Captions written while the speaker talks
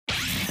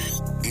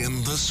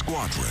in the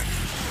squadron.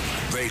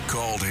 They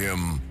called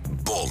him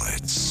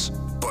Bullets,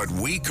 but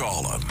we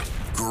call him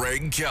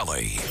Greg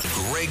Kelly.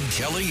 Greg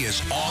Kelly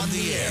is on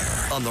the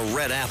air on the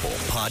Red Apple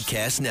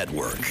Podcast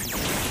Network.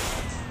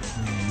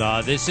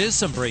 This is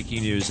some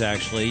breaking news,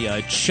 actually.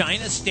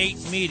 China state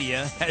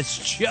media has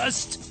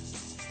just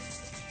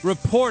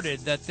reported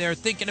that they're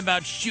thinking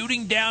about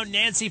shooting down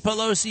Nancy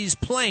Pelosi's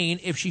plane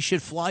if she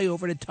should fly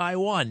over to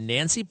Taiwan.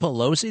 Nancy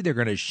Pelosi, they're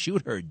going to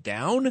shoot her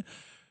down?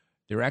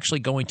 They're actually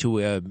going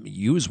to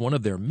use one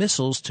of their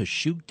missiles to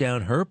shoot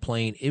down her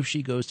plane if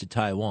she goes to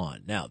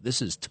Taiwan. Now,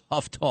 this is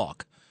tough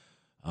talk.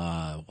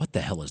 What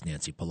the hell is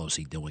Nancy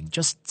Pelosi doing?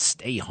 Just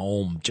stay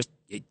home.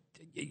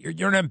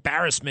 You're an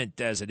embarrassment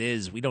as it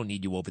is. We don't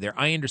need you over there.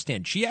 I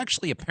understand. She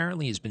actually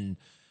apparently has been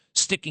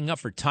sticking up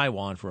for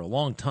Taiwan for a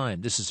long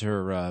time. This is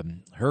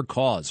her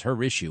cause,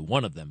 her issue,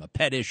 one of them, a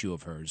pet issue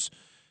of hers.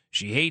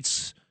 She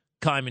hates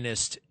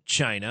communist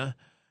China,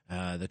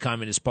 the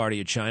Communist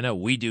Party of China.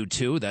 We do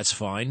too. That's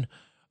fine.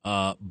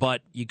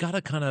 But you got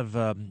to kind of,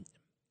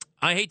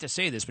 I hate to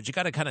say this, but you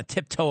got to kind of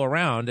tiptoe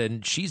around,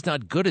 and she's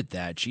not good at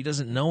that. She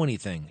doesn't know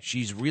anything.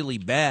 She's really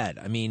bad.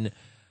 I mean,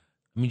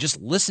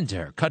 just listen to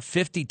her. Cut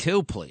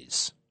 52,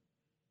 please.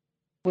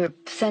 We're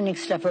sending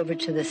stuff over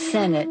to the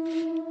Senate.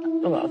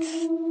 Well,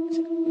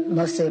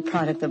 most of the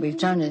product that we've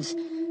done is,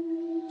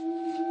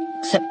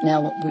 except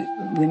now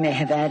we may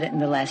have added in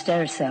the last day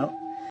or so.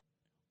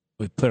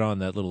 We put on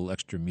that little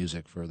extra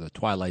music for the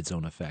Twilight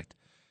Zone effect.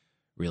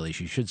 Really,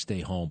 she should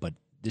stay home. But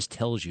this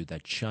tells you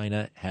that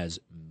China has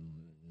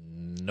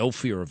no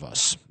fear of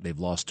us. They've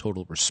lost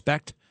total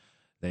respect.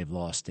 They've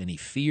lost any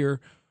fear.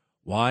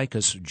 Why?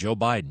 Because Joe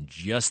Biden,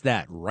 just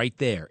that right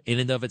there in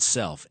and of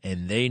itself.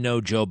 And they know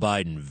Joe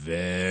Biden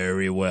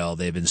very well.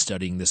 They've been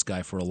studying this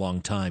guy for a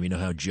long time. You know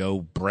how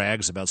Joe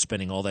brags about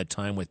spending all that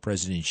time with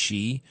President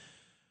Xi?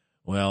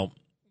 Well,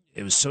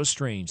 it was so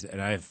strange that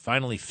I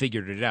finally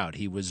figured it out.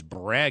 He was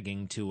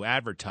bragging to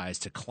advertise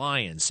to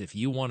clients, if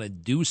you want to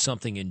do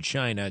something in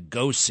China,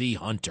 go see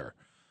Hunter.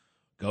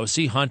 Go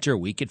see Hunter.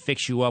 We could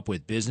fix you up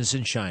with business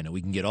in China.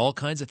 We can get all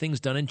kinds of things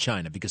done in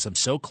China because I'm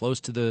so close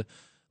to the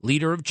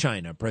leader of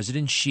China,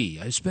 President Xi.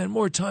 I spent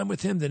more time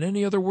with him than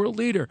any other world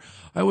leader.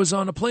 I was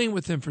on a plane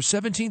with him for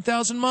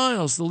 17,000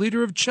 miles, the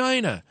leader of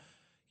China.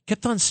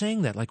 Kept on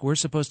saying that like we're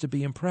supposed to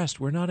be impressed.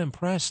 We're not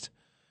impressed.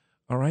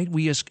 All right?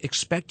 We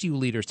expect you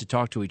leaders to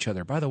talk to each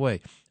other. By the way,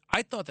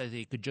 I thought that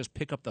they could just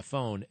pick up the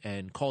phone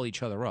and call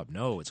each other up.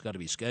 No, it's got to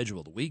be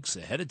scheduled weeks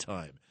ahead of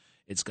time.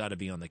 It's got to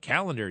be on the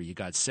calendar. You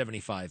got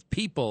 75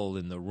 people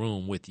in the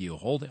room with you,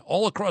 holding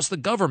all across the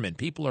government.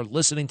 People are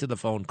listening to the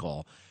phone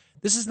call.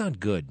 This is not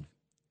good.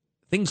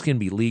 Things can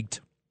be leaked.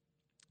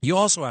 You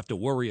also have to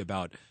worry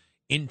about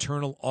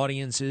internal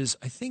audiences.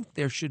 I think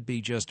there should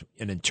be just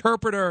an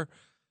interpreter,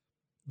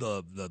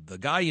 the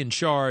guy in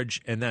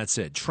charge, and that's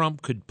it.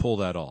 Trump could pull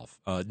that off.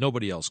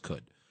 Nobody else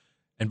could.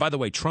 And by the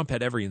way, Trump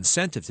had every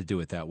incentive to do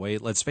it that way.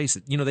 Let's face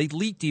it. You know, they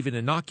leaked even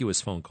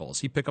innocuous phone calls.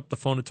 He picked up the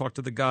phone and talked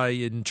to the guy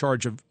in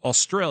charge of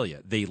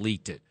Australia. They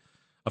leaked it.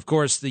 Of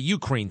course, the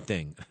Ukraine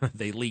thing,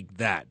 they leaked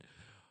that.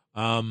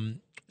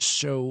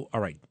 So, all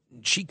right,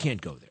 she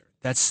can't go there.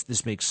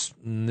 This makes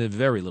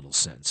very little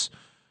sense.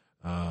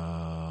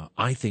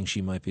 I think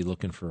she might be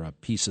looking for a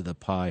piece of the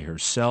pie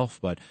herself,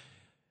 but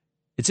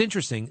it's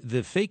interesting.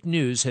 The fake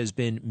news has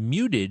been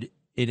muted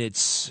in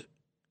its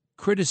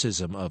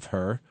criticism of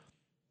her.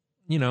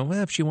 You know,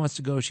 if she wants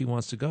to go, she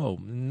wants to go.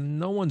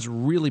 No one's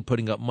really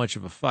putting up much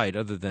of a fight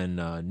other than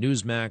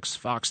Newsmax,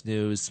 Fox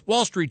News,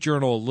 Wall Street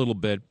Journal a little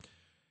bit.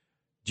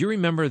 Do you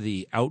remember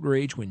the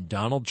outrage when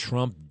Donald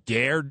Trump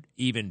dared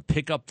even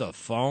pick up the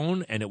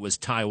phone and it was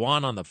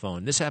Taiwan on the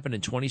phone? This happened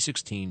in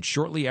 2016,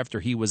 shortly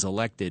after he was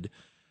elected.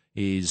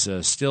 He's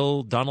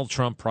still Donald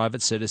Trump,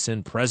 private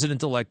citizen,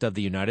 president-elect of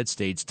the United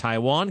States.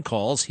 Taiwan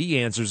calls. He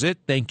answers it.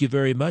 Thank you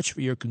very much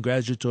for your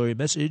congratulatory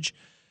message.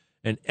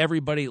 And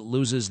everybody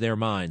loses their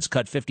minds.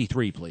 Cut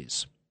 53,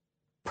 please.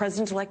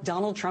 President-elect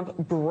Donald Trump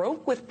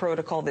broke with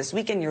protocol this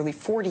weekend, nearly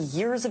 40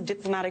 years of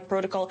diplomatic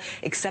protocol,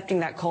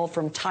 accepting that call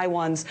from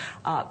Taiwan's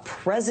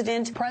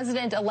president.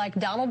 President-elect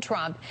Donald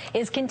Trump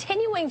is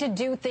continuing to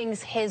do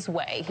things his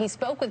way. He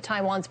spoke with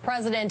Taiwan's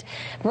president,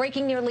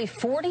 breaking nearly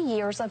 40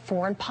 years of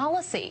foreign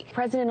policy.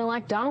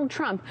 President-elect Donald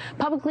Trump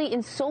publicly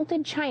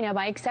insulted China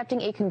by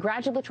accepting a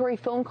congratulatory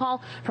phone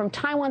call from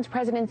Taiwan's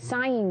President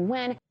Tsai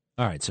Ing-wen.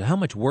 All right, so how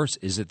much worse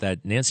is it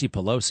that Nancy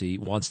Pelosi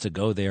wants to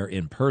go there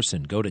in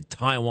person, go to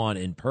Taiwan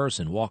in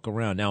person, walk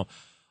around? Now,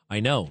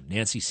 I know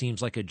Nancy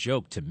seems like a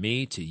joke to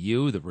me, to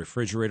you, the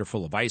refrigerator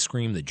full of ice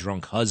cream, the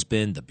drunk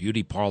husband, the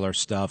beauty parlor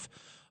stuff,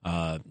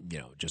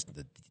 just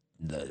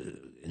the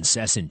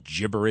incessant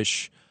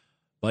gibberish.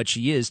 But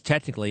she is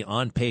technically,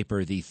 on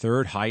paper, the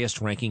third highest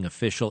ranking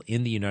official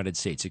in the United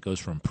States. It goes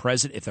from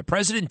president. If the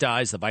president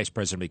dies, the vice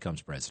president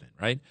becomes president,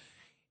 right?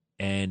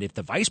 And if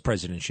the vice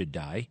president should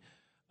die,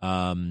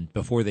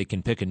 before they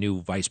can pick a new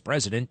vice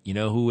president, you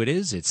know who it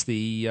is? It's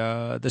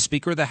the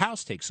Speaker of the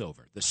House takes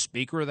over. The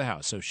Speaker of the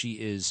House. So she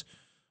is,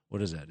 what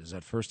is that? Is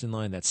that first in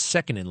line? That's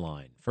second in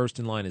line. First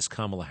in line is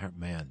Kamala Harris.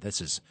 Man, this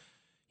is,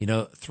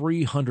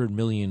 300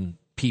 million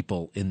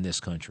people in this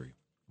country.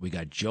 We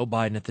got Joe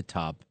Biden at the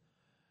top,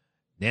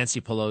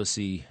 Nancy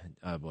Pelosi,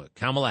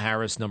 Kamala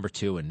Harris, number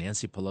 2, and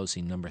Nancy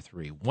Pelosi, number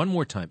 3. One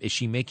more time. Is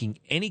she making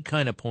any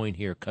kind of point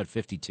here? Cut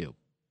 52.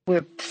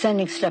 We're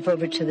sending stuff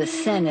over to the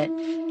Senate.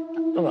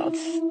 Well,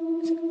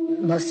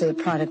 most of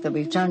the product that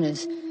we've done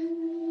is,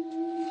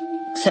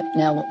 except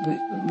now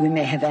what we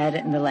may have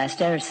added in the last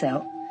day or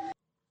so.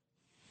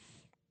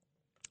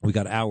 We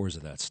got hours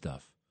of that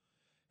stuff.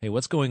 Hey,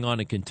 what's going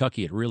on in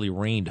Kentucky? It really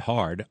rained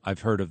hard.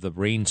 I've heard of the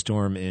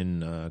rainstorm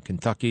in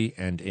Kentucky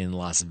and in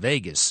Las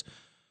Vegas.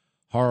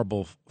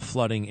 Horrible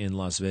flooding in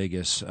Las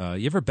Vegas.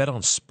 You ever bet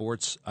on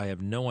sports? I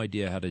have no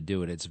idea how to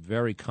do it. It's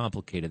very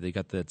complicated. They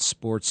got that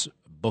sports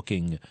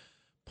booking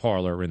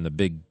parlor in the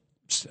big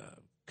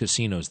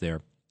casinos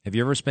there. Have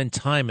you ever spent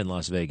time in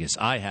Las Vegas?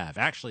 I have.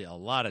 Actually, a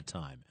lot of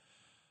time.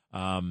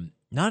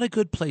 Not a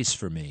good place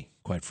for me,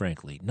 quite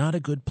frankly. Not a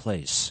good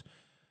place.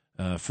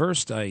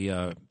 First,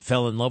 I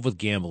fell in love with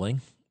gambling,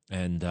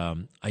 and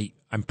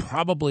I'm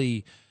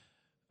probably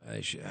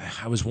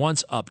I was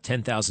once up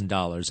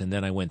 $10,000, and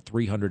then I went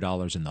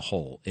 $300 in the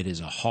hole. It is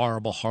a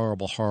horrible,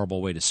 horrible,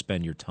 horrible way to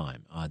spend your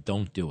time.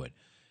 Don't do it.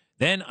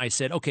 Then I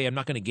said, okay, I'm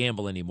not going to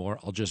gamble anymore.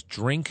 I'll just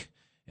drink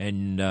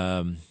and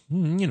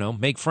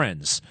make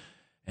friends,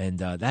 and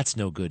that's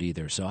no good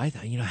either. So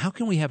how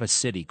can we have a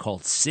city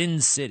called Sin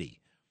City?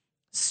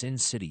 Sin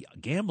City.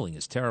 Gambling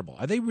is terrible.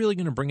 Are they really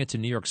going to bring it to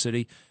New York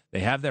City? They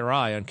have their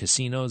eye on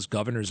casinos,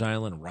 Governor's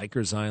Island,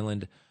 Rikers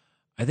Island.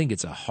 I think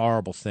it's a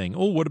horrible thing.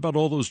 Oh, what about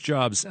all those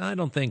jobs? I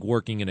don't think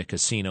working in a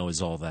casino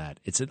is all that.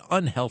 It's an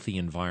unhealthy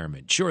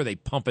environment. Sure, they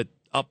pump it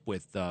up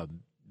with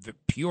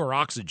pure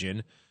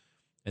oxygen,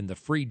 and the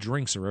free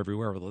drinks are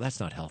everywhere. Well, that's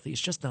not healthy.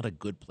 It's just not a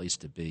good place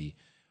to be.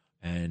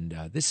 And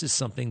this is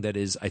something that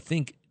is, I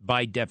think,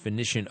 by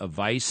definition, a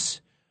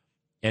vice,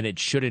 and it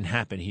shouldn't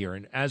happen here.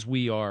 And as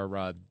we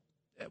are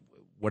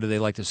what do they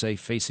like to say,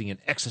 facing an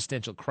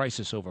existential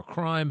crisis over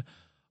crime,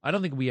 I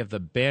don't think we have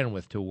the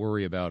bandwidth to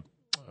worry about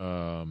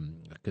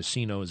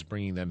casinos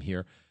bringing them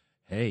here.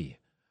 Hey,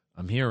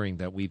 I'm hearing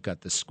that we've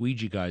got the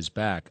squeegee guys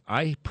back.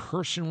 I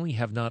personally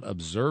have not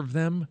observed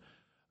them.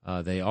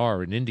 They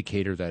are an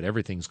indicator that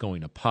everything's going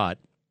to pot.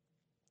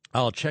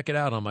 I'll check it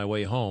out on my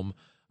way home.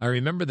 I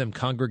remember them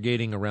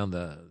congregating around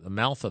the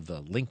mouth of the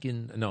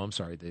Lincoln. No, I'm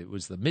sorry. It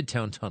was the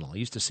Midtown Tunnel. I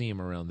used to see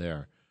them around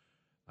there.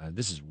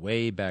 This is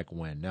way back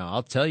when. Now,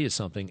 I'll tell you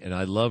something, and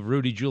I love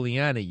Rudy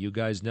Giuliani. You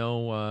guys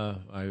know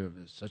I have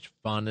such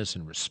fondness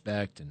and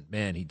respect, and,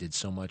 man, he did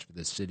so much for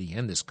this city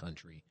and this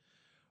country.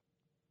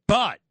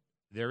 But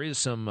there is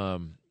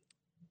some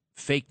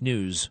fake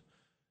news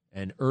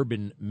and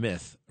urban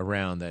myth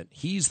around that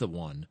he's the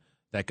one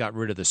that got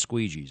rid of the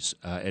squeegees.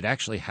 It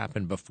actually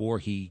happened before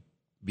he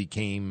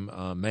became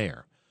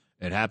mayor.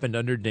 It happened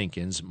under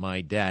Dinkins,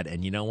 my dad.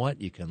 And you know what?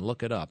 You can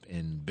look it up.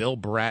 And Bill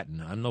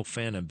Bratton, I'm no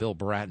fan of Bill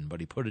Bratton, but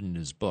he put it in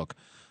his book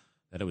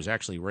that it was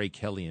actually Ray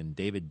Kelly and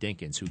David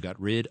Dinkins who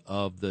got rid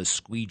of the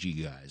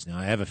squeegee guys. Now,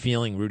 I have a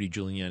feeling Rudy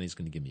Giuliani is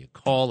going to give me a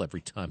call every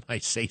time I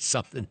say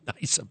something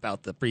nice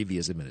about the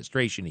previous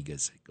administration. He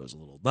goes a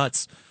little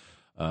nuts,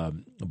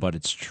 but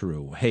it's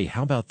true. Hey,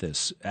 how about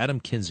this? Adam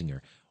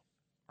Kinzinger,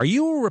 are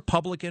you a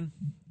Republican?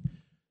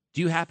 Do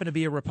you happen to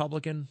be a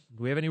Republican?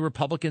 Do we have any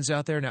Republicans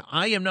out there? Now,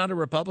 I am not a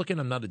Republican.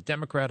 I'm not a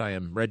Democrat. I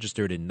am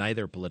registered in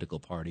neither political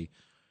party.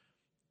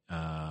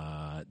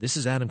 This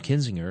is Adam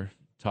Kinzinger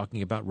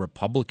talking about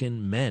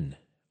Republican men,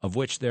 of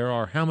which there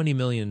are how many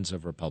millions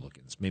of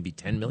Republicans? Maybe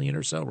 10 million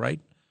or so, right?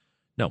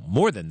 No,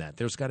 more than that.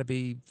 There's got to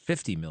be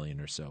 50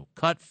 million or so.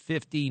 Cut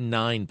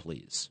 59,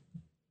 please.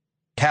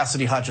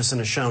 Cassidy Hutchinson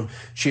has shown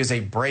she is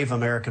a brave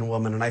American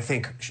woman, and I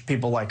think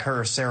people like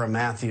her, Sarah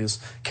Matthews,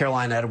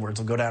 Caroline Edwards,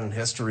 will go down in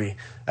history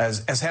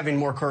as having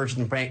more courage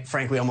than,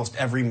 frankly, almost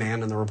every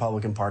man in the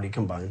Republican Party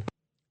combined.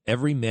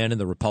 Every man in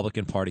the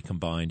Republican Party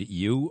combined,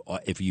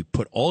 if you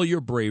put all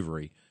your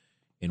bravery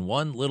in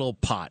one little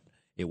pot,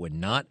 it would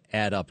not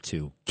add up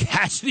to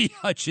Cassidy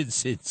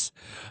Hutchinson's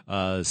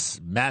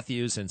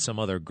Matthews and some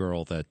other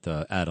girl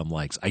that Adam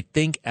likes. I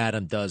think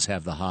Adam does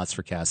have the hots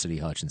for Cassidy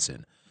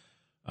Hutchinson.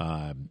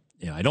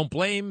 I don't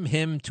blame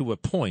him to a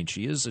point.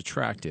 She is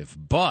attractive,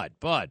 but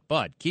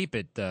keep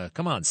it.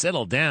 Come on,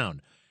 settle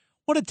down.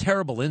 What a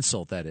terrible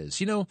insult that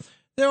is. You know,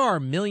 there are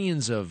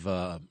millions of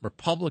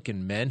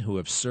Republican men who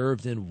have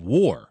served in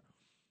war,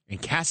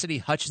 and Cassidy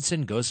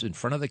Hutchinson goes in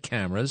front of the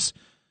cameras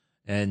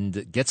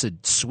and gets a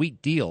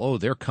sweet deal. Oh,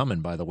 they're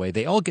coming, by the way.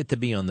 They all get to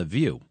be on The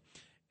View,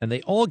 and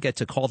they all get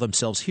to call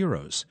themselves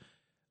heroes.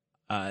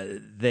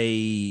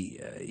 This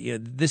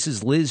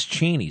is Liz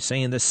Cheney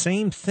saying the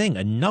same thing.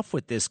 Enough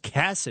with this,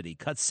 Cassidy.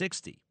 Cut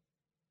 60.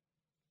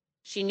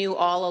 She knew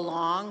all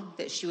along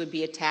that she would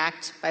be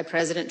attacked by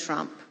President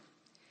Trump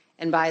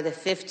and by the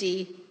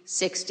 50,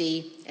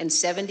 60, and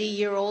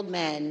 70-year-old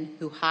men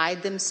who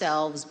hide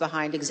themselves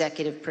behind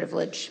executive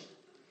privilege.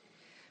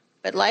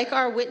 But like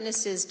our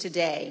witnesses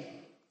today,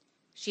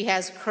 she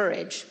has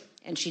courage,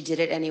 and she did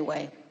it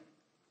anyway.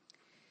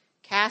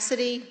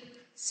 Cassidy,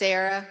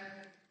 Sarah,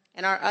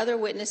 and our other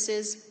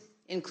witnesses,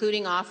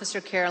 including Officer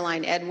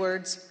Caroline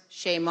Edwards,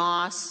 Shay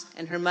Moss,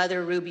 and her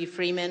mother, Ruby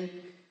Freeman,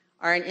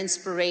 are an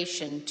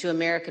inspiration to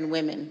American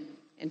women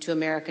and to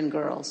American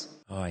girls.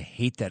 Oh, I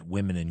hate that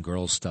women and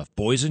girls stuff.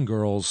 Boys and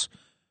girls,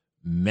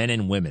 men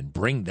and women.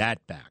 Bring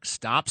that back.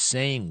 Stop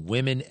saying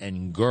women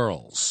and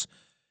girls.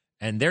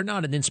 And they're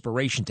not an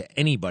inspiration to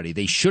anybody.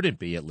 They shouldn't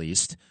be, at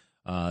least.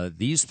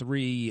 These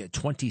three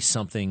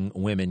 20-something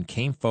women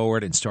came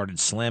forward and started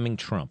slamming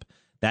Trump.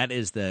 That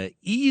is the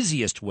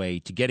easiest way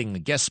to getting a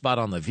guest spot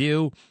on The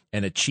View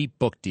and a cheap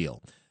book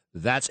deal.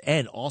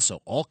 And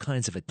also all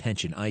kinds of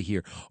attention. I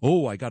hear,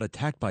 oh, I got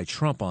attacked by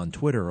Trump on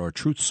Twitter or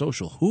Truth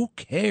Social. Who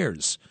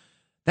cares?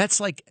 That's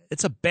like,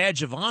 it's a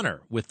badge of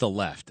honor with the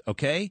left,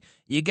 okay?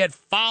 You get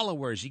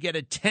followers, you get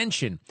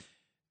attention.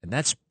 And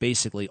that's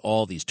basically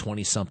all these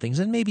 20-somethings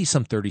and maybe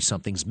some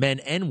 30-somethings, men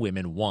and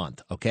women,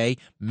 want, okay?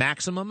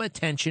 Maximum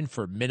attention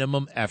for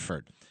minimum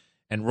effort.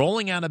 And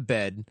rolling out of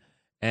bed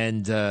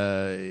and,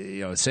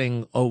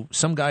 saying, oh,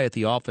 some guy at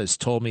the office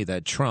told me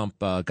that Trump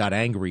got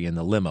angry in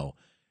the limo.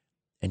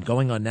 And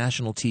going on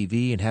national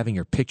TV and having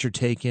your picture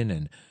taken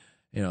and,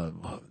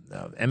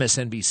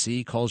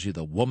 MSNBC calls you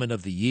the woman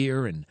of the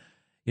year. And,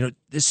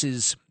 this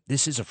is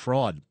a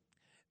fraud.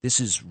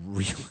 This is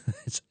real.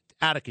 It's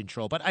out of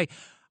control. But I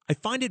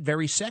find it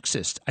very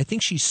sexist. I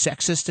think she's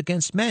sexist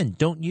against men,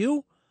 don't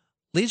you?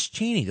 Liz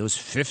Cheney, those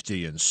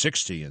 50 and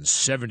 60 and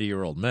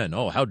 70-year-old men.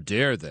 Oh, how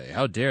dare they?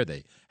 How dare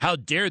they? How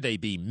dare they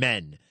be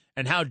men?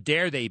 And how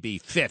dare they be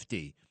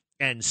 50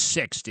 and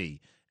 60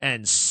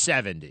 and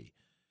 70?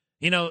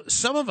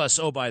 Some of us,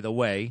 oh, by the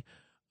way,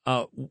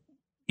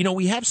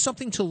 we have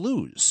something to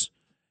lose.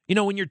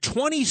 When you're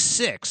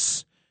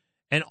 26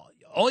 and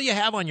all you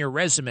have on your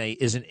resume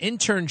is an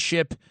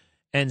internship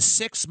and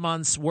 6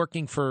 months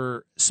working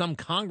for some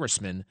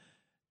congressman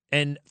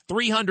and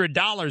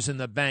 $300 in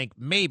the bank,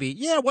 maybe.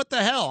 Yeah, what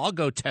the hell? I'll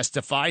go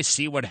testify,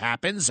 see what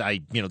happens.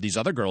 These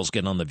other girls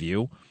get on The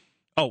View.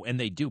 Oh, and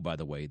they do, by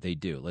the way. They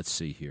do. Let's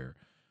see here.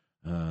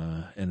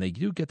 And they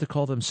do get to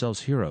call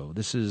themselves hero.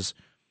 This is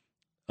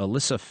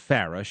Alyssa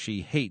Farah.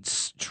 She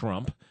hates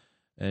Trump,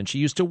 and she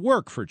used to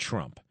work for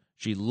Trump.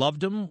 She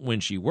loved him when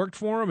she worked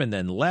for him and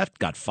then left,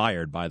 got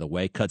fired, by the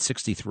way, cut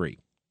 63.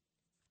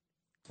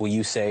 Will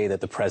you say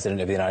that the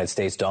president of the United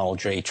States, Donald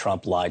J.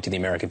 Trump, lied to the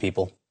American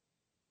people?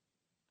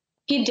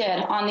 He did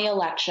on the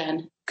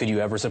election. Could you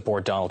ever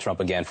support Donald Trump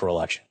again for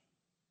election?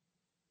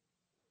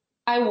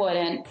 I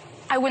wouldn't.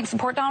 I wouldn't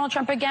support Donald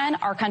Trump again.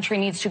 Our country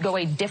needs to go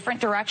a different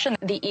direction.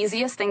 The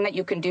easiest thing that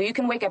you can do, you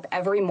can wake up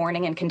every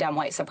morning and condemn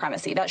white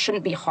supremacy. That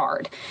shouldn't be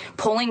hard.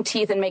 Pulling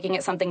teeth and making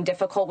it something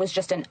difficult was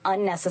just an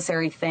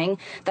unnecessary thing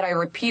that I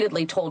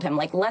repeatedly told him,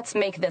 let's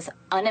make this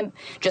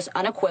just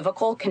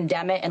unequivocal,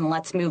 condemn it, and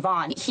let's move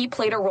on. He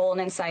played a role in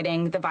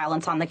inciting the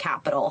violence on the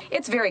Capitol.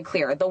 It's very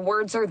clear. The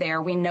words are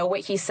there. We know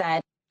what he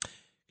said.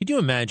 Could you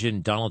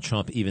imagine Donald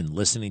Trump even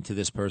listening to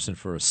this person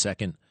for a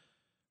second?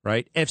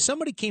 Right? If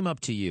somebody came up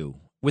to you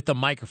with the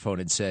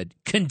microphone and said,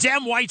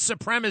 condemn white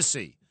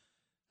supremacy,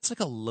 it's like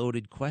a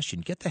loaded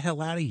question. Get the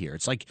hell out of here.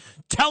 It's like,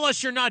 tell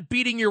us you're not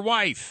beating your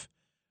wife.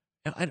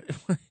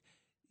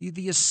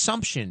 The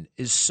assumption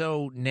is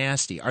so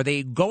nasty. Are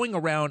they going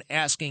around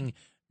asking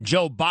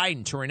Joe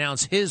Biden to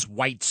renounce his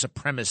white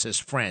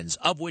supremacist friends,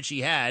 of which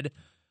he had,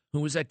 who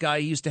was that guy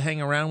he used to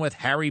hang around with,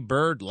 Harry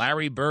Byrd,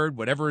 Larry Byrd,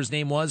 whatever his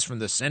name was, from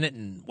the Senate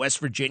in West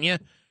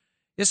Virginia?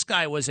 This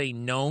guy was a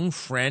known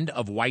friend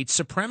of white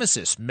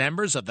supremacists,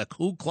 members of the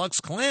Ku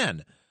Klux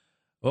Klan.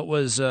 What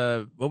was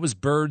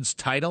Byrd's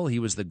title? He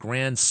was the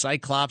Grand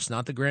Cyclops,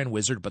 not the Grand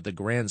Wizard, but the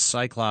Grand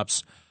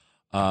Cyclops.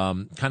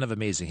 Kind of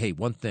amazing. Hey,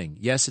 one thing.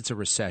 Yes, it's a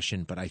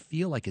recession, but I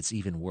feel like it's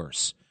even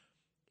worse.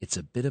 It's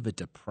a bit of a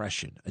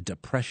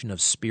depression of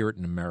spirit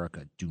in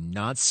America. Do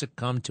not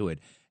succumb to it.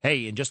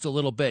 Hey, in just a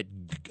little bit,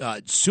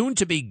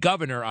 soon-to-be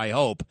governor, I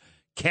hope,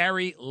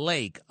 Kari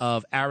Lake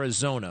of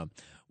Arizona,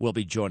 will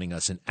be joining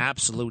us, an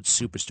absolute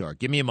superstar.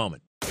 Give me a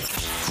moment.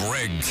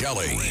 Greg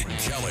Kelly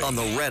on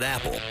the Red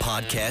Apple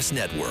Podcast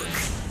Network.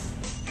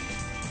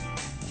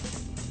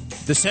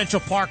 The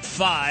Central Park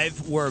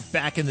Five were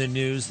back in the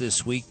news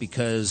this week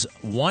because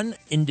one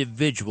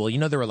individual,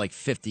 there were like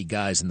 50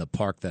 guys in the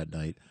park that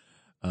night,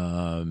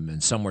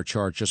 and some were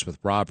charged just with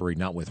robbery,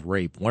 not with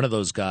rape. One of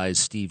those guys,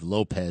 Steve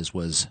Lopez,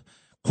 was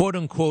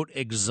quote-unquote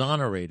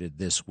exonerated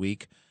this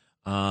week.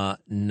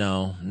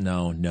 No.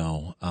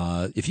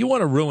 If you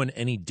want to ruin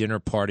any dinner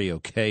party,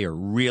 okay, or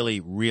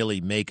really,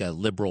 really make a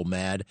liberal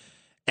mad,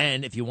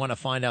 and if you want to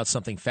find out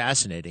something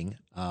fascinating,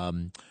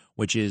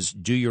 which is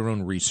do your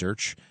own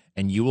research,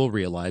 and you will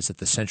realize that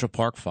the Central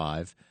Park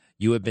Five,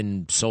 you have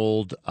been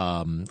sold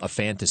a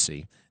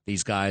fantasy.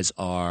 These guys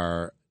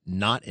are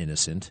not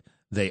innocent.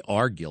 They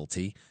are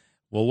guilty.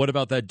 Well, what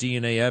about that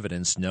DNA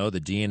evidence? No,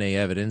 the DNA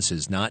evidence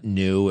is not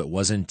new. It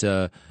wasn't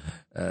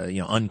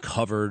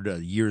uncovered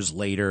years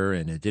later,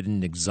 and it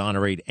didn't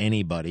exonerate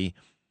anybody.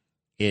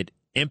 It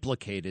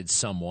implicated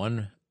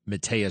someone,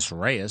 Mateus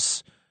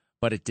Reyes,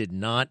 but it did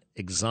not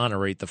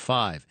exonerate the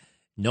five.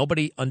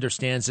 Nobody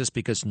understands this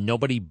because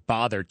nobody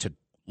bothered to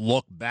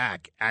look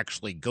back,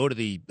 actually go to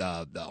the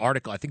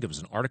article. I think it was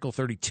an Article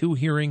 32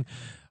 hearing.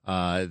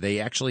 They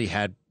actually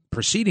had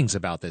proceedings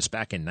about this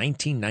back in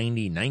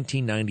 1990,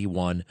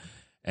 1991.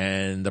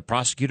 And the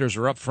prosecutors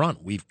are up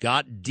front. We've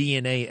got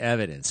DNA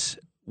evidence.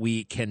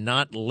 We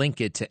cannot link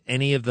it to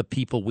any of the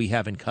people we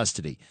have in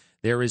custody.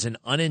 There is an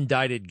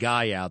unindicted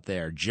guy out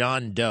there,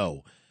 John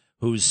Doe,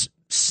 whose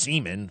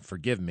semen,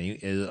 forgive me,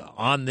 is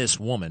on this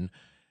woman.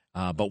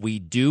 But we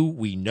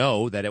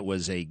know that it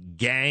was a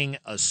gang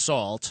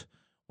assault.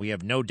 We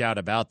have no doubt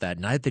about that.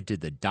 Neither did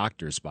the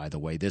doctors, by the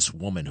way. This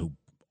woman who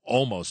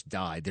almost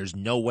died, there's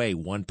no way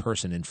one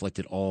person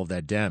inflicted all of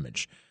that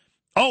damage.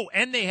 Oh,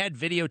 and they had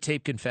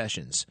videotape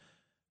confessions.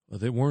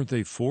 Well, weren't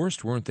they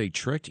forced? Weren't they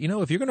tricked? You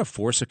know, if you're going to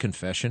force a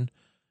confession,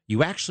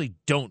 you actually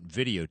don't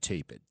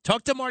videotape it.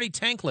 Talk to Marty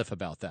Tankleff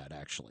about that,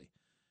 actually.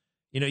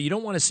 You know, you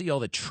don't want to see all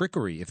the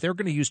trickery. If they're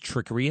going to use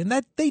trickery, and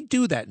that they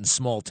do that in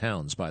small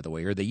towns, by the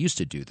way, or they used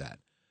to do that.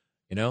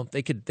 You know,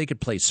 they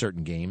could play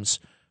certain games.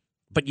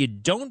 But you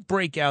don't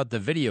break out the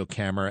video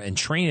camera and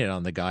train it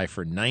on the guy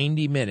for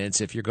 90 minutes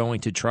if you're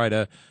going to try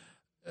to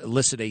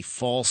elicit a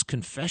false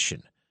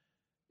confession.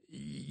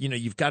 You know,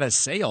 you've got to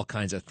say all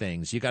kinds of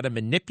things. You got to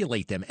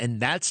manipulate them. And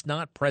that's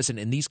not present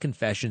in these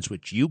confessions,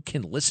 which you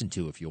can listen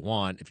to if you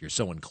want, if you're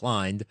so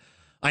inclined.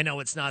 I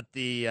know it's not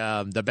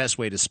the best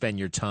way to spend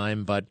your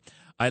time, but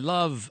I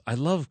love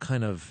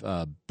kind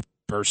of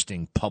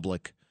bursting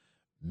public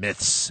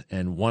myths.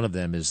 And one of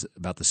them is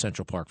about the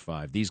Central Park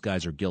Five. These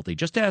guys are guilty.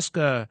 Just ask,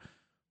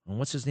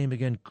 what's his name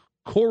again?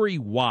 Corey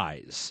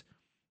Wise.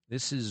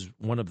 This is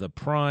one of the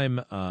prime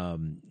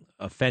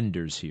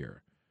offenders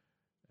here.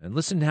 And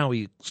listen to how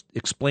he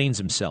explains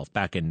himself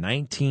back in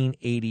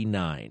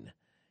 1989.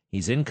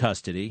 He's in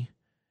custody.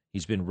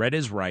 He's been read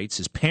his rights.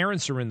 His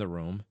parents are in the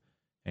room,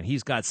 and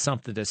he's got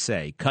something to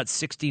say. Cut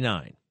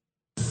 69.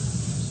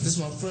 This is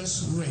my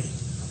first rape.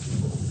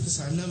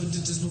 I never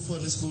did this before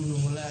in the school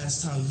room. My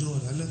last time doing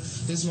it.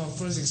 This is my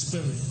first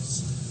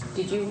experience.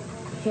 Did you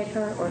hit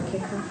her or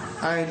kick her?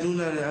 I ain't do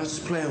nothing. I was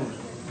just playing with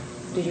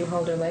her. Did you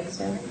hold her legs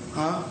down?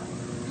 Huh?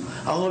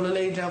 I hold her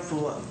leg down for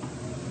what?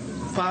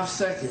 5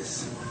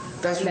 seconds.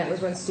 That was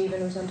when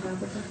Stephen was on top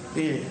of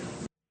her? Yeah.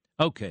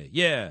 Okay,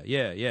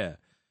 yeah.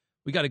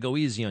 We got to go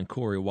easy on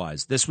Corey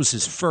Wise. This was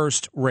his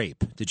first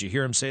rape. Did you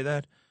hear him say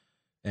that?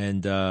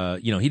 And,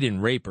 he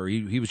didn't rape her.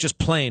 He was just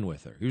playing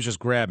with her. He was just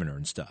grabbing her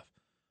and stuff.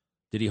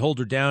 Did he hold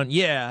her down?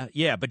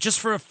 Yeah, but just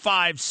for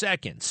 5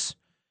 seconds.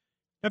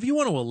 Now, if you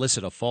want to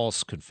elicit a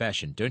false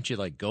confession, don't you,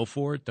 go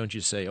for it? Don't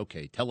you say,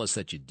 okay, tell us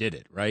that you did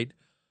it, right?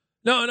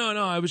 No,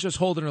 I was just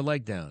holding her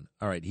leg down.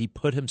 All right, he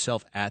put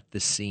himself at the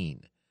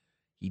scene.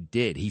 He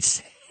did. He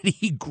said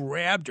he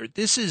grabbed her.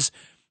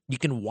 You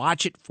can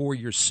watch it for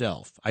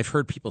yourself. I've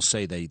heard people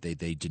say they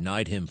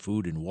denied him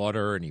food and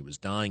water and he was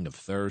dying of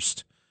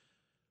thirst.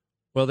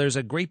 Well, there's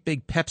a great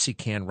big Pepsi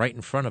can right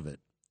in front of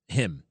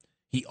him.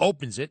 He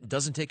opens it and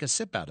doesn't take a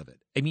sip out of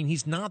it. I mean,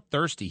 he's not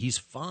thirsty. He's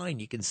fine.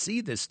 You can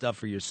see this stuff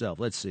for yourself.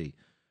 Let's see.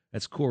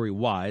 That's Corey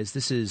Wise.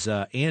 This is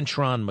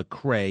Antron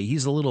McCrae.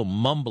 He's a little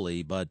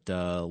mumbly, but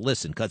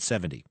listen, cut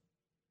 70.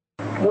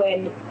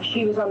 When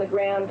she was on the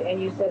ground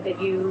and you said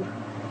that you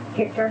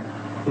kicked her?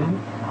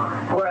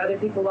 Mm-hmm. Were other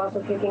people also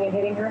kicking and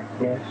hitting her?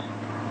 Yes.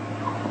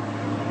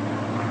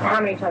 How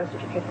many times did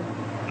you kick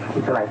her?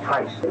 She felt like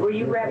twice. Were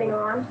you grabbing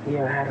her arms?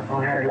 Yeah, I had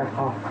her left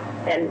arm.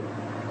 And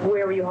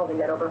where were you holding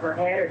that? Over her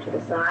head or to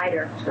the side?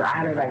 Or? So I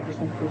had her like this.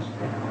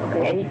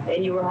 Okay,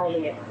 and you were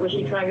holding it. Was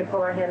she trying to pull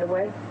her hand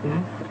away?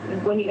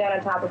 Mm-hmm. When you got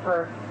on top of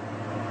her,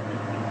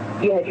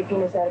 you had your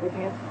penis out of your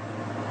pants?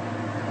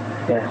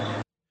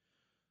 Yes.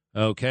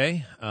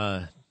 Okay.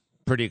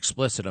 Pretty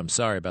explicit. I'm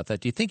sorry about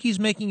that. Do you think he's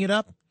making it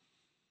up?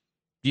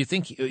 Do you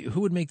think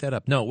who would make that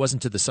up? No, it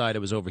wasn't to the side. It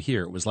was over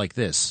here. It was like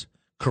this.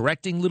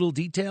 Correcting little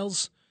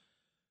details.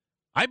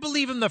 I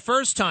believe him the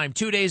first time,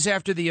 2 days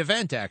after the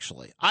event,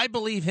 actually. I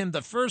believe him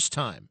the first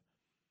time.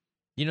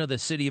 You know, the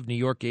city of New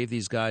York gave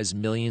these guys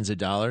millions of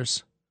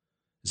dollars.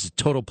 This is a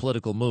total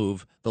political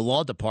move. The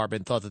law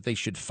department thought that they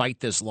should fight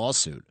this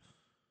lawsuit.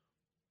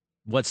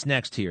 What's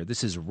next here?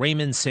 This is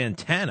Raymond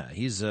Santana.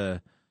 He's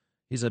a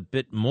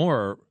bit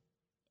more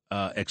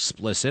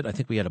explicit. I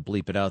think we had to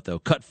bleep it out, though.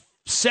 Cut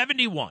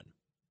 71.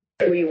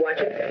 Were you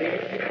watching?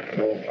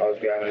 No, I was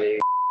grabbing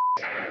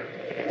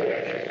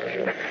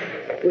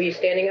Were you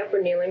standing up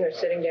or kneeling or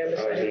sitting down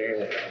beside her?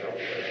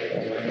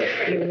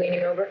 You were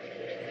leaning over?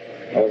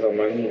 I was on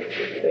my knee.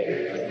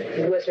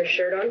 Was her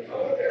shirt on?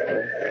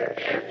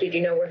 Did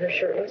you know where her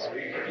shirt was?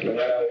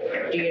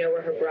 Do you know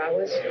where her bra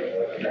was?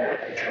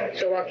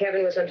 So while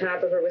Kevin was on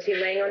top of her, was he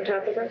laying on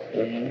top of her?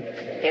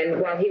 Mm-hmm.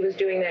 And while he was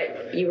doing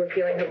that, you were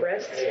feeling her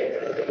breasts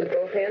with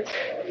both hands?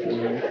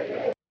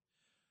 Mm-hmm.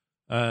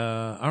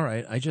 All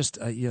right. I just,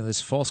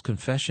 this false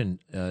confession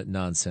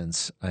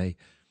nonsense.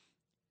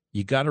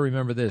 You got to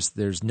remember this.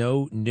 There's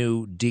no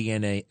new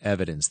DNA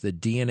evidence. The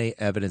DNA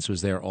evidence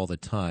was there all the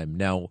time.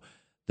 Now,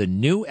 the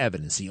new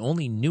evidence, the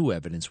only new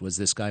evidence was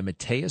this guy,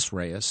 Mateus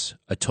Reyes,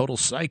 a total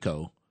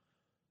psycho,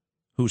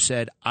 who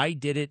said, I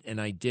did it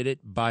and I did it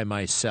by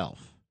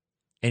myself.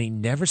 And he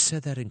never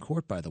said that in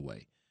court, by the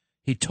way.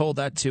 He told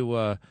that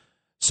to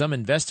some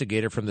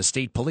investigator from the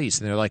state police.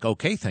 And they're like,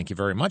 okay, thank you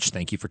very much.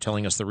 Thank you for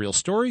telling us the real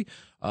story.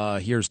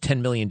 Here's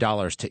 $10 million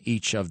to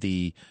each of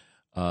the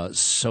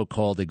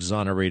so-called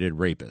exonerated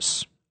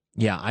rapists.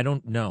 Yeah, I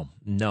don't know.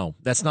 No,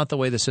 that's not the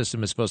way the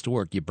system is supposed to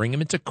work. You bring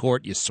them into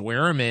court, you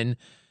swear them in,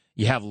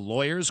 you have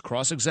lawyers,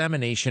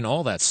 cross-examination,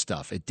 all that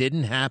stuff. It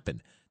didn't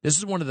happen. This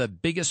is one of the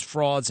biggest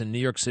frauds in New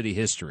York City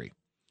history.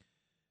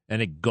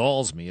 And it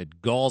galls me.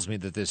 It galls me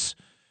that this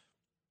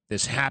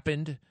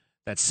happened,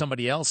 that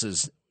somebody else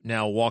is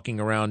now walking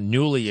around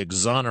newly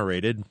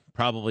exonerated,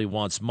 probably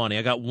wants money.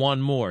 I got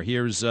one more.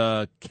 Here's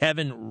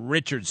Kevin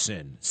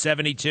Richardson,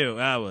 72.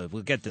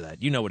 We'll get to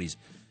that. You know what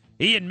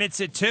he admits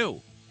it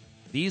too.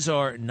 These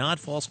are not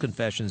false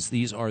confessions.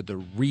 These are the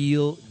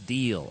real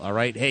deal. All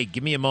right. Hey,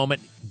 give me a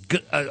moment.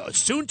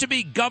 Soon to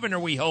be governor,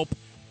 we hope,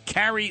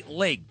 Carrie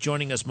Lake,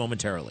 joining us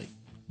momentarily.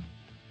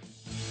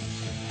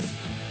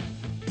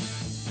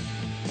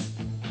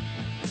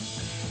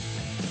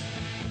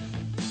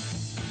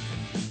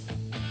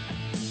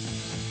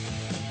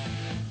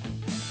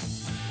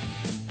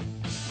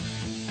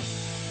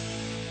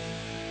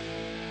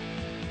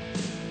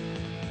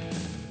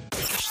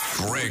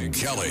 Greg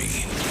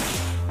Kelly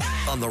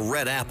on the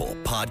Red Apple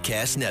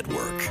Podcast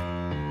Network.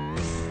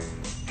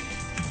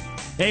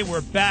 Hey,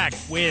 we're back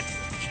with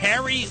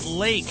Carrie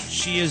Lake.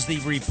 She is the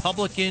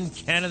Republican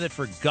candidate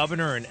for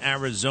governor in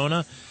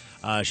Arizona.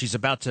 She's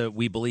about to,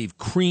 we believe,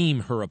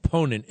 cream her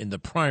opponent in the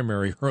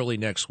primary early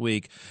next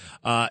week.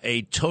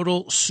 A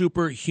total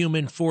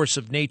superhuman force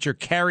of nature.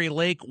 Carrie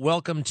Lake,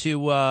 welcome to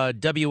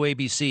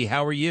WABC.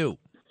 How are you?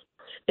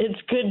 It's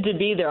good to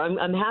be there.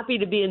 I'm happy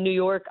to be in New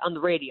York on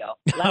the radio.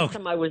 Last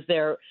time I was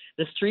there,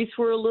 the streets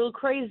were a little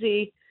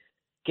crazy,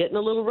 getting a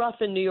little rough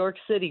in New York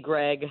City,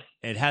 Greg.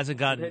 It hasn't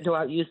gotten compared to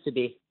how it used to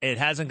be. It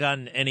hasn't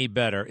gotten any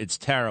better. It's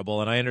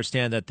terrible, and I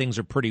understand that things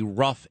are pretty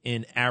rough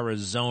in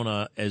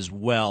Arizona as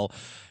well.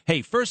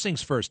 Hey, first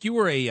things first. You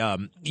were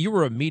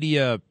a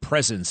media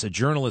presence, a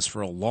journalist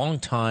for a long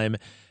time,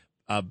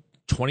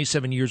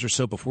 27 years or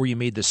so before you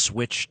made the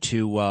switch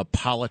to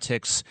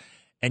politics.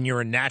 And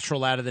you're a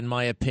natural at it, in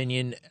my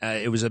opinion.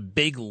 It was a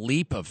big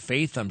leap of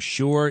faith, I'm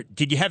sure.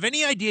 Did you have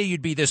any idea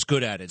you'd be this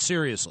good at it?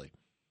 Seriously.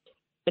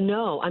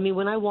 No. I mean,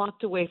 when I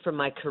walked away from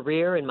my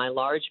career and my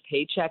large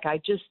paycheck, I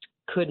just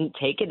couldn't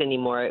take it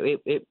anymore.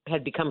 It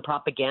had become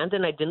propaganda,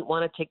 and I didn't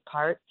want to take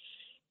part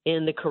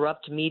in the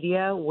corrupt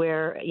media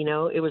where,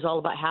 it was all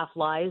about half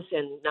lies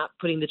and not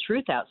putting the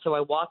truth out. So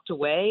I walked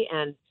away,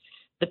 and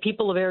the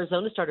people of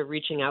Arizona started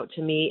reaching out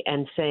to me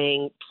and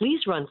saying, please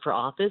run for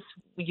office.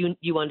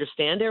 You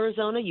understand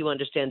Arizona. You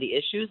understand the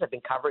issues. I've been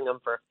covering them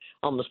for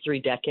almost 3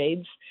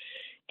 decades.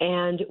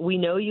 And we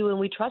know you and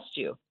we trust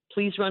you.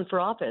 Please run for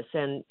office.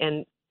 And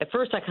at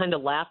first I kind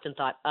of laughed and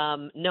thought,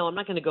 no, I'm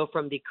not going to go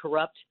from the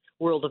corrupt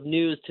world of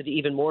news to the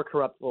even more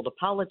corrupt world of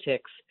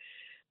politics.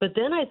 But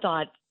then I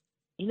thought,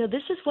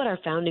 this is what our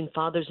founding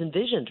fathers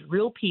envisioned,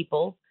 real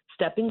people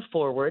stepping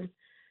forward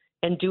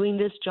and doing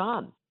this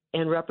job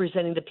and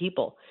representing the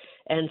people.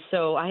 And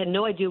so I had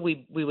no idea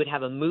we would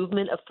have a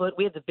movement afoot.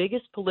 We have the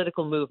biggest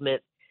political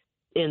movement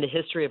in the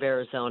history of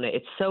Arizona.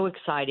 It's so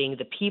exciting.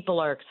 The people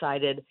are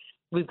excited.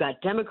 We've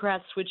got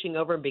Democrats switching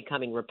over and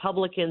becoming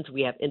Republicans.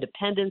 We have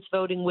independents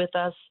voting with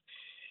us.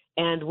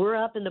 And we're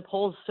up in the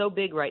polls so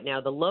big right now.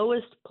 The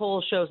lowest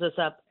poll shows us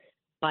up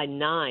by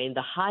 9.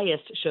 The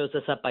highest shows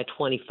us up by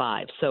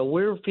 25. So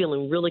we're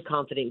feeling really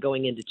confident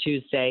going into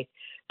Tuesday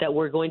that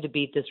we're going to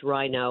beat this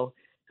rhino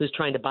who's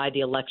trying to buy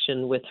the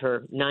election with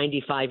her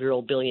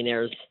 95-year-old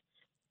billionaire's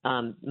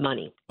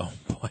money. Oh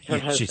boy,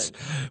 she's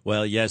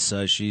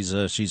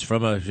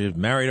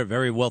married a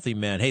very wealthy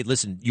man. Hey,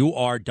 listen, you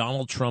are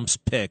Donald Trump's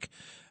pick,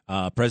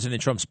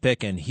 President Trump's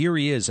pick, and here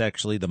he is.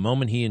 Actually, the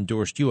moment he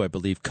endorsed you, I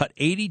believe. Cut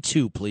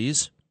 82,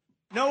 please.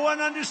 No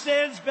one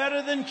understands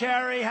better than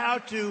Carrie how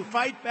to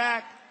fight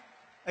back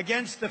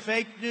against the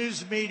fake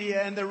news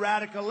media and the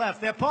radical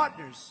left. They're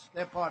partners.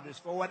 They're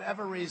partners for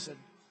whatever reason.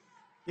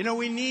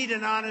 We need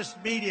an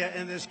honest media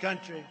in this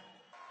country.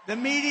 The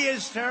media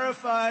is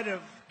terrified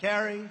of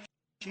Carrie.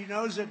 She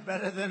knows it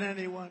better than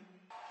anyone.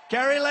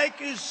 Carrie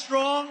Lake is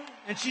strong,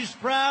 and she's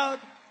proud,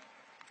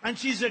 and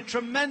she's a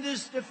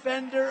tremendous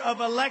defender of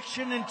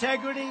election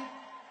integrity,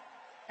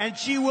 and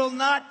she will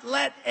not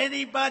let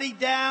anybody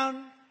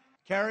down.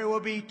 Carrie will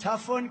be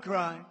tough on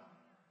crime.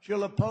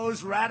 She'll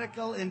oppose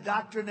radical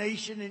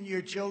indoctrination in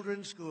your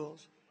children's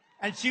schools,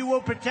 and she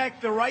will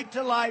protect the right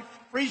to life,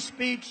 free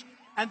speech,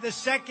 and the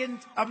Second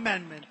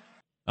Amendment.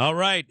 All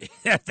right.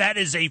 That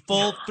is a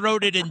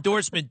full-throated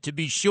endorsement, to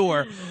be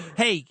sure.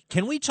 Hey,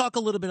 can we talk a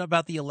little bit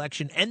about the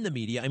election and the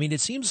media? I mean, it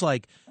seems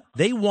like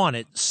they want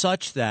it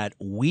such that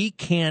we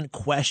can't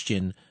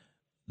question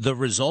the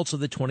results of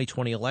the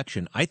 2020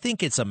 election. I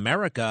think it's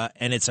America,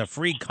 and it's a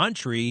free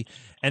country,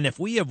 and if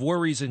we have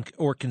worries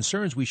or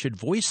concerns, we should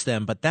voice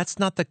them, but that's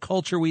not the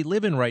culture we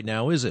live in right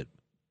now, is it?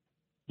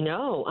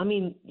 No, I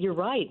mean, you're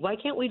right. Why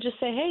can't we just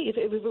say, hey, if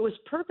it was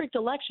perfect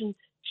election,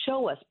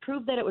 show us,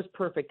 prove that it was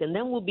perfect, and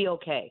then we'll be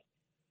okay.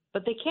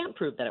 But they can't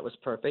prove that it was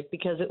perfect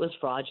because it was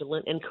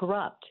fraudulent and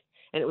corrupt,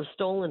 and it was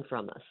stolen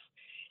from us.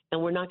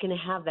 And we're not going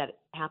to have that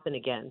happen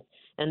again.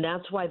 And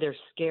that's why they're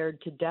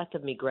scared to death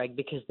of me, Greg,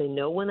 because they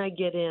know when I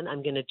get in,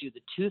 I'm going to do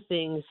the two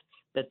things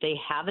that they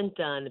haven't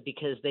done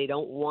because they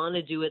don't want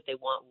to do it. They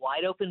want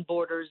wide open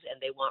borders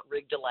and they want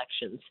rigged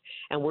elections.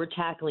 And we're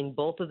tackling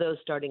both of those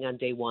starting on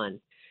day one.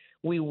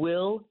 We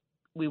will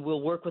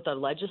work with our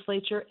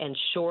legislature and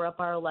shore up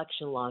our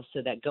election laws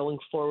so that going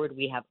forward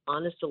we have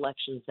honest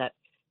elections that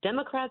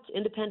Democrats,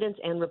 independents,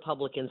 and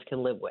Republicans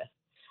can live with.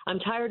 I'm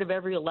tired of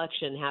every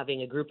election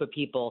having a group of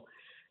people,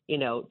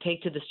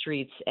 take to the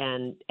streets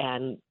and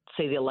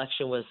say the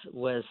election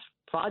was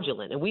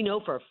fraudulent. And we know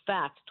for a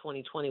fact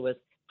 2020 was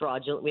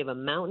fraudulent. We have a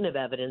mountain of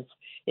evidence.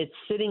 It's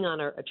sitting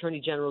on our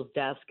Attorney General's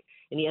desk,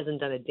 and he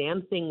hasn't done a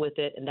damn thing with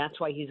it, and that's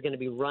why he's going to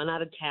be run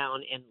out of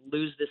town and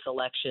lose this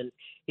election.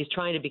 He's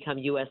trying to become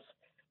U.S.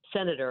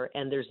 Senator,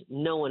 and there's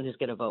no one who's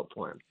going to vote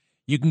for him.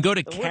 You can go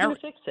to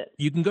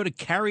You can go to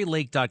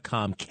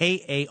carrylake.com,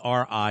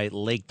 K-A-R-I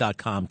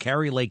Lake.com,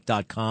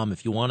 carrylake.com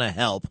if you want to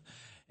help.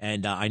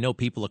 And I know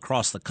people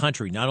across the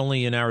country, not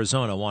only in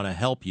Arizona, want to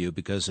help you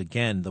because,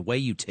 again, the way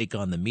you take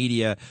on the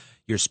media,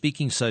 you're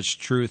speaking such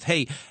truth.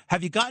 Hey,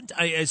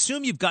 I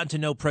assume you've gotten to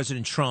know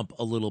President Trump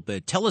a little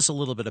bit. Tell us a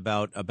little bit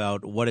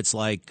about what it's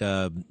like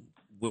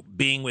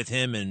being with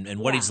him and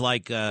what he's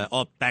like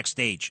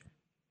backstage.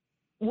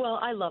 Well,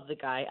 I love the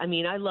guy. I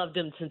mean, I loved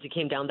him since he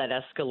came down that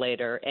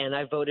escalator, and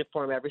I voted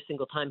for him every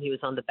single time he was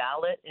on the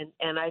ballot.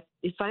 And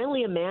he's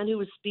finally a man who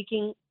was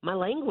speaking my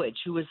language,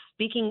 who was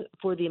speaking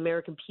for the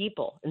American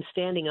people and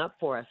standing up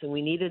for us. And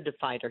we needed a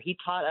fighter. He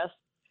taught us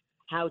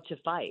how to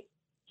fight.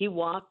 He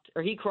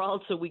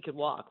crawled so we could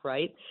walk,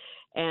 right?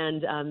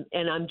 And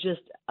I'm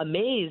just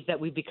amazed that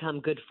we've become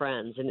good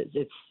friends. And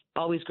it's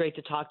always great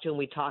to talk to him.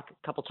 We talk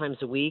a couple times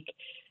a week,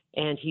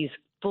 and he's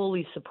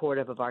fully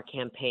supportive of our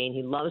campaign.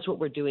 He loves what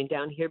we're doing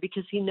down here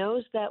because he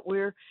knows that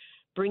we're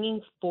bringing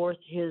forth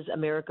his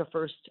America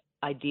First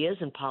ideas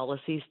and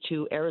policies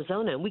to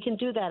Arizona. And we can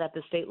do that at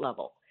the state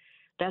level.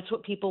 That's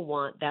what people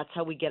want. That's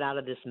how we get out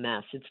of this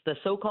mess. It's the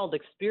so-called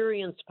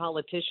experienced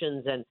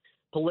politicians and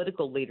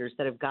political leaders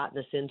that have gotten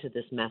us into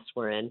this mess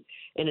we're in.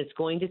 And it's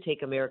going to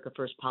take America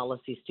First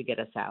policies to get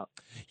us out.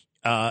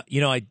 I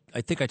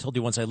think I told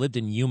you once I lived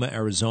in Yuma,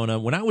 Arizona.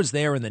 When I was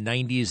there in the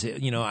 90s,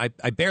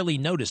 I barely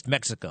noticed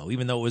Mexico,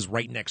 even though it was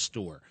right next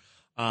door.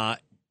 I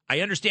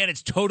understand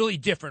it's totally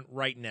different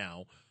right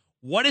now.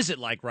 What is it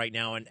like right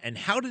now, and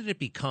how did it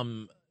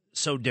become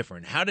so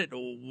different?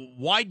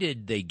 Why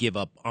did they give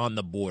up on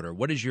the border?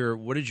 What is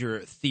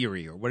your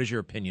theory, or what is your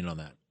opinion on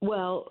that?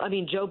 Well, I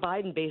mean, Joe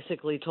Biden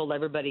basically told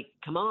everybody,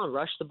 come on,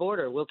 rush the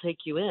border. We'll take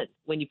you in.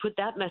 When you put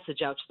that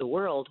message out to the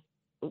world,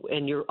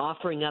 and you're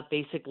offering up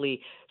basically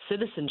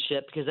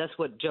citizenship, because that's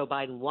what Joe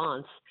Biden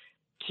wants,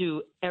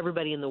 to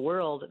everybody in the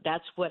world,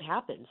 that's what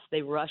happens.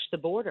 They rush the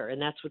border,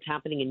 and that's what's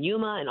happening in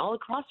Yuma and all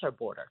across our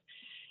border.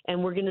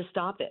 And we're going to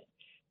stop it.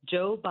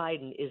 Joe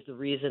Biden is the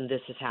reason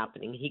this is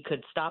happening. He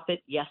could stop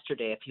it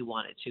yesterday if he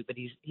wanted to, but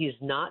he's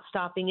not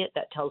stopping it.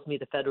 That tells me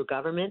the federal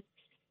government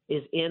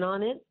is in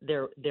on it.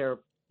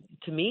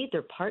 To me,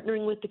 they're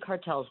partnering with the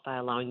cartels by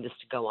allowing this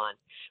to go on.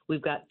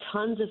 We've got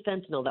tons of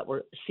fentanyl that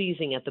we're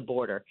seizing at the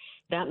border.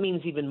 That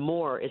means even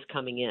more is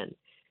coming in.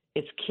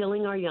 It's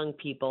killing our young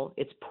people.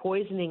 It's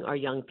poisoning our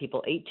young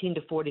people. 18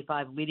 to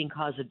 45, leading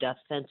cause of death,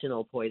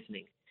 fentanyl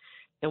poisoning.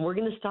 And we're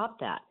going to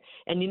stop that.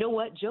 And you know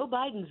what? Joe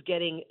Biden's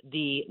getting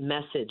the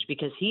message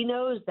because he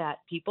knows that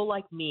people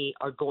like me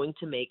are going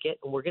to make it,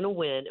 and we're going to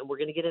win, and we're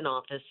going to get in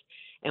office,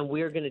 and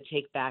we're going to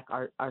take back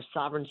our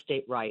sovereign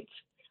state rights.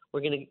 We're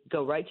going to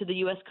go right to the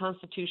U.S.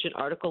 Constitution,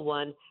 Article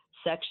 1,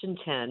 Section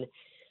 10.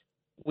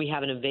 We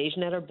have an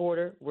invasion at our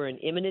border. We're in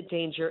imminent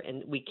danger,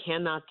 and we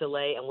cannot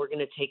delay, and we're going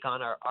to take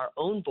on our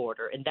own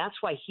border. And that's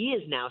why he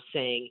is now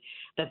saying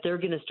that they're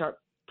going to start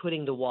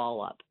putting the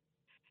wall up,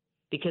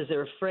 because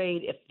they're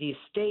afraid if these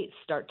states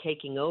start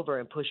taking over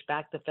and push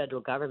back the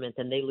federal government,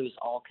 then they lose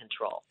all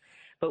control.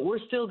 But we're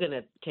still going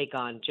to take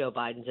on Joe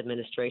Biden's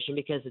administration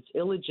because it's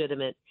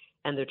illegitimate,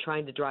 and they're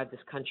trying to drive this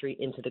country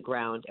into the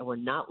ground, and we're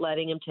not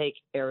letting him take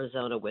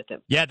Arizona with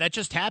him. Yeah, that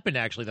just happened,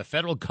 actually. The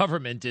federal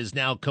government is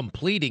now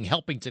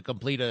helping to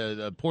complete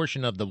a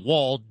portion of the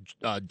wall,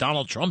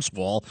 Donald Trump's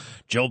wall.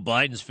 Joe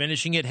Biden's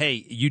finishing it.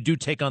 Hey, you do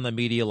take on the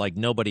media like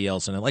nobody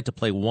else, and I'd like to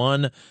play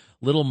one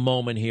little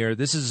moment here.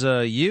 This is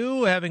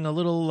you having a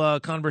little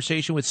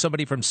conversation with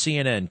somebody from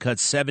CNN, cut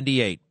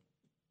 78.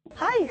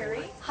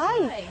 Hi.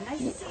 Hi. Nice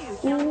to see you.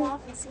 Campbell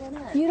off in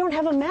CNN. You don't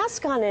have a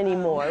mask on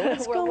anymore.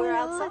 What's going we're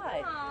on?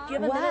 outside. Do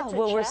you have a minute to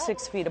well, chat? We're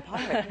 6 feet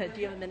apart.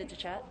 Do you have a minute to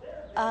chat?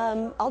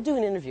 I'll do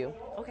an interview.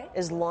 Okay.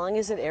 As long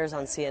as it airs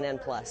on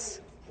CNN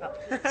Plus.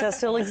 Does that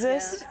still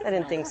exist? Yeah. I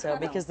didn't think so,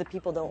 because the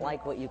people don't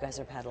like what you guys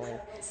are peddling,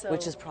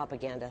 which is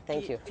propaganda.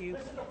 Thank you.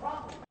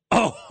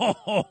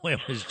 Oh, it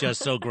was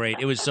just so great.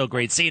 It was so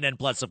great. CNN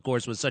Plus, of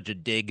course, was such a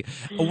dig,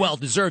 a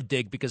well-deserved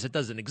dig, because it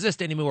doesn't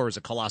exist anymore. It was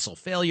a colossal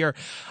failure.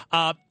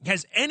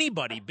 Has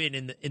anybody been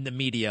in the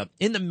media,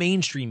 in the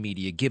mainstream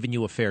media, given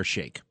you a fair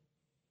shake?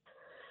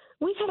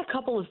 We've had a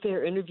couple of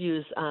fair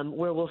interviews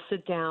where we'll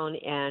sit down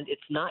and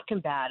it's not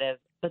combative,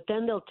 but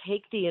then they'll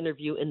take the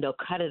interview and they'll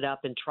cut it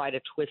up and try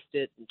to twist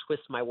it and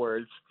twist my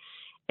words.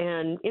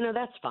 And,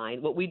 that's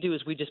fine. What we do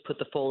is we just put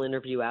the full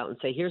interview out and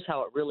say, here's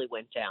how it really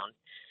went down.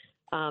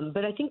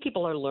 But I think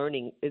people are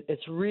learning.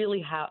 It's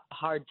really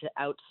hard to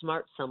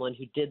outsmart someone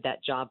who did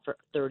that job for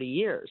 30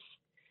 years.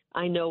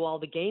 I know all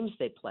the games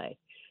they play.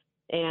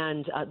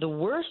 And the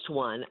worst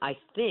one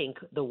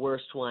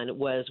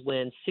was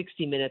when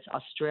 60 Minutes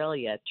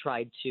Australia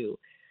tried to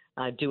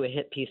do a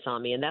hit piece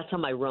on me. And that's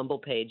on my Rumble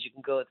page. You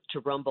can go to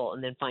Rumble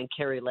and then find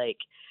Carrie Lake.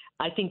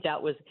 I think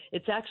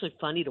it's actually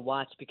funny to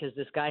watch because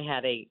this guy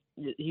had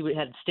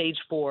stage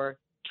 4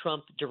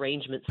 Trump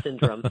derangement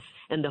syndrome.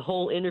 And the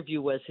whole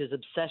interview was his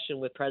obsession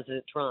with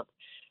President Trump.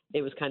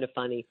 It was kind of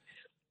funny.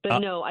 But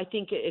no, I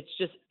think it's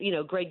just,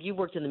 Greg, you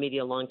worked in the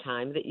media a long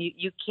time, that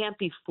you can't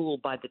be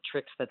fooled by the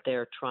tricks that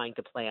they're trying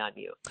to play on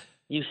you.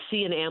 You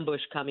see an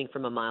ambush coming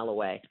from a mile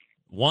away.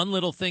 One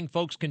little thing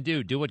folks can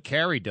do what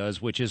Carrie does,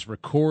 which is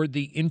record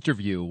the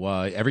interview.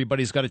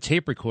 Everybody's got a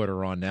tape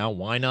recorder on now.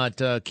 Why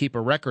not keep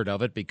a record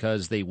of it?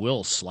 Because they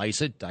will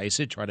slice it, dice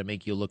it, try to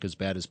make you look as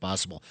bad as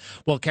possible.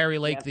 Well, Carrie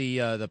Lake,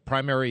 the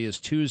primary is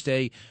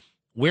Tuesday.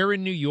 We're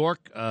in New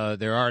York.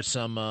 There are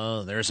some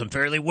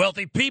fairly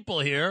wealthy people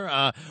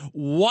here.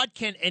 What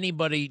can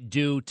anybody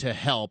do to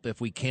help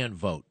if we can't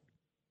vote?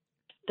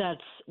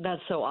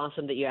 That's so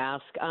awesome that you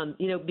ask.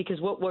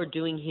 Because what we're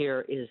doing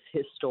here is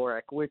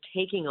historic. We're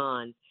taking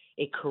on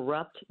a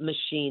corrupt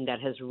machine that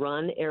has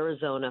run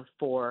Arizona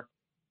for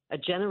a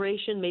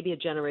generation, maybe a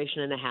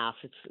generation and a half.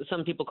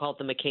 Some people call it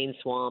the McCain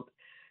swamp,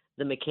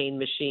 the McCain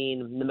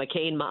machine, the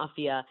McCain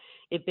mafia.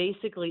 It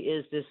basically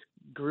is this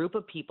group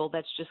of people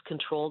that's just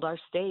controlled our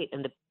state,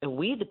 and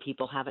we, the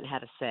people, haven't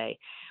had a say.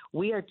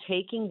 We are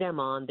taking them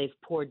on. They've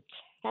poured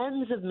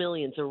tens of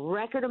millions, a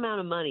record amount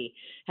of money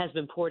has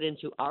been poured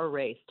into our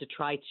race to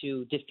try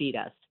to defeat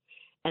us.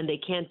 And they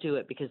can't do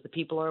it because the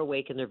people are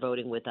awake and they're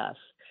voting with us.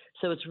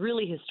 So it's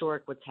really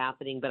historic what's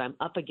happening, but I'm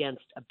up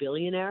against a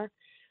billionaire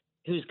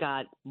who's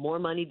got more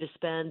money to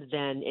spend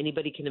than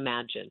anybody can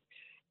imagine.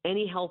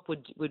 Any help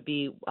would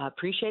be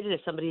appreciated.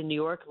 If somebody in New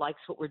York likes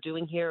what we're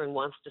doing here and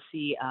wants to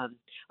see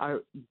our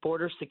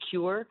border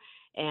secure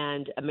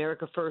and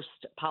America First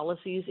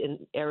policies in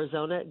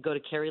Arizona, go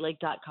to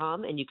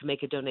carrielake.com and you can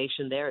make a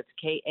donation there. It's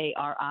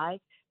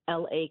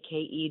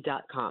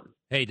KARILAKE.com.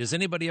 Hey, does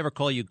anybody ever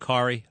call you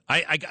Kari?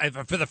 I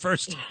for the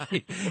first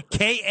time,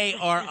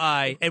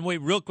 KARI. And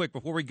wait, real quick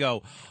before we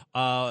go,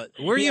 where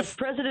are you?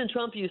 President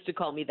Trump used to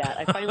call me that.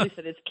 I finally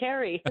said it's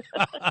Carrie,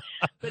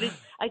 but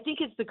I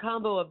think it's the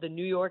combo of the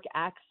New York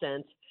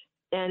accent.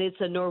 And it's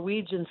a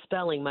Norwegian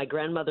spelling. My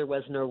grandmother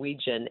was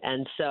Norwegian,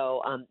 and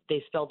so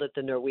they spelled it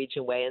the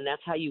Norwegian way, and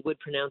that's how you would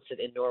pronounce it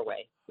in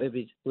Norway.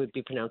 It would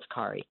be pronounced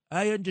Kari.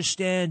 I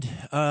understand.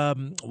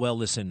 Well,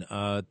 listen,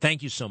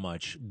 thank you so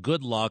much.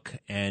 Good luck,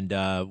 and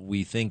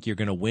we think you're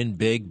going to win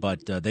big,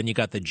 but then you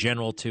got the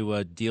general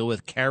to deal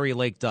with.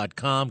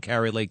 CarrieLake.com,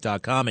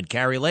 CarrieLake.com, and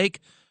Carrie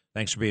Lake,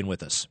 thanks for being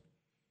with us.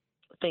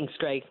 Thanks,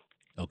 Greg.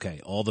 Okay,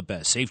 all the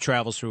best. Safe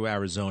travels through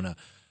Arizona.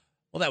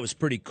 Well, that was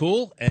pretty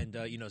cool. And,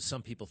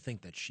 some people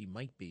think that she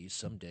might be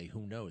someday,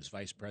 who knows,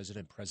 vice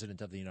president,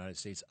 president of the United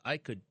States. I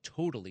could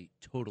totally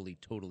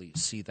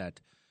see that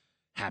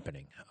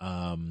happening.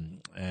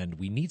 And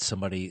we need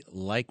somebody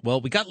we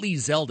got Lee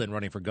Zeldin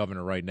running for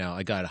governor right now.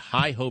 I got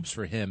high hopes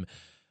for him.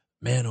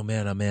 Man, oh,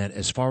 man, oh, man.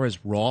 As far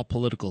as raw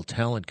political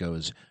talent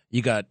goes,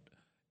 you got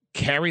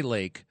Carrie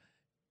Lake.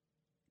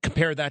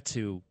 Compare that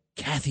to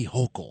Kathy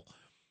Hochul.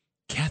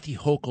 Kathy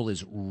Hochul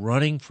is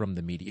running from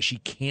the media. She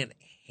can't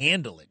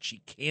handle it.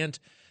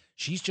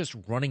 She's just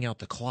running out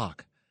the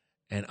clock.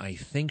 And I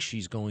think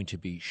she's going to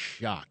be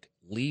shocked.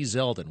 Lee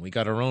Zeldin, we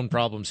got our own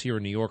problems here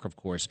in New York, of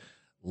course.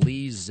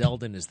 Lee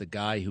Zeldin is the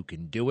guy who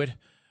can do it.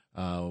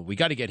 We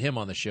got to get him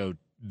on the show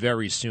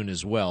very soon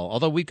as well.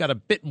 Although we've got a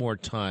bit more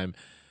time.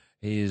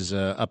 He's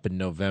up in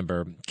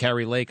November.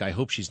 Carrie Lake, I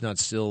hope she's not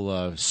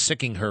still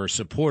sicking her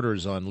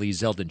supporters on Lee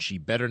Zeldin. She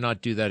better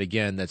not do that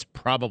again. That's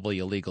probably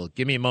illegal.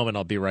 Give me a moment.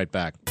 I'll be right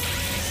back.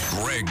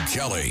 Greg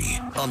Kelly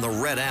on the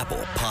Red Apple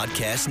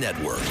Podcast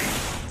Network.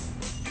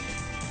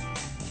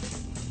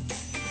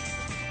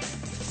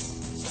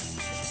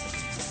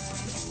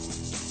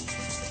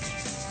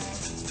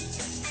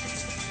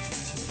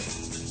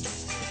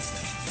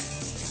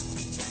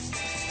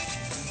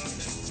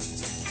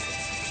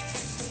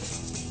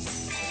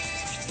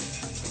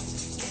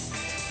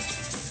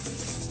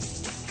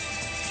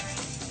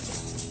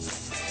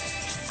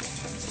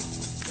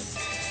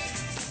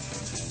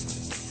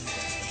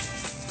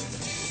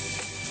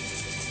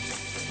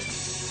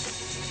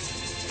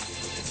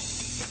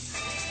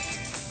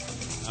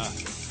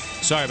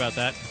 Sorry about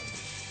that.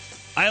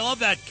 I love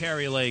that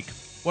Carrie Lake.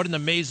 What an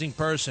amazing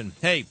person.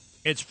 Hey,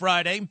 it's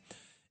Friday,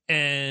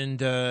 and,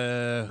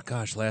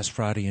 last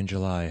Friday in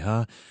July,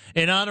 huh?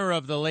 In honor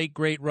of the late,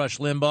 great Rush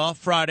Limbaugh,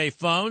 Friday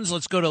phones.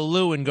 Let's go to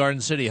Lou in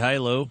Garden City. Hi,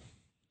 Lou.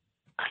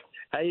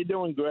 How you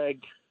doing, Greg?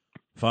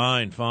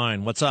 Fine.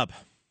 What's up?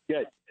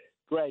 Good.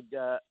 Greg,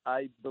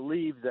 I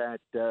believe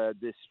that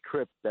this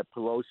trip that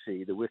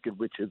Pelosi, the Wicked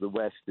Witch of the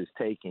West, is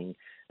taking,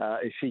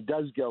 if she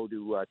does go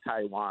to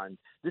Taiwan,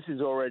 this is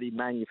already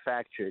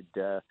manufactured.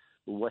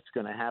 What's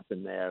going to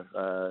happen there?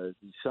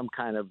 Some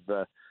kind of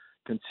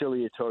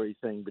conciliatory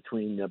thing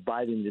between the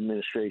Biden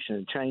administration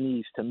and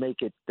Chinese to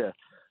make it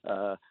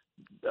a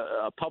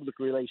public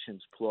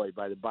relations ploy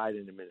by the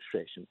Biden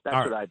administration. That's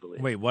what I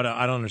believe. Wait, what?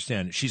 I don't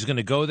understand. She's going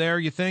to go there,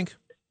 you think?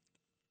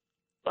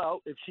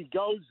 Well, if she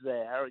goes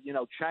there,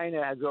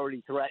 China has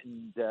already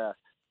threatened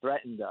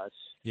us.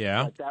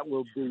 Yeah. But that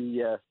will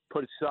be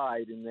put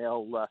aside, and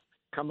they'll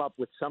come up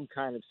with some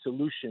kind of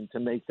solution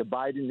to make the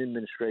Biden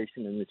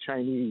administration and the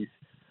Chinese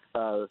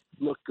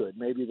look good.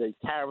 Maybe the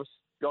tariffs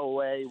go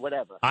away,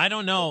 whatever. I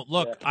don't know.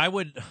 Look, I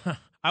would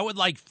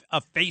like a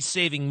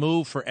face-saving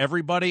move for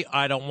everybody.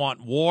 I don't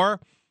want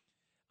war.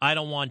 I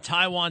don't want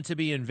Taiwan to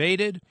be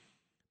invaded.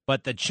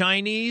 But the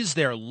Chinese,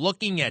 they're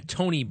looking at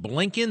Tony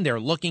Blinken. They're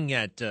looking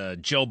at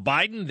Joe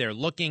Biden. They're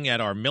looking at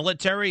our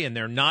military, and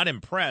they're not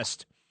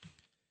impressed.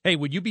 Hey,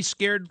 would you be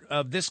scared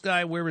of this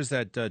guy? Where is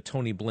that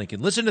Tony Blinken?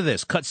 Listen to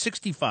this. Cut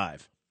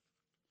 65.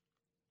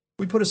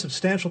 We put a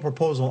substantial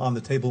proposal on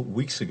the table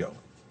weeks ago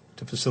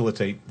to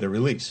facilitate their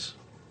release.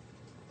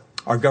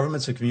 Our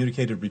governments have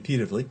communicated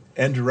repeatedly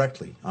and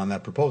directly on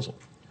that proposal.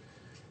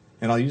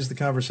 And I'll use the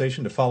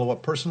conversation to follow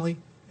up personally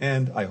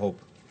and, I hope,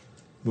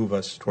 move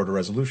us toward a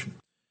resolution.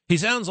 He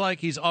sounds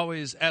like he's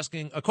always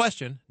asking a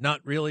question,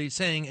 not really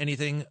saying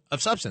anything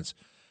of substance.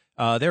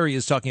 There he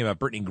is talking about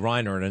Brittany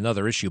Griner and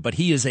another issue, but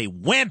he is a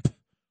wimp,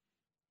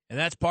 and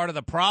that's part of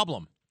the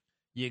problem.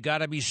 You got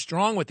to be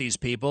strong with these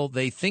people.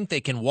 They think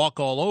they can walk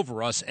all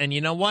over us, and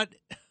you know what?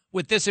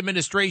 With this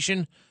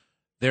administration,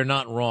 they're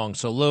not wrong.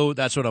 So, Lou,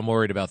 that's what I'm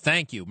worried about.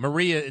 Thank you.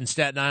 Maria in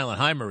Staten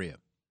Island. Hi, Maria.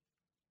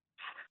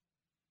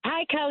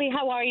 Hi, Kelly.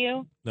 How are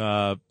you?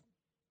 Fine.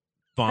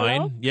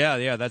 Hello?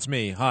 Yeah, that's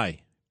me.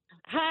 Hi.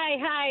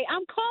 Hi.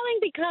 I'm calling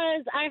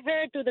because I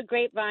heard through the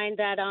grapevine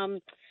that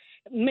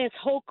Miss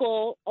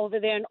Hochul over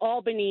there in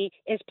Albany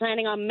is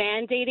planning on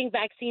mandating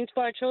vaccines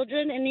for our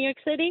children in New York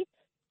City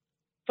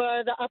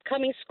for the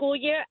upcoming school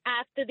year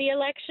after the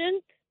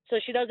election. So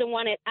she doesn't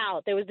want it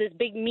out. There was this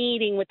big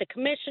meeting with the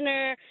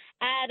commissioner,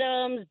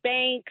 Adams,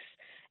 Banks,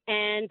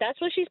 and that's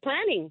what she's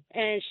planning.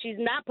 And she's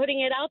not putting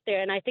it out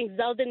there. And I think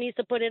Zelda needs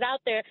to put it out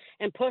there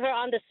and put her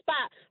on the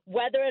spot,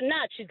 whether or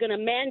not she's going to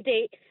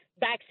mandate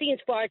vaccines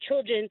for our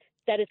children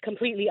that is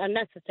completely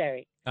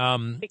unnecessary.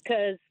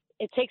 Because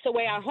it takes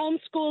away our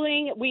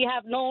homeschooling. We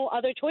have no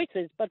other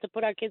choices but to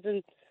put our kids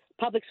in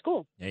public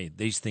school. Hey,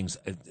 these things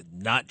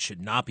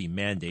should not be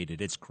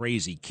mandated. It's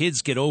crazy.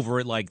 Kids get over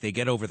it like they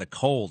get over the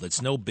cold.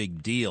 It's no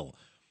big deal.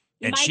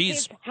 And My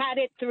kids had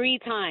it 3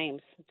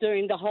 times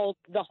during the whole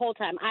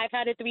time. I've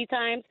had it 3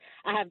 times.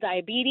 I have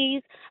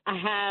diabetes. I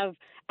have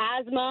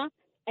asthma,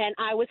 and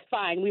I was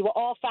fine. We were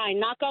all fine.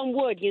 Knock on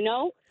wood,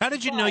 How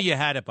did you know you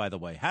had it, by the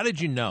way? How did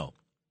you know?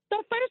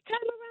 The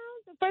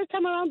first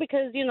time around,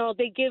 because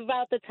they give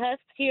out the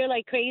tests here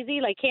like crazy,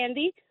 like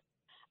candy.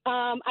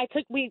 I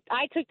took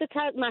the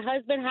test. My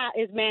husband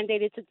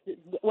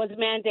was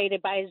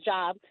mandated by his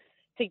job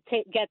to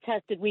get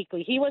tested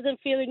weekly. He wasn't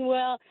feeling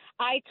well.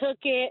 I took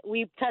it.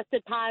 We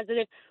tested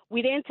positive.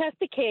 We didn't test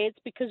the kids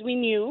because we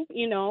knew,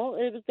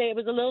 it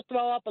was a little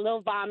throw up, a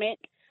little vomit,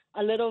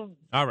 a little.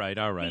 All right.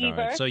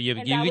 Fever, So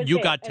you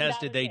got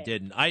tested. They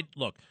didn't.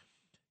 Look.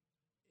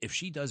 If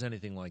she does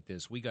anything like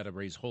this, we got to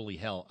raise holy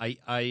hell.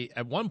 I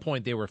at one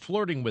point they were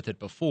flirting with it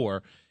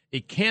before.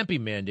 It can't be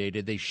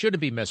mandated. They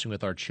shouldn't be messing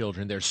with our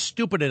children. They're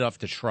stupid enough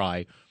to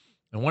try.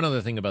 And one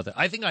other thing about that,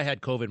 I think I had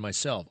COVID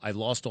myself. I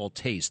lost all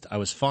taste. I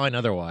was fine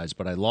otherwise,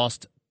 but I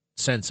lost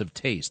sense of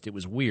taste. It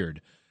was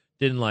weird.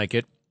 Didn't like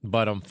it,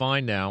 but I'm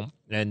fine now.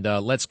 And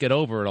let's get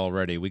over it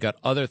already. We got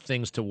other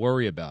things to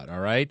worry about, all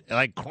right?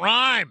 Like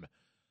crime.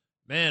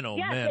 Man, oh,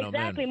 yes, man,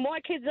 exactly. oh, man. More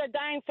kids are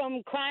dying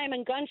from crime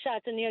and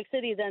gunshots in New York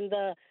City than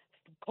the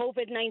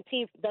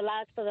COVID-19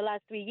 for the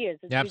last 3 years.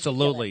 It's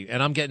Absolutely. ridiculous.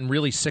 And I'm getting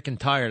really sick and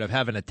tired of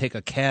having to take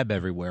a cab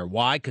everywhere.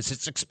 Why? Because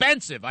it's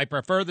expensive. I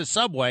prefer the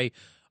subway.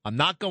 I'm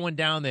not going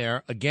down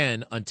there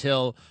again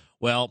until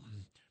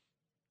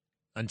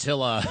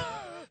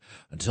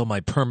my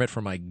permit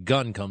for my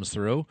gun comes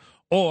through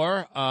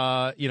or,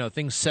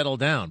 things settle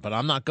down. But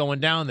I'm not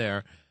going down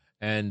there.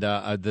 And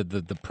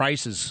the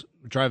price is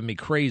driving me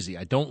crazy.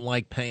 I don't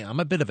like paying. I'm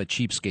a bit of a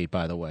cheapskate,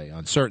 by the way,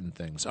 on certain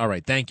things. All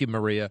right. Thank you,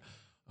 Maria.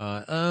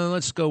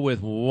 Let's go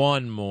with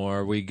one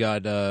more. We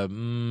got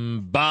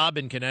Bob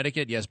in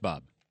Connecticut. Yes,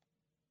 Bob.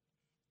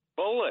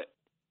 Bullet.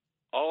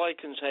 All I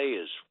can say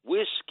is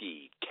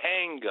whiskey,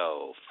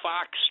 tango,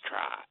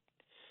 foxtrot.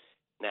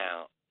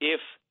 Now,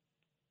 if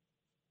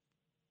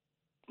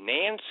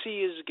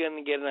Nancy is going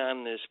to get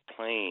on this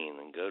plane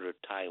and go to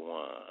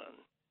Taiwan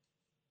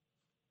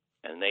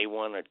and they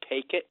want to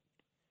take it,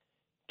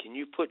 can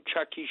you put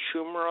Chucky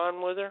Schumer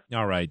on with her?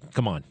 All right.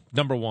 Come on.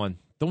 Number one,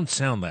 don't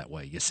sound that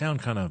way.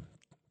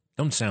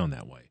 Don't sound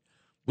that way.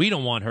 We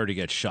don't want her to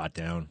get shot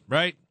down,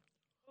 right?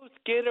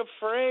 Get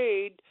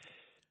afraid.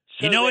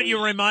 You know what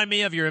you remind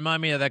me of? You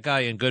remind me of that guy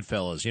in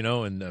Goodfellas, you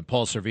know, and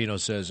Paul Sorvino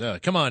says,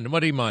 come on,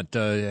 what do you want?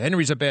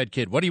 Henry's a bad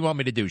kid. What do you want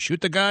me to do,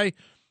 shoot the guy?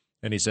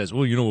 And he says,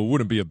 well, you know, it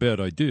wouldn't be a bad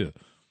idea.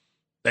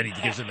 Then he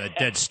gives him a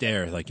dead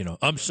stare, like, you know,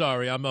 I'm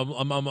sorry, I'm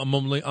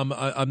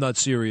not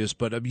serious,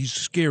 but he's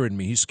scaring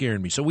me. He's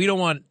scaring me. So we don't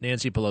want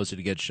Nancy Pelosi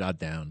to get shot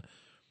down.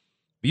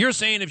 But you're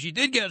saying if she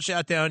did get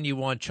shot down, you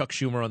want Chuck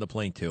Schumer on the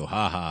plane too.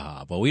 Ha, ha,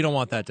 ha. But we don't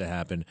want that to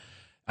happen.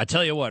 I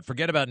tell you what,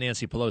 forget about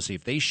Nancy Pelosi.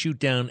 If they shoot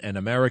down an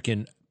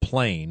American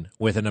plane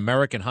with an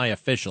American high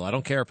official, I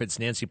don't care if it's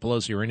Nancy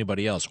Pelosi or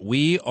anybody else,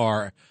 we're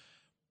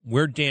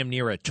damn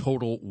near a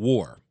total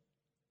war.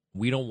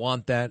 We don't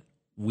want that.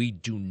 We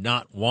do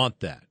not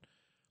want that.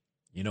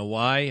 You know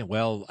why?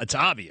 Well, it's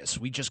obvious.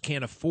 We just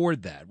can't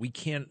afford that. We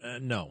can't.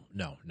 No.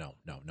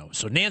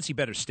 So Nancy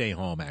better stay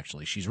home,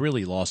 actually. She's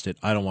really lost it.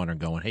 I don't want her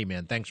going, hey,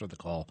 man, thanks for the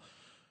call.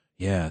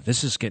 Yeah,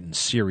 this is getting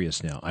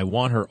serious now. I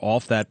want her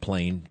off that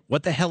plane.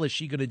 What the hell is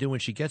she going to do when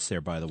she gets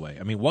there, by the way?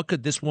 I mean, what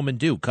could this woman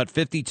do? Cut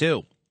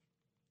 52.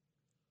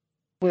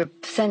 We're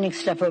sending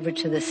stuff over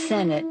to the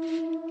Senate.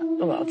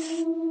 Well,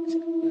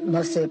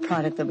 most of the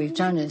product that we've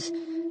done is,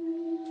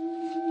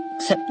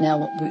 except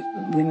now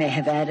we may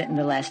have added in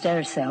the last day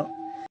or so.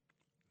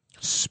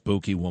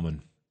 Spooky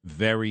woman.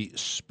 Very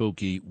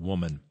spooky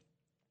woman.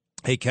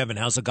 Hey, Kevin,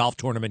 how's the golf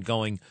tournament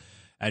going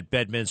at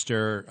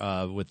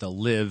Bedminster with the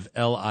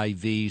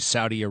LIV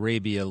Saudi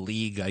Arabia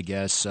League, I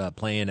guess,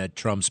 playing at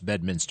Trump's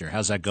Bedminster?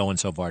 How's that going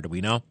so far? Do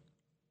we know?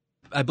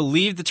 I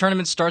believe the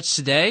tournament starts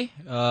today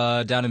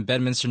down in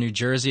Bedminster, New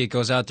Jersey. It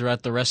goes out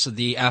throughout the rest of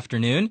the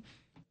afternoon.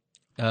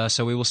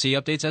 So we will see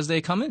updates as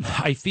they come in.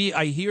 I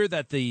hear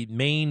that the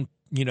main,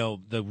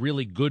 the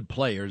really good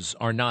players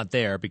are not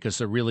there because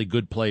the really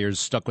good players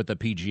stuck with the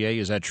PGA.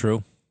 Is that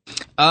true?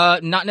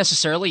 Not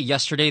necessarily.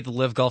 Yesterday, the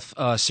LIV Golf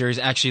Series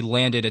actually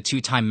landed a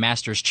two-time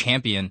Masters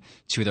champion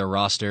to their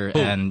roster,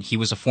 and he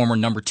was a former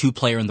number 2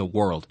 player in the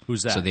world.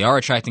 Who's that? So they are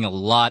attracting a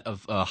lot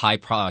of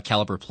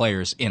high-caliber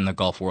players in the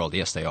golf world.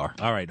 Yes, they are.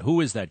 All right.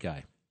 Who is that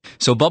guy?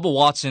 So Bubba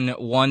Watson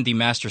won the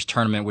Masters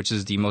tournament, which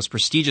is the most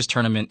prestigious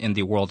tournament in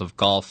the world of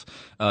golf.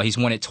 He's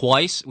won it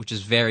twice, which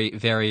is very,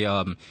 very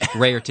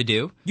rare to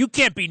do. You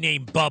can't be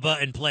named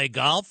Bubba and play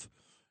golf.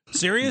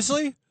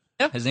 Seriously?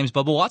 Yeah, his name's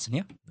Bubba Watson,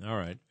 yeah. All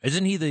right.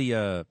 Isn't he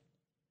the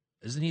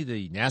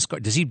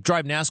NASCAR? Does he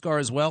drive NASCAR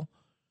as well?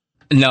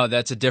 No,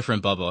 that's a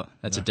different Bubba.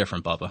 That's a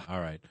different Bubba. All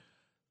right.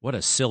 What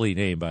a silly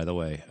name, by the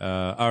way.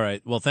 All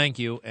right. Well, thank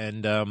you.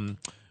 And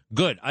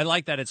good. I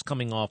like that it's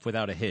coming off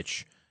without a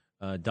hitch.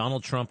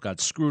 Donald Trump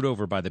got screwed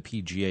over by the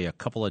PGA a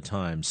couple of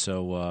times,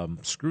 so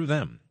screw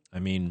them. I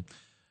mean,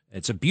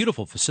 it's a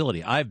beautiful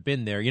facility. I've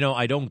been there.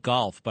 I don't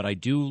golf, but I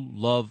do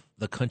love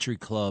the country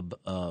club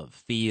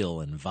feel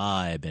and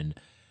vibe. And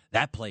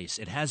that place,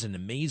 it has an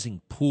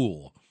amazing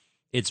pool.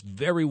 It's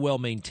very well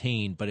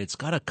maintained, but it's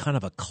got a kind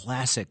of a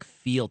classic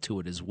feel to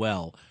it as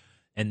well.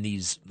 And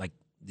these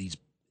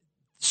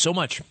so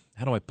much,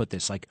 how do I put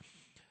this? Like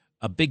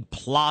a big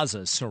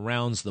plaza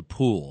surrounds the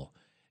pool.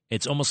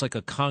 It's almost like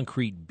a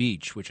concrete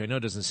beach, which I know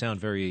doesn't sound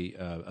very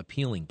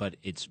appealing, but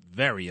it's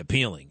very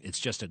appealing. It's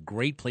just a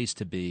great place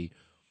to be.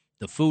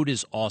 The food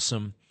is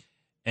awesome.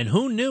 And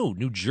who knew?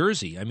 New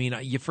Jersey. I mean,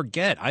 you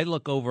forget. I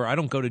look over. I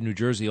don't go to New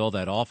Jersey all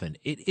that often.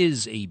 It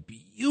is a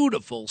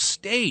beautiful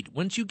state.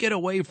 Once you get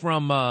away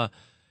from,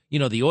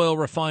 the oil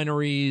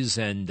refineries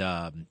and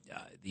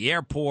the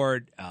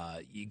airport,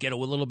 you get a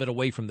little bit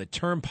away from the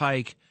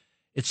turnpike.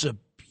 It's a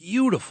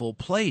beautiful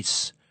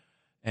place.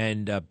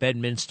 And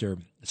Bedminster.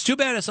 It's too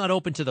bad it's not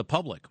open to the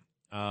public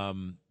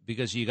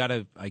because you got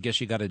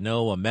to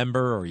know a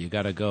member or you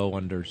got to go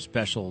under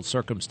special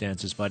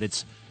circumstances. But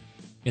it's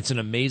an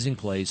amazing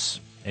place.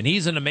 And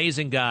he's an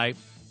amazing guy,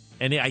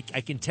 and I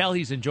can tell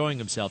he's enjoying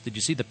himself. Did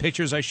you see the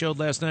pictures I showed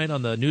last night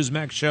on the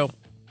Newsmax show?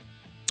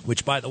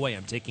 Which, by the way,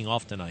 I'm taking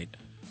off tonight.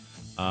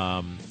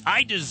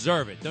 I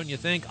deserve it, don't you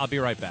think? I'll be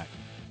right back.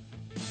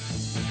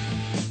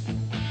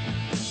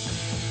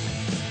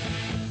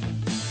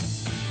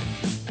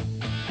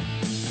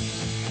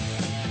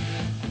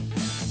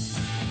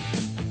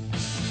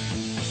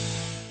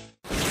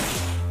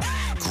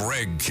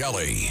 Greg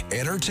Kelly,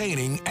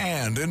 entertaining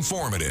and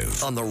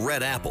informative. On the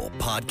Red Apple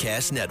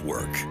Podcast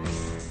Network.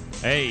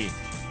 Hey,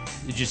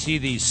 did you see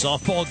the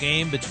softball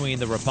game between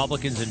the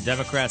Republicans and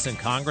Democrats in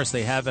Congress?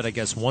 They have it, I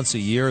guess, once a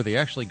year. They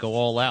actually go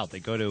all out. They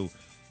go to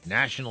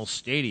National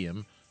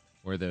Stadium,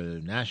 where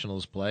the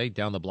Nationals play,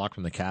 down the block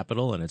from the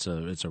Capitol, and it's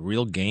a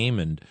real game.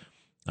 And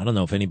I don't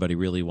know if anybody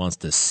really wants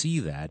to see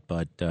that,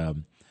 but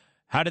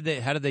how did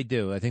they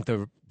do? I think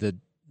the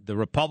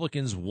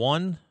Republicans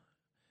won.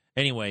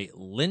 Anyway,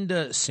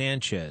 Linda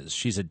Sanchez,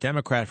 she's a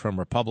Democrat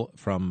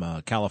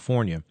from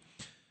California.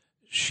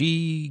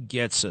 She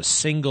gets a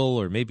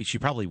single, or maybe she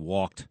probably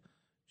walked.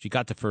 She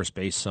got to first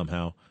base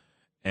somehow,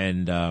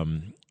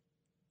 and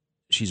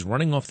she's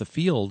running off the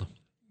field,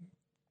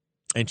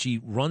 and she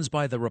runs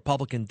by the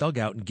Republican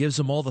dugout and gives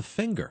them all the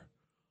finger.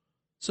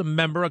 It's a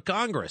member of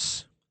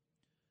Congress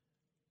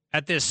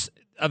at this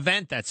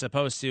event that's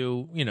supposed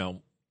to,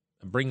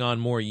 bring on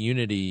more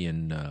unity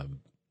and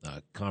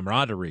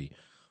camaraderie.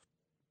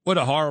 What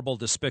a horrible,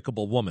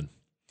 despicable woman.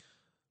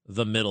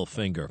 The middle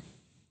finger.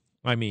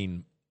 I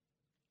mean,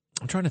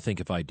 I'm trying to think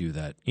if I do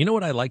that. You know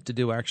what I like to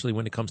do, actually,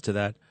 when it comes to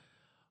that?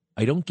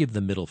 I don't give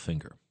the middle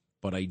finger,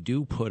 but I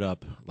do put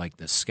up, like,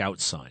 the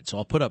scout sign. So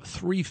I'll put up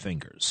 3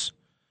 fingers,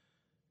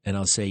 and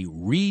I'll say,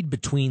 read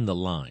between the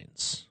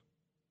lines.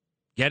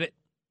 Get it?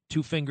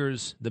 2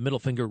 fingers, the middle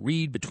finger,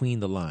 read between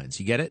the lines.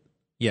 You get it?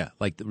 Yeah,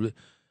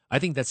 I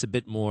think that's a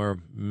bit more,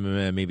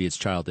 maybe it's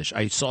childish.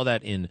 I saw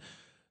that in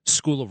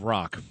School of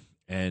Rock,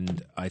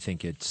 and I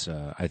think it's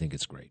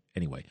great.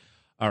 Anyway,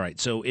 all right,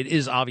 so it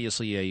is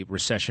obviously a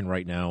recession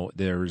right now.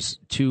 There's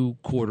 2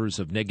 quarters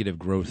of negative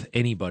growth.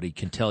 Anybody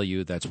can tell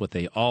you that's what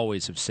they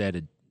always have said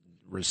a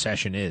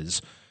recession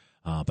is.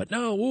 But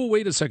no,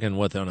 wait a second.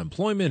 With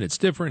unemployment, it's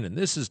different, and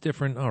this is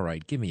different. All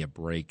right, give me a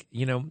break.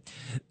 You know,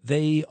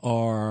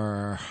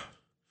 they're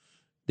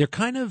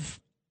kind of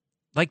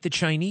like the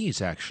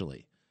Chinese,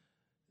 actually.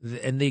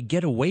 And they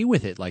get away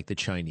with it like the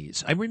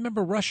Chinese. I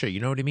remember Russia, you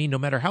know what I mean? No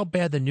matter how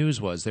bad the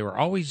news was, they were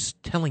always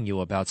telling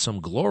you about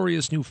some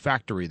glorious new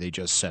factory they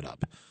just set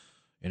up.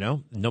 You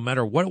know, no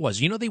matter what it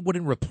was. You know, they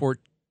wouldn't report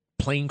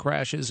plane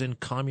crashes in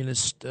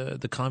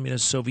the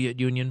communist Soviet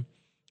Union.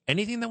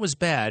 Anything that was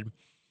bad,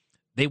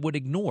 they would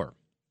ignore.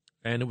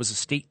 And it was a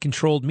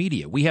state-controlled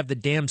media. We have the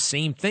damn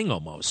same thing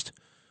almost.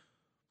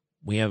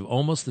 We have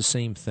almost the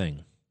same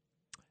thing.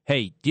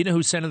 Hey, do you know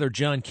who Senator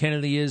John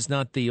Kennedy is?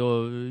 Not the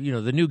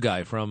the new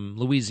guy from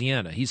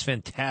Louisiana. He's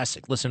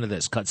fantastic. Listen to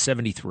this. Cut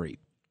 73.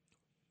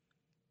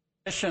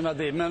 The position of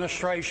the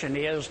administration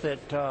is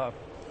that the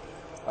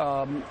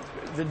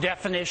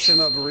definition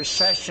of a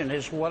recession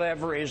is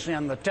whatever is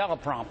in the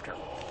teleprompter.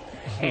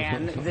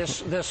 And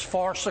this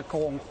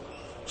farcical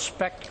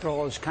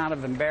spectacle is kind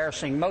of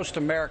embarrassing. Most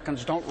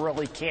Americans don't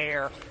really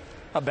care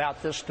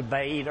about this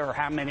debate or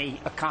how many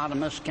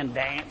economists can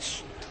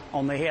dance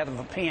on the head of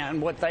a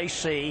pin. What they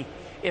see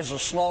is a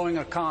slowing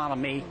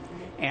economy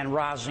and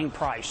rising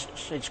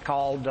prices. It's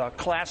called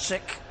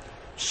classic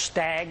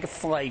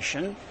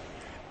stagflation.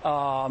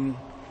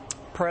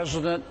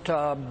 President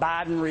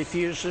Biden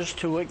refuses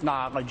to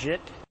acknowledge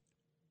it.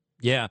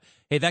 Yeah.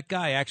 Hey, that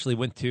guy actually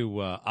went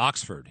to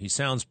Oxford. He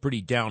sounds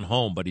pretty down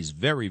home, but he's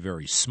very,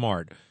 very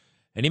smart.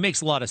 And he makes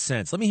a lot of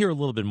sense. Let me hear a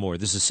little bit more.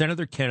 This is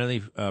Senator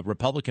Kennedy,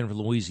 Republican from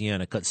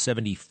Louisiana. Cut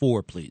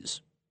 74,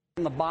 please.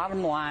 The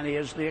bottom line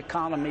is the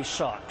economy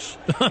sucks,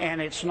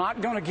 and it's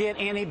not going to get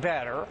any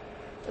better.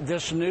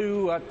 This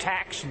new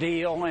tax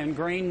deal and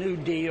Green New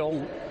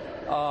Deal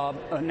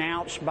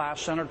announced by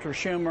Senator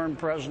Schumer and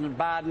President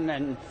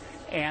Biden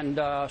and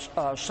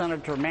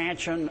Senator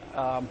Manchin,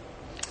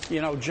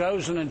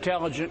 Joe's an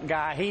intelligent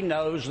guy. He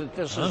knows that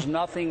this is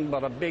nothing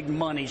but a big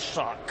money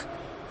suck,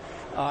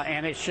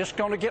 and it's just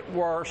going to get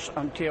worse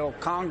until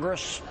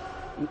Congress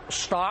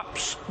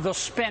stops the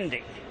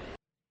spending.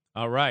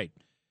 All right.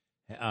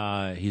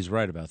 He's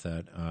right about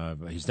that.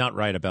 He's not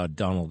right about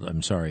Joe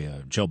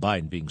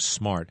Biden being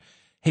smart.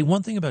 Hey,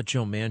 one thing about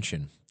Joe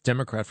Manchin,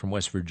 Democrat from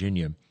West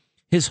Virginia,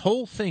 his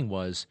whole thing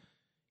was,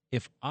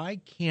 if I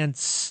can't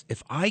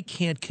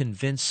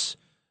convince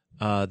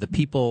the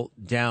people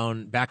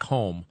back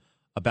home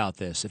about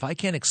this, if I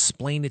can't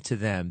explain it to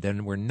them,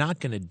 then we're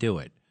not going to do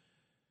it.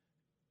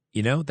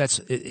 You know,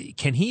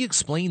 can he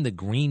explain the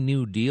Green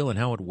New Deal and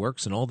how it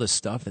works and all this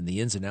stuff and the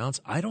ins and outs?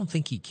 I don't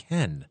think he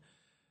can.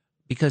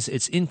 Because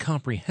it's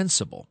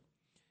incomprehensible.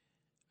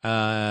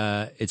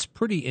 It's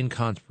pretty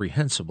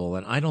incomprehensible,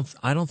 and I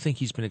don't think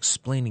he's been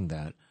explaining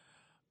that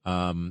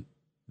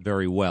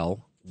very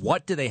well.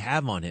 What do they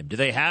have on him? Do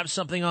they have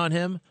something on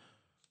him?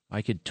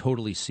 I could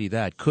totally see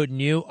that. Couldn't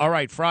you? All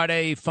right,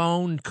 Friday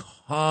phone,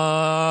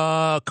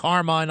 Carmine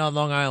on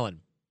Long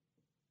Island.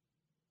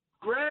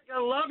 Greg, I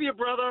love you,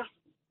 brother.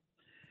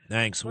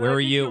 Thanks. Where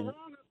are you?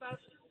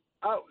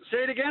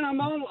 Say it again. I'm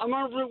on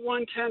Route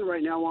 110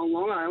 right now on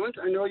Long Island.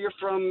 I know you're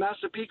from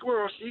Massapequa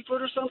or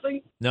Seafood or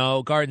something.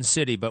 No, Garden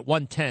City, but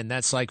 110.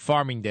 That's like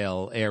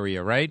Farmingdale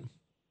area, right?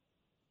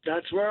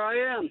 That's where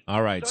I am.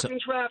 All right. Stuck in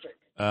traffic.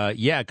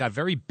 Yeah, it got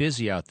very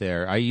busy out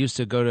there. I used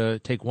to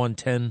take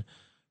 110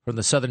 from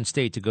the southern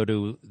state to go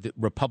to the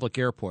Republic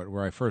Airport,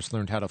 where I first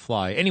learned how to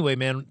fly. Anyway,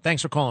 man,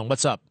 thanks for calling.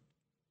 What's up?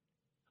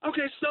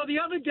 Okay, so the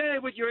other day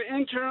with your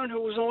intern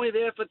who was only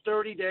there for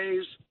 30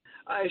 days,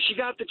 she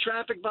got the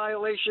traffic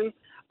violation.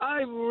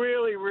 I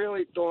really,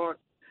 really thought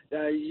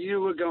that you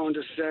were going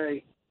to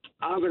say,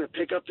 I'm going to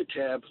pick up the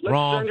tab. Let's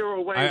Wrong. Send her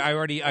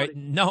away.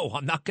 No,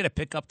 I'm not going to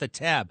pick up the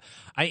tab.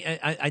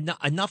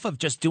 Enough of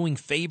just doing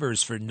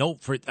favors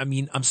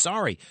I'm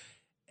sorry.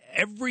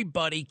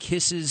 Everybody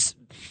kisses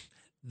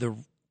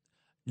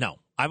no,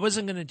 I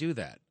wasn't going to do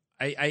that.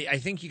 I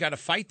think you got to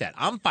fight that.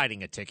 I'm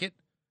fighting a ticket.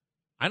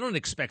 I don't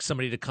expect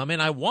somebody to come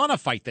in. I want to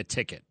fight the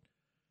ticket.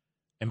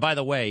 And by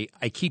the way,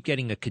 I keep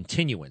getting a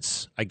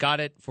continuance. I got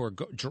it for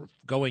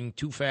going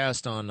too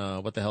fast on,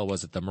 what the hell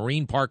was it? The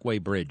Marine Parkway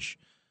Bridge.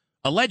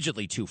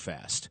 Allegedly too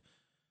fast.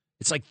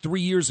 It's like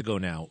 3 years ago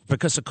now.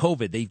 Because of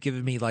COVID, they've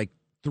given me like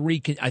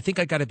I think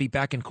I got to be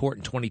back in court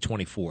in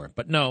 2024.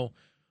 But no,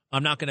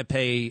 I'm not going to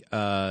pay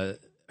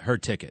her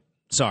ticket.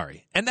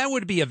 Sorry. And that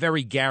would be a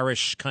very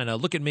garish kind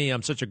of, look at me,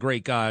 I'm such a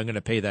great guy, I'm going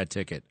to pay that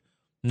ticket.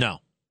 No.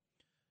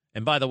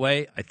 And by the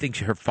way, I think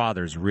her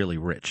father's really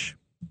rich.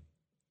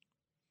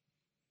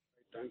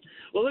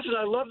 Well, listen,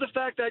 I love the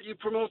fact that you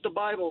promote the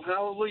Bible.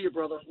 Hallelujah,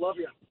 brother. Love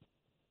you.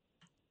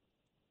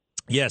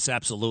 Yes,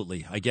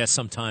 absolutely. I guess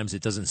sometimes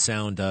it doesn't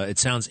sound, it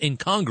sounds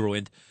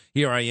incongruent.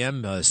 Here I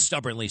am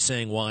stubbornly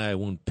saying why I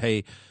won't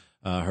pay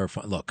her.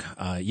 Look,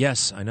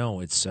 yes, I know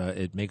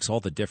it makes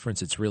all the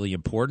difference. It's really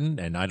important,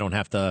 and I don't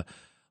have to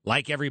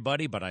like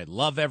everybody, but I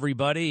love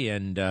everybody,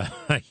 and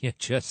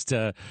just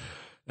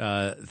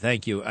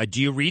thank you.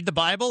 Do you read the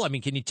Bible? I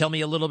mean, can you tell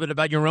me a little bit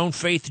about your own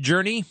faith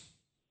journey?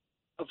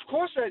 Of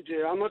course I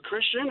do. I'm a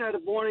Christian. I had a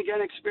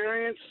born-again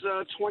experience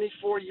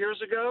 24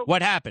 years ago.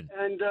 What happened?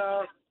 And,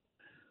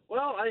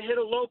 well, I hit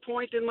a low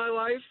point in my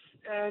life,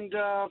 and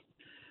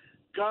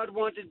God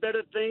wanted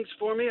better things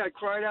for me. I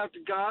cried out to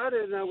God,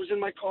 and I was in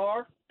my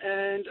car,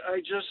 and I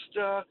just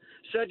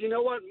said, you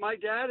know what? My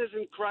dad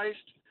isn't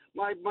Christ.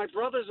 My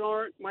brothers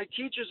aren't. My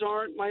teachers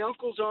aren't. My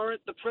uncles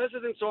aren't. The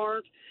presidents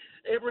aren't.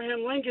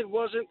 Abraham Lincoln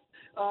wasn't.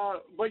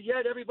 But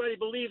yet everybody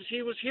believes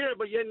he was here,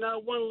 but yet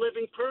not one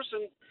living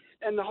person.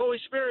 And the Holy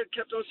Spirit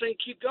kept on saying,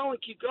 keep going,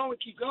 keep going,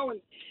 keep going.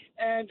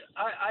 And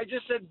I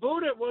just said,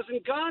 Buddha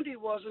wasn't, Gandhi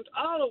wasn't,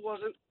 Allah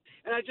wasn't.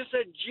 And I just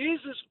said,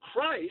 Jesus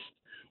Christ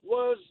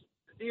was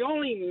the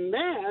only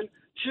man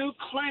to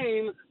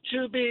claim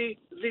to be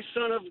the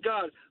Son of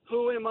God.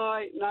 Who am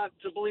I not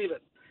to believe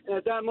it? And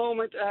at that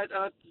moment, at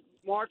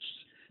March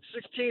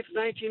 16th,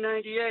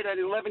 1998, at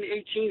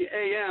 11:18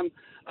 a.m.,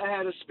 I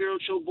had a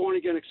spiritual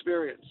born-again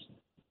experience.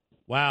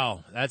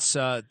 Wow, that's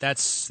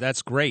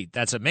great.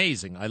 That's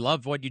amazing. I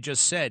love what you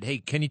just said. Hey,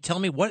 can you tell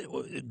me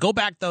go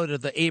back, though, to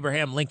the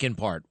Abraham Lincoln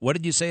part. What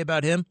did you say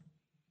about him?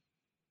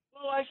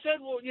 Well, I said,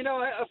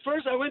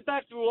 first I went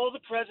back through all the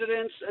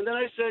presidents, and then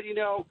I said,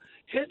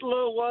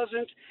 Hitler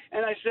wasn't,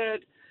 and I said,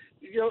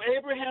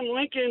 Abraham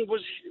Lincoln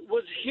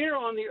was here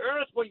on the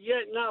earth, but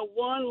yet not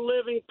one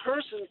living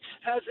person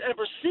has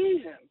ever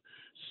seen him.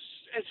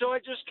 And so I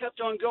just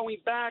kept on going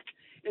back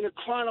in a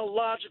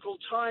chronological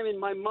time in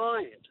my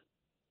mind.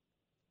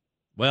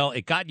 Well,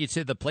 it got you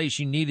to the place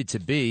you needed to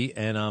be,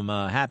 and I'm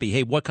happy.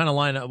 Hey, what kind of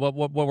line?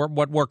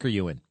 What work are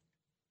you in?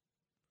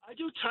 I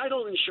do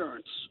title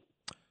insurance.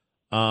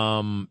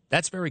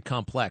 That's very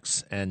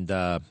complex, and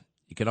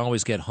you can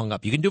always get hung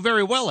up. You can do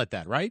very well at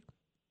that, right?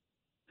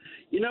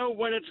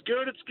 When it's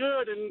good, it's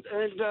good, and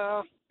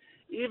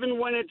even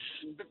when it's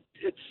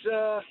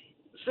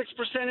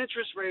 6%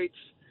 interest rates,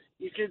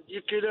 you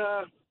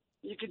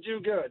could do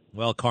good.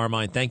 Well,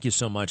 Carmine, thank you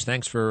so much.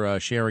 Thanks for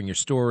sharing your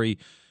story.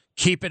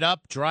 Keep it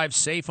up. Drive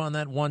safe on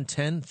that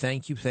 110.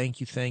 Thank you,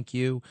 thank you, thank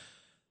you.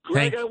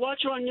 Greg, I watch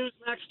you on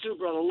Newsmax too,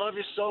 brother. Love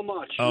you so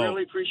much.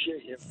 Really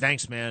appreciate you.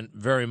 Thanks, man,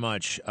 very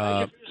much.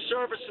 Thank you for your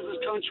service to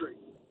this country.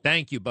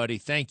 Thank you, buddy.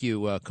 Thank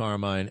you,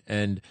 Carmine.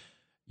 And,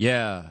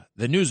 yeah,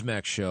 the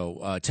Newsmax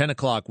show, 10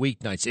 o'clock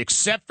weeknights.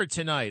 Except for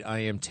tonight. I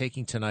am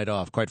taking tonight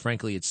off. Quite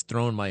frankly, it's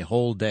thrown my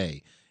whole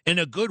day. In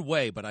a good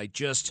way, but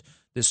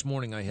this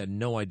morning I had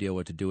no idea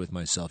what to do with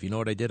myself. You know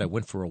what I did? I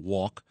went for a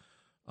walk.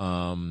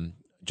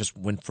 Just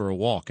went for a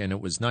walk, and it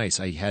was nice.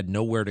 I had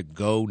nowhere to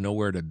go,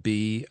 nowhere to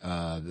be.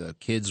 The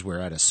kids were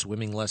at a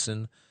swimming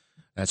lesson.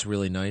 That's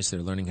really nice.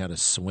 They're learning how to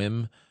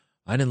swim.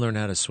 I didn't learn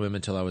how to swim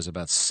until I was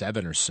about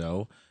 7 or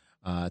so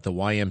at the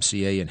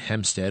YMCA in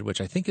Hempstead,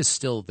 which I think is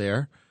still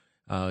there.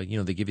 They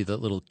give you the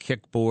little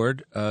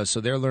kickboard.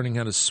 So they're learning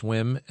how to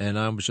swim, and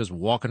I was just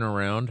walking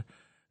around,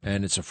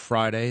 and it's a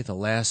Friday, the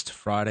last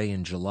Friday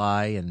in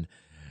July, and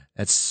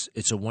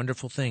it's a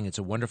wonderful thing. It's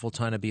a wonderful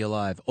time to be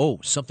alive. Oh,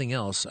 something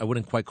else. I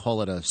wouldn't quite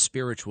call it a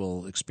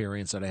spiritual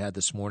experience that I had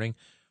this morning,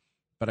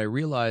 but I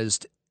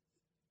realized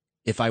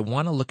if I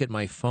want to look at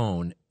my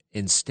phone,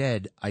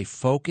 instead, I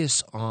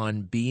focus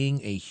on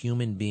being a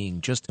human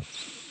being. Just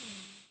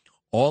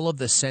all of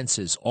the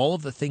senses, all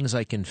of the things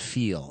I can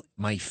feel,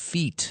 my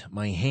feet,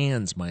 my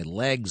hands, my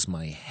legs,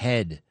 my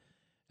head,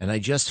 and I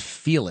just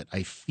feel it.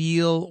 I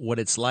feel what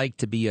it's like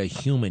to be a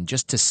human,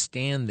 just to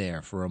stand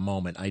there for a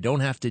moment. I don't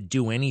have to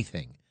do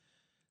anything.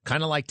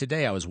 Kind of like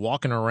today, I was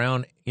walking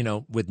around,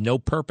 with no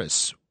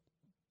purpose,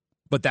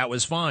 but that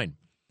was fine.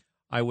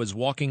 I was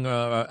walking,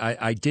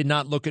 I did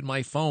not look at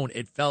my phone.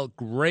 It felt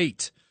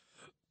great.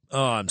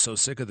 Oh, I'm so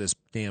sick of this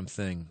damn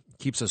thing.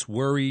 Keeps us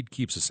worried,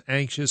 keeps us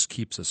anxious,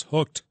 keeps us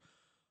hooked.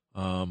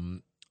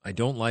 I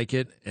don't like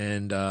it,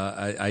 and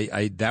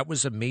I that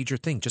was a major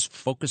thing, just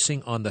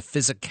focusing on the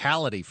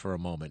physicality for a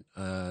moment.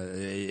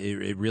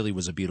 It really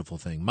was a beautiful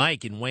thing.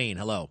 Mike and Wayne,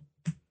 hello.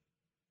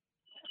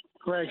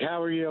 Greg,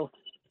 how are you?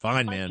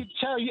 Fine, man.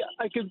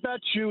 I could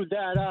bet you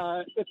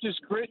that if this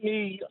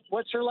Brittany,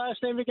 what's her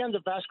last name again, the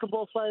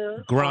basketball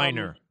player?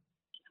 Griner.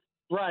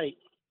 Right.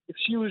 If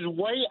she was a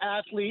white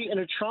athlete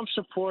and a Trump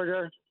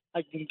supporter,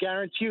 I can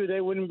guarantee you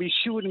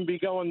she wouldn't be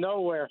going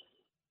nowhere.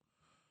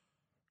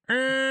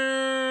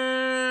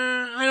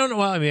 I don't know.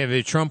 Well, I mean,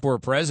 if Trump were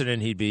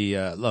president, he'd be,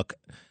 look,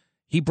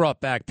 he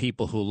brought back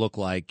people who look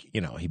like,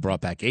 he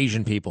brought back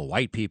Asian people,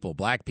 white people,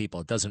 black people.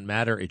 It doesn't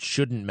matter. It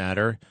shouldn't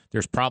matter.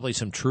 There's probably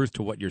some truth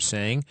to what you're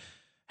saying.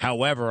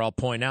 However, I'll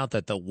point out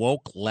that the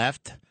woke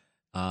left,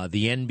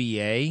 the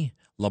NBA,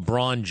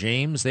 LeBron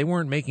James, they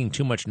weren't making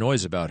too much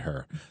noise about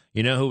her.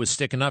 You know who was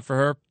sticking up for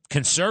her?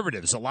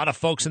 Conservatives, a lot of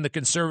folks in the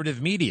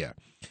conservative media.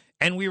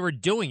 And we were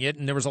doing it,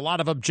 and there was a lot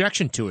of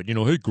objection to it.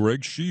 Hey,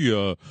 Greg, she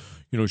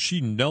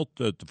knelt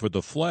for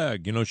the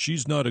flag.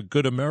 She's not a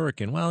good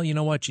American. Well, you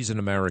know what? She's an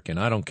American.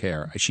 I don't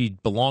care. She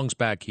belongs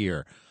back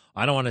here.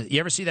 I don't want to. You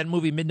ever see that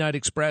movie Midnight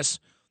Express?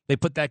 They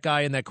put that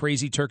guy in that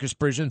crazy Turkish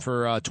prison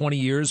for 20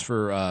 years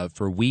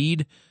for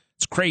weed.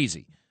 It's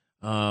crazy.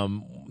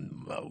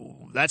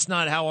 That's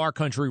not how our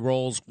country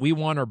rolls. We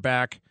want her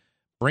back.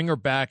 Bring her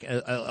back,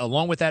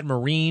 along with that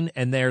Marine.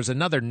 And there's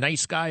another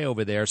nice guy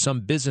over there,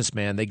 some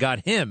businessman. They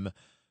got him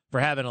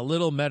for having a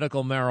little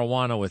medical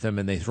marijuana with him,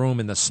 and they threw him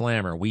in the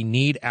slammer. We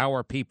need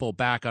our people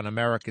back on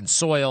American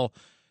soil,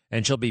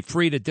 and she'll be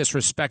free to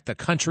disrespect the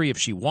country if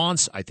she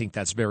wants. I think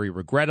that's very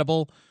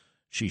regrettable.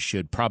 She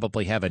should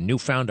probably have a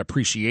newfound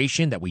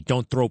appreciation that we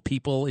don't throw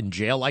people in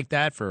jail like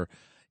that for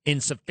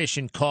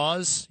insufficient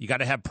cause. You got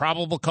to have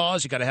probable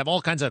cause. You got to have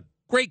all kinds of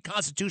great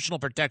constitutional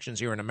protections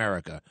here in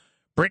America.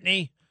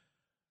 Brittany,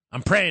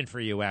 I'm praying for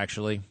you,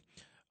 actually.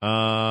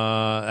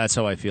 That's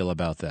how I feel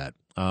about that.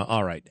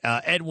 All right.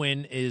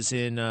 Edwin is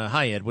in.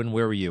 Hi, Edwin.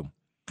 Where are you?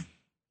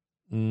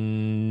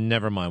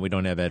 Never mind. We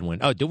don't have Edwin.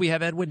 Oh, do we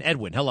have Edwin?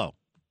 Edwin, hello.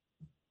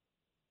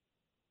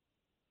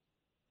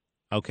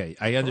 Okay.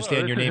 I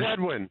understand your name.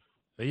 Edwin.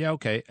 Yeah,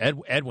 okay.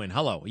 Edwin,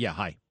 hello. Yeah,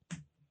 hi.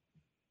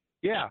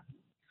 Yeah.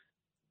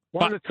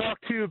 Wanted to talk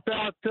to you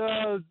about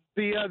the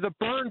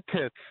burn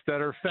pits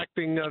that are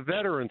affecting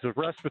veterans of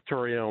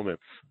respiratory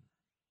ailments.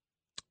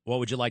 What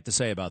would you like to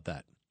say about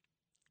that?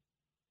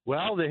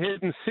 Well, the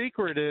hidden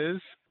secret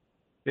is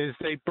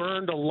they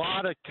burned a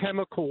lot of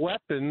chemical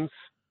weapons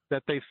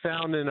that they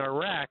found in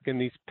Iraq in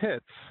these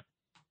pits,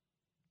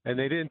 and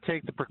they didn't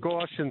take the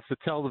precautions to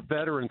tell the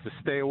veterans to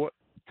stay away,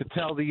 to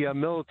tell the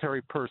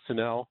military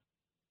personnel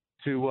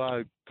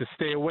to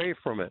stay away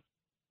from it.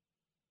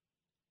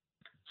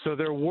 So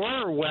there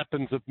were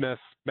weapons of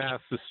mass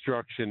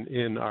destruction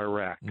in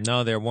Iraq.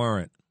 No, there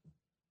weren't.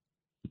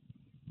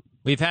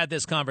 We've had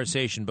this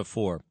conversation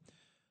before.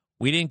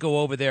 We didn't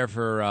go over there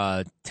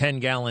for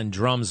 10-gallon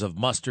drums of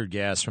mustard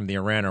gas from the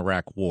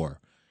Iran-Iraq war.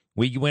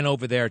 We went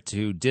over there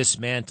to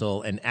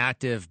dismantle an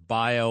active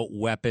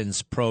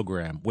bioweapons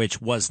program,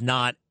 which was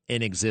not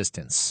in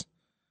existence.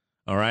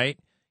 All right?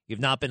 You've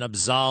not been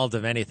absolved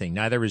of anything.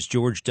 Neither is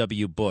George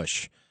W.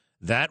 Bush.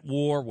 That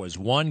war was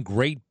one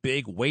great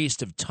big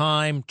waste of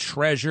time,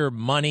 treasure,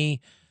 money,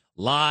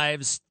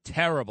 lives.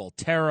 Terrible,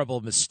 terrible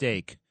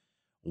mistake.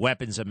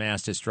 Weapons of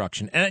mass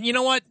destruction. And you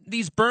know what?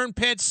 These burn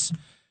pits,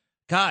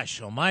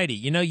 gosh almighty,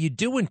 you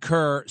do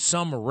incur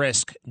some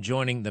risk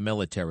joining the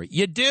military.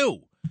 You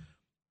do.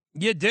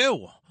 You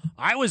do.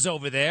 I was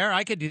over there.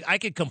 I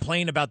could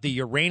complain about the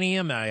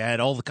uranium. I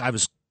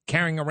was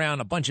carrying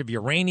around a bunch of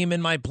uranium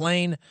in my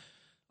plane.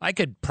 I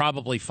could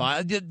probably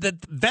file. The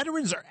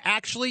veterans are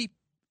actually,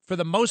 for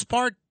the most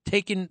part,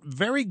 taken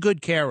very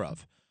good care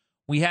of.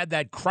 We had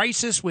that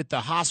crisis with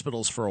the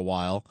hospitals for a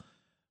while,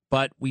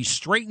 but we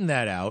straightened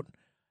that out.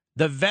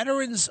 The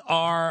veterans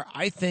are,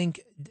 I think,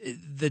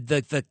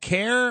 the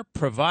care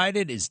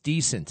provided is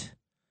decent.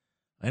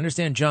 I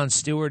understand Jon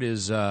Stewart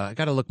is, I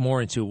got to look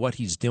more into what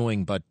he's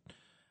doing, but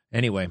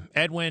anyway,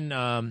 Edwin,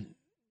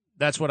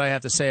 that's what I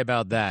have to say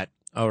about that.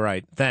 All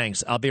right,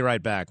 thanks. I'll be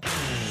right back.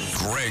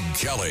 Greg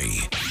Kelly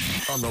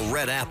on the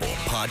Red Apple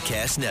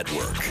Podcast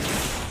Network.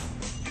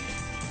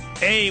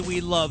 Hey, we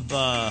love,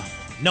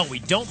 no, we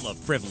don't love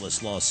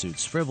frivolous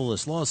lawsuits.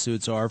 Frivolous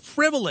lawsuits are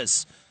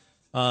frivolous.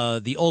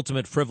 The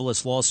ultimate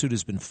frivolous lawsuit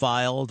has been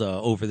filed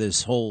over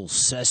this whole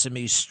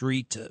Sesame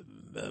Street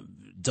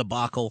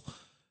debacle.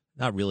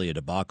 Not really a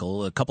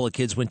debacle. A couple of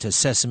kids went to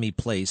Sesame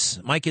Place.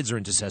 My kids are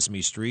into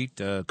Sesame Street,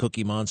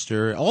 Cookie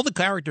Monster. All the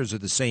characters are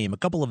the same. A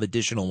couple of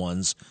additional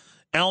ones.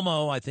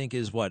 Elmo, I think,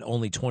 is,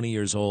 only 20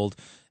 years old.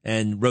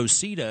 And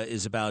Rosita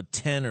is about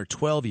 10 or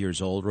 12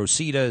 years old.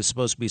 Rosita is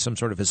supposed to be some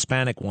sort of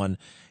Hispanic one.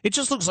 It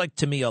just looks like,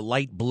 to me, a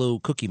light blue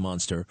Cookie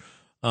Monster.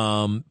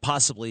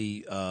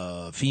 Possibly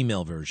a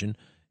female version.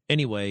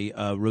 Anyway,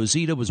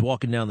 Rosita was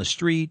walking down the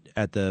street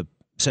at the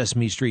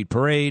Sesame Street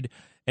parade,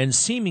 and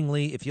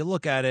seemingly, if you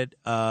look at it,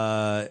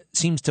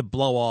 seems to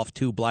blow off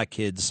two black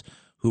kids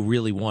who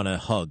really want to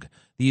hug.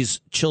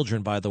 These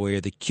children, by the way,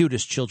 are the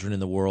cutest children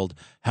in the world.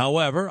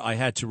 However, I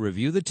had to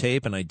review the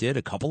tape, and I did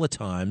a couple of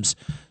times.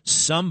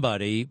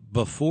 Somebody,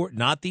 before,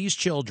 not these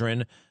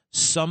children,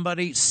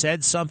 somebody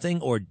said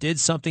something or did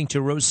something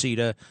to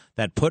Rosita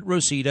that put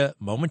Rosita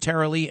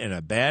momentarily in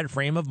a bad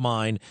frame of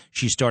mind.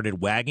 She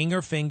started wagging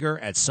her finger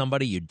at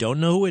somebody. You don't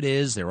know who it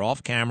is. They're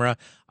off camera.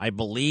 I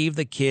believe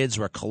the kids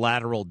were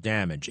collateral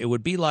damage. It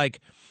would be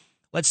like,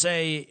 let's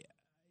say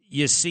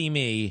you see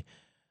me,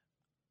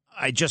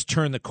 I just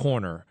turned the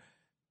corner,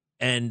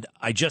 and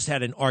I just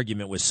had an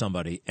argument with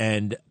somebody,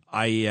 and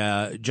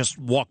I just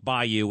walked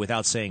by you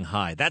without saying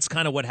hi. That's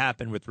kind of what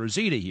happened with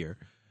Rosita here.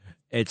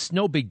 It's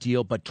no big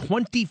deal, but a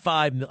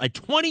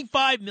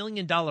 $25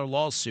 million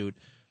lawsuit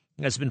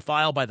has been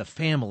filed by the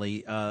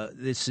family.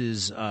 This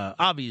is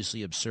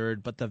obviously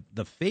absurd, but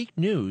the fake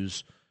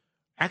news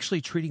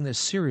actually treating this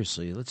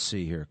seriously. Let's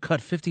see here.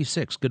 Cut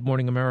 56. Good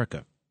Morning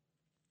America.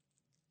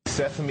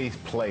 Sesame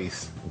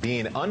Place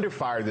being under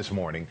fire this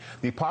morning.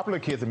 The popular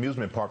kids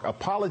amusement park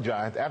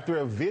apologized after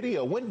a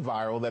video went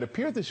viral that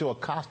appeared to show a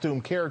costume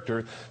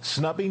character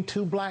snubbing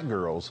two black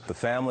girls. The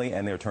family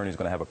and their attorney is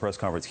going to have a press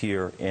conference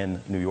here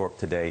in New York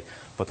today.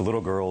 But the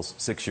little girl's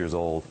 6 years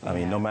old. I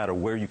mean, no matter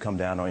where you come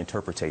down on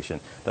interpretation,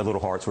 their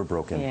little hearts were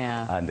broken.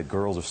 Yeah. And the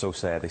girls are so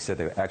sad. They said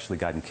they've actually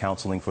gotten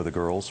counseling for the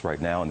girls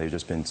right now, and they've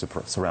just been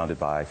surrounded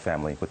by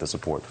family with the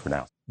support for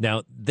now.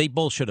 Now, they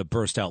both should have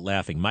burst out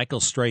laughing.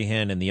 Michael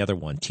Strahan and the other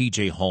one,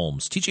 T.J.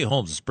 Holmes. T.J.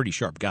 Holmes is a pretty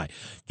sharp guy.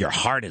 Your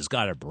heart has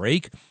got to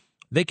break.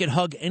 They could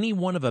hug any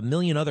one of a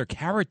million other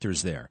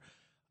characters there.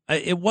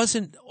 It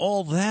wasn't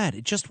all that.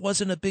 It just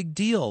wasn't a big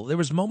deal. There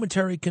was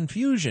momentary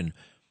confusion.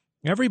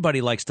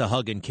 Everybody likes to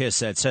hug and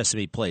kiss at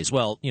Sesame Place.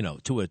 Well, you know,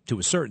 to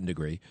a certain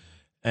degree.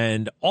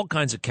 And all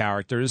kinds of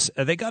characters.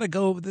 They got to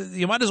go.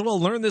 You might as well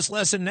learn this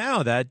lesson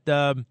now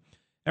that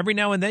every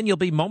now and then you'll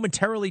be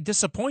momentarily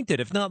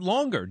disappointed, if not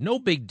longer. No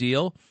big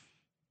deal.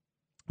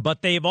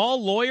 But they've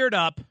all lawyered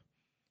up.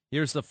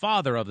 Here's the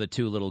father of the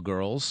two little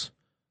girls.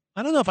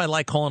 I don't know if I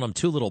like calling them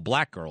two little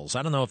black girls.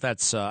 I don't know if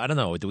that's, I don't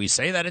know. Do we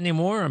say that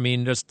anymore? I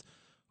mean, just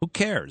who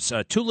cares?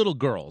 Two little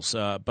girls.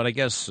 But I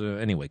guess,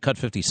 anyway, cut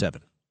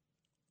 57.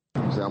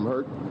 So I'm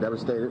hurt,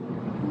 devastated,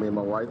 me and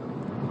my wife,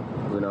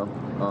 you know.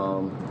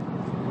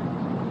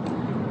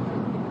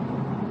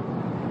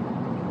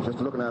 Just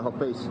looking at her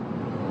face,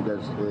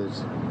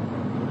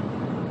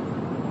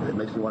 it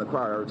makes me want to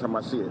cry every time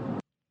I see it.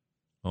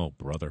 Oh,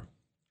 brother.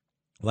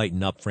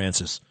 Lighten up,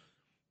 Francis.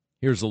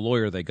 Here's the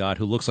lawyer they got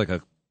who looks like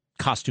a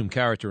costume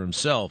character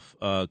himself.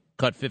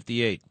 Cut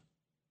 58.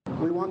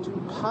 We want to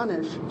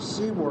punish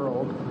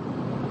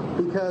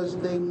SeaWorld because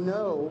they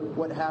know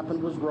what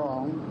happened was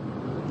wrong.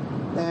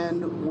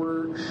 And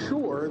we're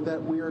sure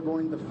that we are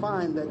going to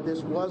find that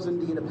this was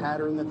indeed a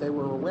pattern that they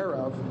were aware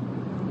of.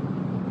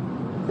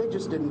 They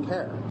just didn't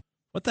care.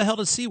 What the hell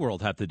does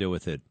SeaWorld have to do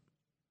with it?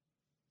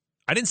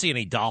 I didn't see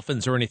any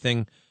dolphins or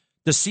anything.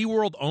 Does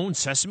SeaWorld own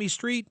Sesame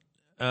Street?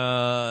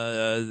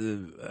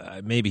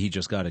 Maybe he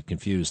just got it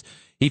confused.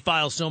 He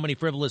files so many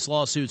frivolous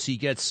lawsuits, he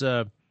gets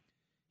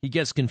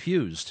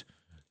confused.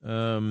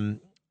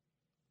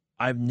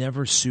 I've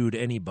never sued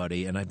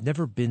anybody, and I've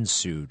never been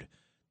sued.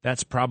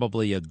 That's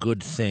probably a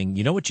good thing.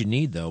 You know what you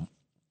need, though?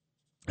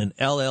 An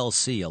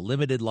LLC, a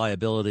limited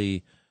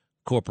liability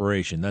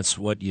corporation. That's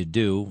what you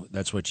do.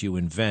 That's what you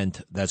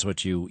invent. That's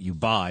what you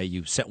buy.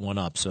 You set one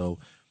up. So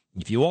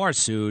if you are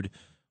sued,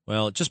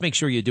 well, just make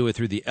sure you do it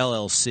through the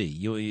LLC,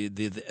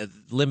 the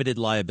limited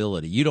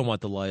liability. You don't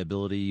want the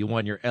liability. You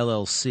want your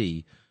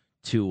LLC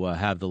to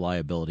have the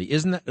liability.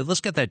 Isn't that?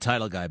 Let's get that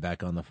title guy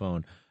back on the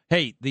phone.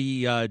 Hey,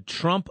 the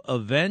Trump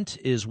event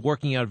is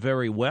working out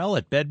very well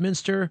at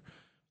Bedminster.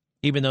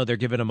 Even though they're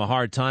giving him a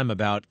hard time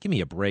about, give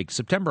me a break,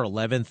 September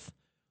 11th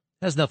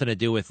has nothing to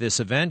do with this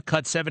event.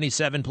 Cut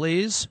 77,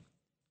 please.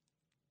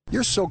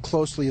 You're so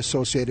closely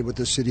associated with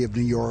the city of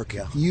New York.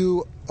 Yeah.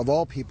 You, of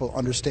all people,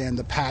 understand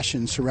the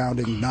passion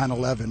surrounding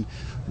 9/11.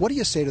 What do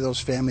you say to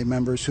those family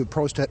members who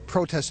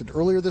protested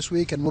earlier this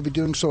week and will be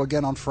doing so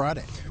again on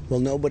Friday? Well,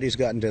 nobody's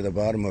gotten to the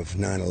bottom of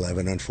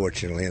 9/11,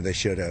 unfortunately, and they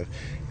should have,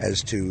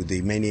 as to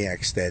the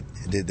maniacs that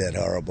did that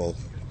horrible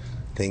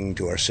thing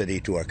to our city,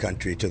 to our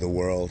country, to the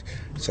world.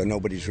 So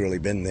nobody's really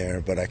been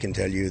there, but I can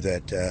tell you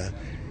that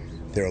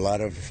there are a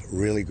lot of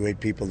really great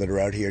people that are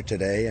out here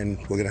today, and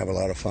we're going to have a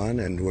lot of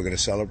fun, and we're going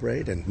to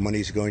celebrate, and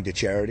money's going to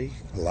charity.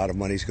 A lot of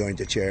money's going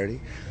to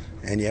charity.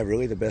 And you have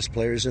really the best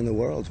players in the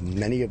world,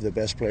 many of the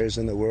best players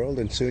in the world,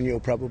 and soon you'll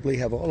probably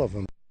have all of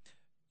them.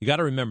 You got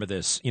to remember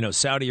this. You know,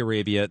 Saudi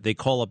Arabia, they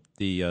call up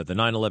the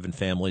 9/11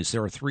 families.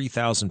 There are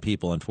 3,000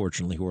 people,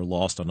 unfortunately, who are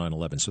lost on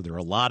 9/11, so there are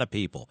a lot of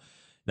people.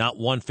 Not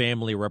one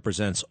family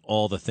represents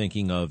all the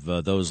thinking of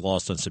those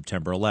lost on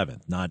September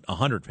 11th. Not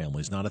 100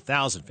 families, not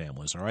 1,000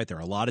 families, all right? There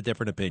are a lot of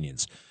different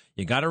opinions.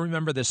 You got to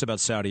remember this about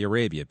Saudi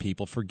Arabia.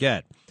 People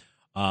forget.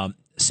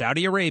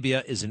 Saudi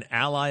Arabia is an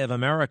ally of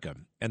America,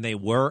 and they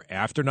were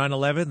after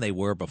 9/11. They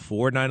were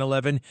before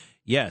 9/11.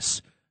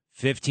 Yes,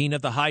 15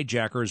 of the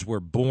hijackers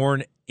were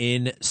born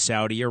in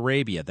Saudi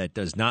Arabia. That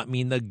does not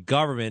mean the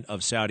government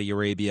of Saudi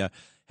Arabia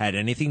had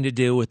anything to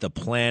do with the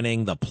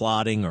planning, the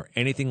plotting, or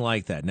anything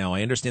like that. Now,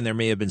 I understand there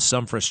may have been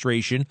some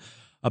frustration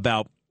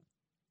about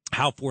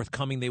how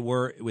forthcoming they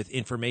were with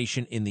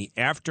information in the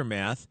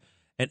aftermath.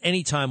 And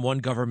anytime one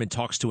government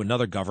talks to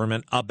another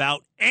government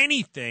about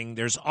anything,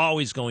 there's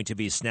always going to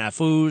be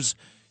snafus,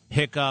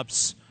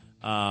 hiccups,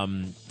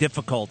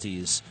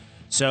 difficulties.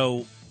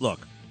 So,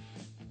 look,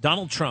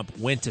 Donald Trump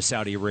went to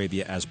Saudi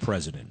Arabia as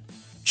president.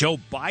 Joe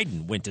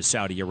Biden went to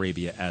Saudi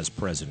Arabia as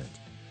president.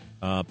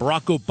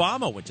 Barack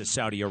Obama went to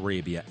Saudi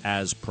Arabia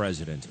as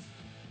president.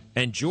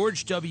 And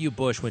George W.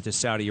 Bush went to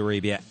Saudi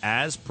Arabia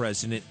as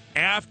president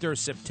after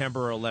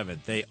September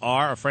 11th. They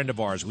are a friend of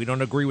ours. We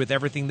don't agree with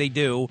everything they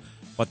do,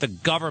 but the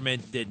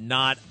government did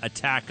not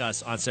attack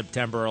us on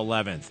September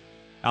 11th.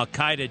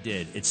 Al-Qaeda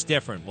did. It's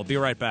different. We'll be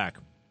right back.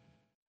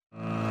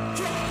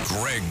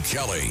 Greg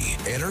Kelly,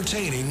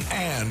 entertaining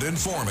and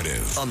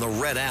informative. On the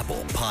Red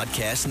Apple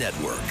Podcast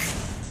Network.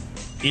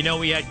 You know,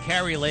 we had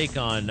Carrie Lake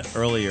on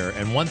earlier,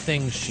 and one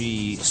thing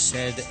she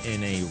said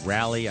in a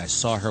rally, I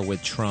saw her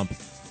with Trump,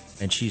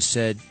 and she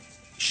said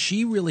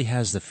she really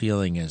has the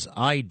feeling, as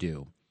I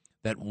do,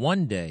 that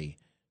one day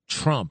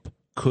Trump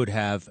could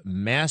have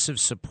massive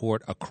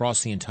support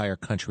across the entire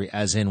country,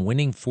 as in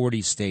winning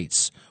 40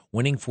 states,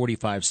 winning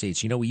 45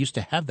 states. You know, we used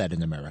to have that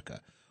in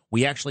America.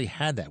 We actually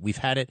had that. We've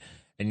had it,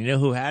 and you know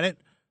who had it?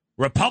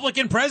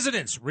 Republican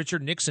presidents.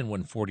 Richard Nixon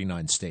won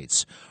 49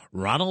 states.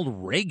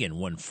 Ronald Reagan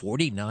won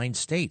 49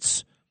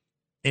 states.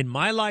 In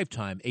my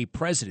lifetime, a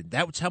president,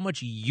 that's how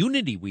much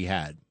unity we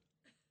had.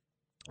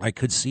 I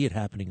could see it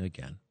happening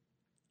again.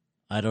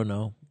 I don't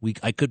know.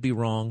 I could be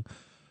wrong,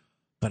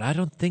 but I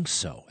don't think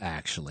so,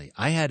 actually.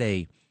 I had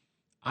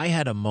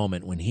a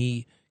moment when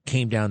he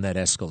came down that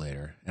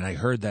escalator, and I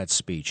heard that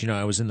speech. You know,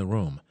 I was in the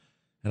room,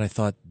 and I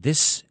thought,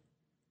 this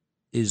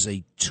is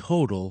a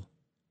total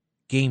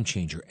game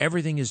changer.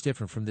 Everything is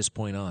different from this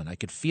point on. I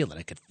could feel it.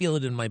 I could feel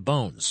it in my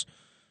bones.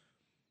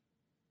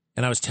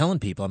 And I was telling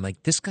people, I'm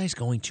like, this guy's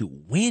going to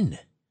win.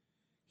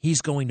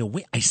 He's going to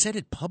win. I said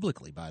it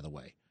publicly, by the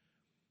way.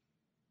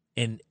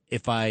 And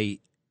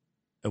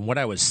what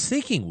I was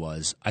thinking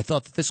was, I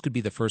thought that this could be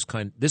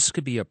this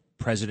could be a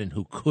president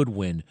who could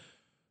win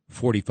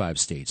 45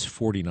 states,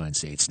 49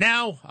 states.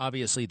 Now,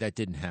 obviously, that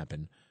didn't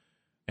happen.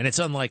 And it's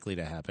unlikely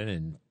to happen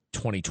in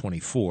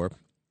 2024.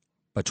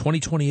 But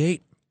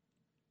 2028,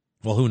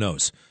 well, who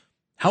knows?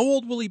 How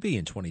old will he be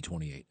in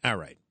 2028? All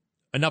right.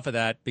 Enough of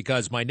that,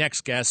 because my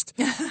next guest,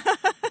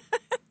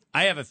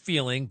 I have a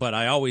feeling, but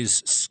I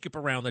always skip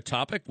around the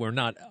topic. We're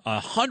not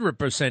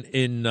 100%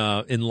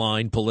 in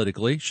line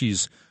politically.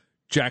 She's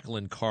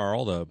Jacqueline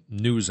Carl, the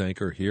news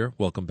anchor here.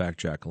 Welcome back,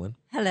 Jacqueline.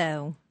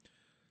 Hello.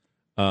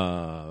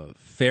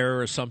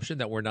 Fair assumption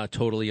that we're not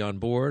totally on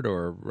board,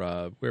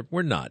 or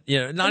we're not.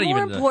 Yeah, not the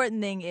even. More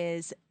important thing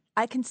is,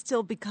 I can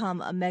still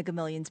become a Mega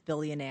Millions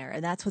billionaire,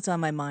 and that's what's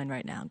on my mind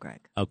right now, Greg.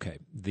 Okay,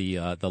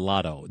 the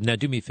lotto. Now,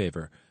 do me a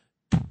favor.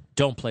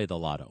 Don't play the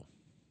lotto.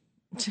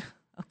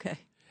 Okay.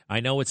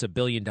 I know it's $1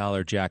 billion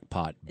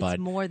jackpot, but it's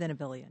more than $1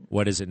 billion.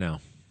 What is it now?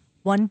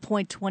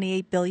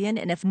 $1.28 billion,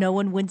 and if no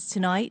one wins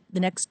tonight, the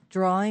next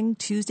drawing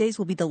Tuesdays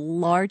will be the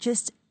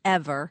largest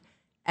ever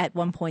at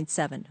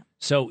 1.7.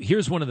 So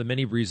here's one of the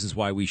many reasons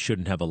why we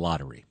shouldn't have a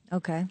lottery.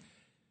 Okay.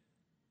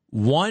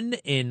 1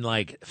 in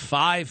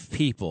 5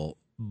 people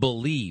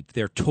believe,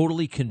 they're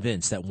totally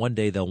convinced that one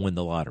day they'll win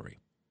the lottery.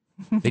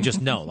 They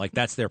just know,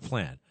 that's their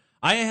plan.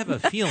 I have a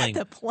feeling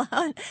the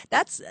plan.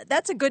 That's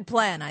a good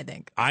plan, I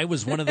think. I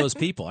was one of those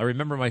people. I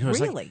remember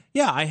really?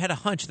 Yeah, I had a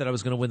hunch that I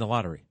was going to win the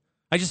lottery.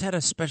 I just had a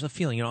special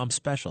feeling. I'm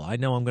special. I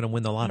know I'm going to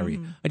win the lottery.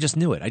 I just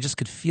knew it. I just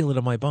could feel it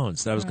in my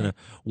bones that I was going to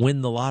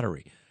win the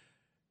lottery.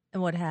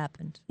 And what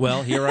happened?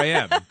 Well, here I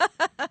am.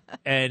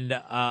 And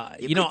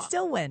you could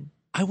still win.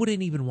 I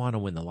wouldn't even want to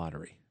win the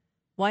lottery.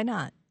 Why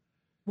not?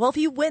 Well, if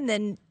you win,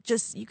 then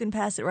you can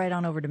pass it right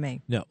on over to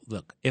me. No,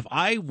 look, if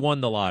I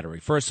won the lottery,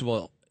 first of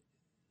all,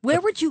 where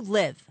would you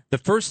live? The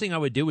first thing I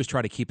would do is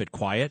try to keep it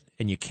quiet,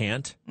 and you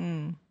can't.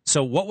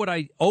 So what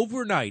would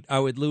overnight, I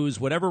would lose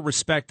whatever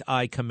respect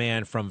I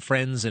command from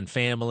friends and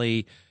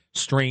family,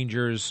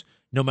 strangers,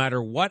 no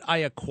matter what I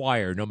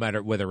acquire, no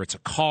matter whether it's a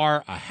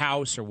car, a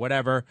house, or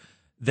whatever,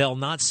 they'll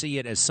not see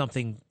it as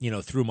something,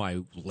 through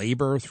my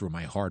labor, through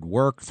my hard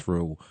work,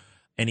 through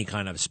any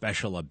kind of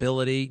special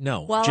ability.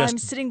 No. While I'm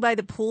sitting by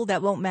the pool,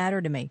 that won't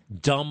matter to me.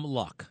 Dumb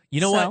luck.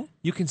 You know what?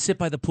 You can sit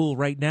by the pool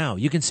right now.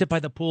 You can sit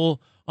by the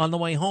pool on the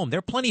way home. There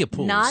are plenty of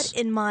pools. Not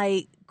in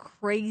my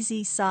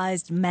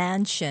crazy-sized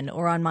mansion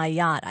or on my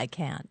yacht. I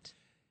can't.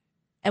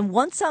 And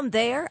once I'm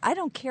there, I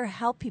don't care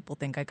how people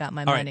think I got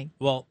my money. Right.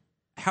 Well,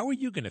 how are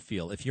you going to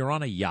feel if you're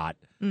on a yacht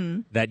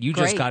that you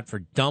just got for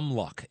dumb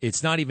luck?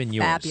 It's not even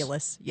yours.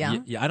 Fabulous. Yeah.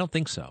 I don't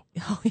think so.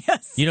 Oh,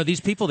 yes.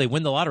 These people, they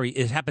win the lottery.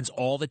 It happens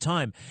all the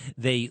time.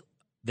 They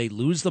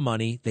lose the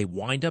money. They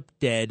wind up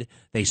dead.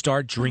 They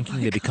start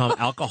drinking. They become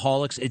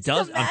alcoholics. It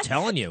does. I'm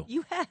telling you.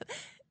 You have.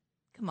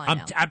 Come on.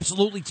 I'm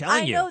absolutely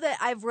telling you. I know that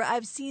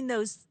I've seen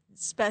those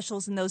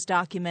specials and those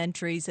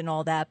documentaries and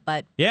all that,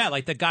 but yeah,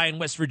 like the guy in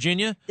West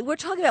Virginia. We're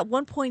talking about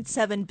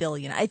 $1.7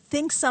 billion. I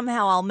think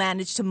somehow I'll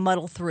manage to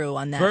muddle through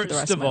on that. For the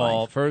rest of my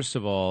life. First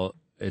of all,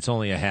 it's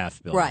only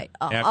 $500 million, right?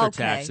 After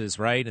taxes,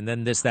 right? And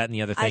then this, that, and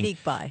the other thing. I'd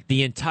eke by.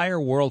 The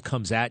entire world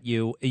comes at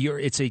you.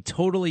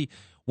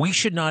 We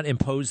should not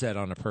impose that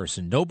on a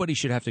person. Nobody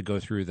should have to go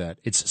through that.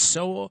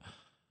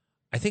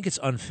 I think it's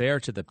unfair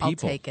to the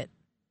people. I'll take it.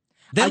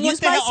 Then I'll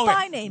use my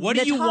spy name, What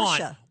Natasha. do you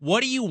want?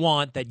 What do you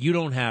want that you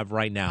don't have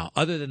right now,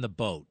 other than the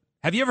boat?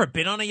 Have you ever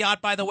been on a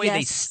yacht, by the way? Yes.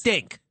 They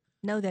stink.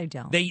 No, they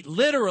don't. They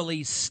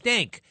literally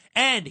stink.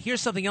 And here's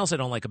something else I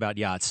don't like about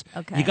yachts.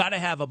 Okay. You got to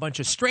have a bunch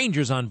of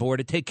strangers on board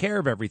to take care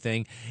of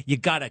everything. You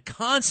got to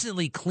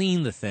constantly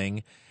clean the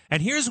thing.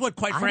 And here's what,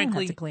 quite frankly, I don't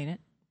have to clean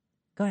it.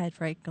 Go ahead,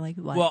 Frank. What?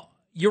 Well,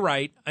 you're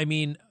right. I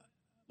mean,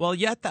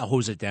 you have to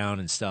hose it down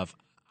and stuff.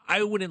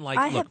 I wouldn't like.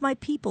 I look, have my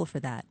people for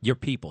that. your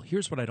people.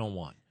 Here's what I don't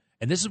want,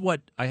 and this is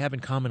what I have in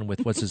common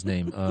with what's his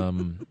name?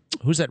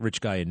 Who's that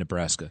rich guy in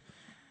Nebraska?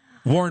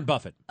 Warren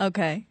Buffett.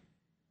 Okay.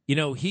 You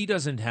know, he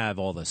doesn't have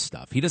all this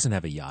stuff. He doesn't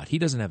have a yacht. He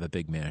doesn't have a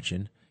big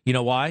mansion. You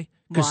know why?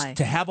 Because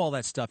to have all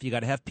that stuff, you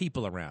got to have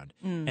people around,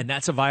 and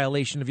that's a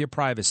violation of your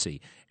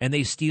privacy. And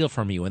they steal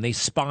from you, and they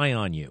spy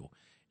on you,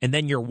 and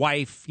then your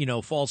wife,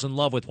 falls in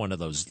love with one of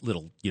those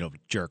little,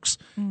 jerks.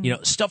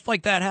 Stuff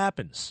like that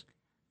happens.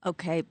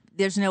 Okay,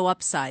 there's no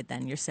upside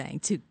then, you're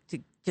saying, to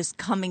just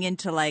coming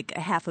into like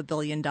 $500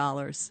 million.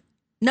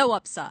 No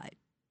upside.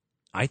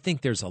 I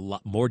think there's a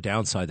lot more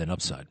downside than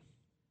upside.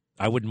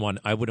 I wouldn't want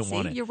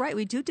it. You're right.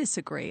 We do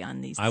disagree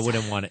on these. I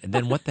wouldn't want it. And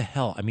then what the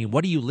hell? I mean,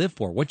 what do you live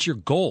for? What's your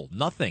goal?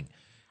 Nothing.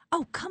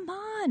 Oh, come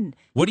on.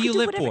 What do you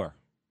live for?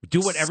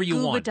 Do whatever you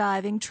want. Scuba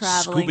diving,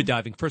 traveling. Scuba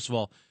diving. First of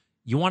all,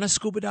 you want to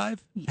scuba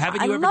dive?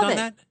 Haven't you ever love done it.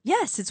 that?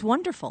 Yes, it's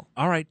wonderful.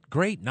 All right,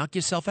 great. Knock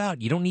yourself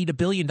out. You don't need $1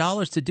 billion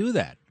to do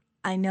that.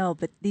 I know,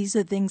 but these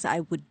are things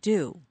I would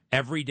do.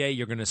 Every day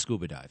you're going to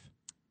scuba dive.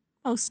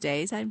 Most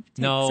days. I take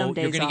No, some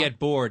days you're going to off. get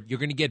bored. You're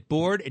going to get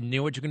bored, and you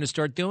know what you're going to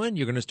start doing?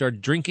 You're going to start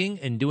drinking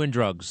and doing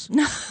drugs.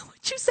 No,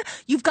 what you said?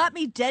 You've got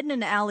me dead in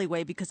an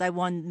alleyway because I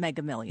won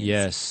Mega Millions.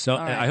 Yes. So All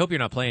right. I hope you're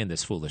not playing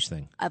this foolish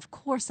thing. Of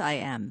course I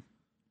am.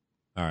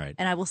 All right.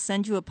 And I will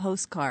send you a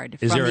postcard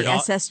Is from there the an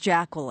SS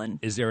Jacqueline.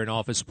 Is there an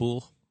office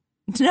pool?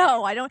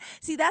 No, I don't.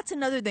 See, that's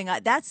another thing.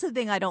 That's the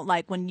thing I don't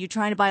like when you're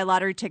trying to buy a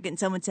lottery ticket and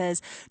someone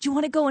says, "Do you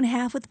want to go in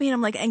half with me?" And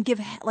I'm like, and give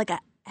like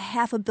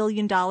 $500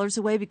 million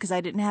away because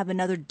I didn't have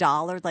another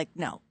dollar. Like,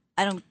 no,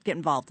 I don't get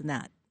involved in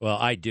that. Well,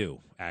 I do,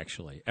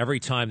 actually. Every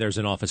time there's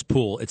an office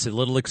pool, it's a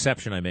little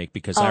exception I make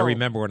because I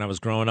remember when I was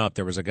growing up,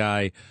 there was a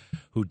guy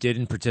who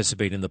didn't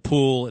participate in the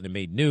pool, and it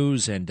made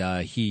news, and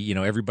he,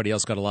 everybody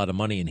else got a lot of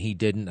money, and he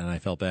didn't, and I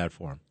felt bad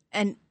for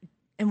him.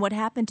 And what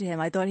happened to him?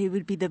 I thought he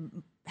would be the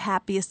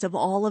happiest of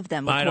all of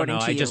them, I don't according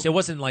know. to you. It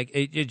wasn't like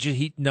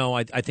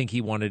I think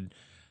he wanted.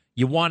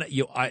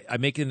 I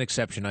make an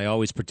exception. I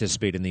always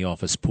participate in the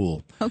office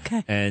pool.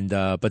 Okay. And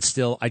but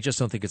still, I just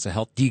don't think it's a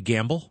health. Do you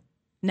gamble?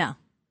 No.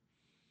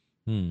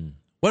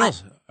 What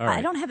else? All right.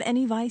 I don't have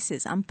any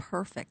vices. I'm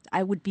perfect.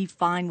 I would be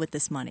fine with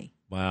this money.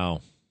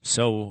 Wow.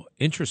 So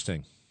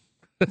interesting.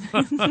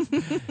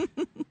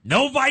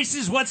 No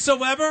vices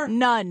whatsoever?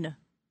 None.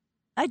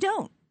 I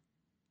don't.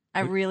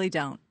 I really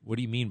don't. What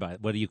do you mean by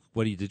it? What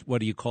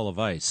do you call a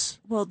vice?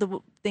 Well, the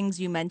things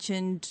you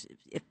mentioned,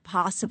 if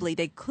possibly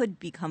they could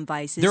become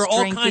vices. There are all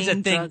Drinking, kinds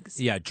of things.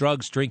 drugs. Yeah,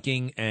 drugs,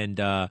 drinking, and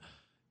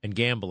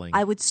gambling.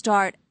 I would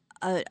start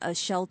a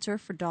shelter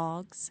for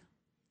dogs.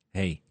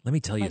 Hey, let me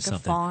tell you Like a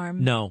something.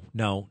 farm. No.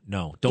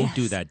 Don't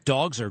do that.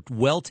 Dogs are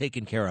well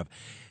taken care of.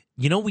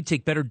 We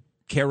take better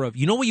care of.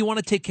 You know what you want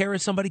to take care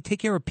of somebody? Take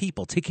care of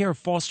people. Take care of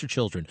foster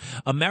children.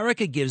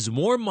 America gives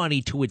more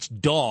money to its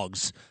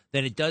dogs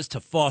than it does to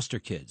foster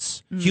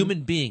kids,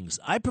 human beings.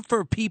 I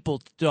prefer people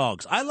to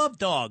dogs. I love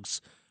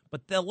dogs,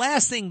 but the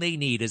last thing they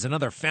need is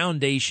another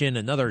foundation,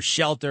 another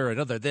shelter,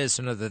 another this,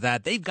 another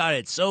that. They've got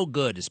it so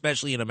good,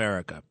 especially in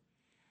America.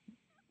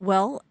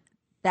 Well,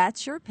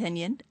 that's your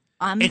opinion.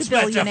 I'm It's the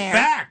billionaire. a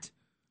fact.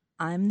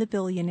 I'm the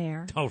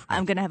billionaire. Oh, right.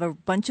 I'm going to have a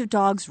bunch of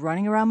dogs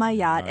running around my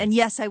yacht. And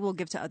yes, I will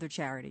give to other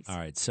charities. All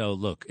right. So,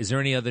 look, is there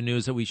any other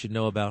news that we should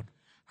know about?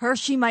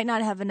 Hershey might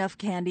not have enough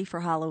candy for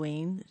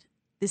Halloween.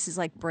 This is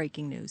like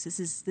breaking news. This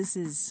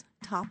is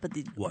top of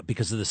the... What,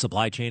 because of the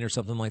supply chain or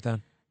something like that?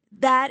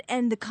 That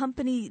and the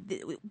company,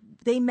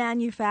 they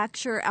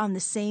manufacture on the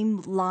same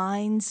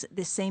lines,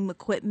 the same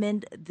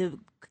equipment, the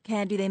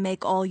candy they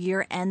make all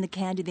year and the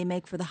candy they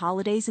make for the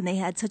holidays, and they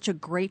had such a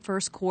great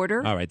first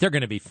quarter. All right, they're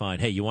going to be fine.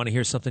 Hey, you want to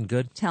hear something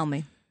good? Tell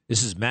me.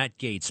 This is Matt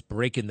Gaetz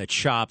breaking the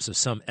chops of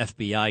some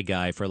FBI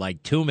guy for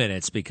like 2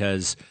 minutes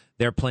because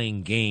they're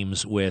playing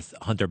games with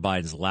Hunter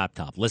Biden's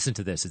laptop. Listen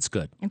to this. It's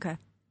good. Okay.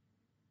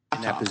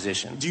 In that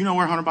position. Do you know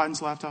where Hunter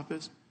Biden's laptop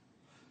is?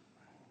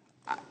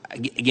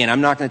 Again,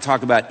 I'm not going to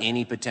talk about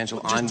any potential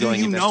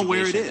ongoing investigation know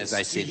where it is? as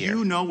I sit Do here.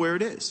 you know where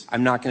it is?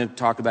 I'm not going to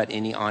talk about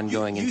any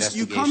ongoing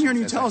investigation. You come here and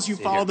you tell us you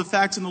follow the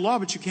facts and the law,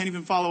 but you can't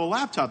even follow a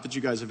laptop that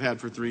you guys have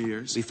had for 3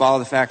 years. We follow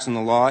the facts and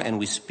the law, and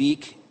we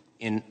speak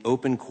in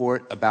open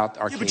court about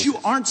our cases. But you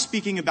aren't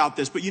speaking about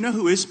this. But you know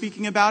who is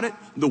speaking about it?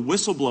 The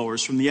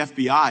whistleblowers from the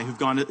FBI who've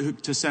gone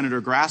to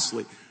Senator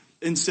Grassley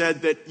and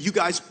said that you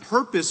guys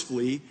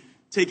purposefully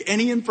take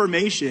any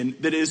information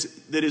that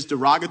is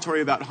derogatory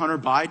about Hunter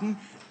Biden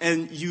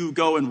and you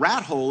go and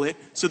rat hole it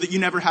so that you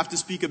never have to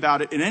speak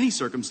about it in any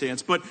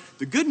circumstance. But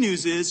the good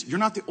news is you're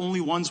not the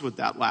only ones with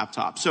that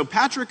laptop. So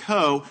Patrick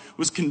Ho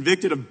was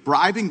convicted of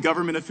bribing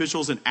government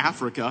officials in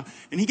Africa,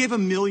 and he gave $1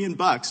 million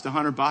to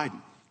Hunter Biden.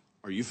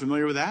 Are you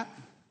familiar with that?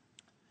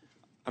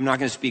 I'm not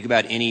going to speak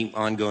about any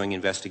ongoing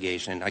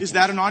investigation. Is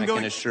that an ongoing?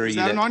 I can assure is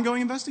you that an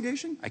ongoing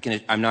investigation?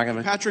 I'm not going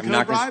to. Patrick I'm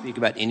not going to O'Brien? speak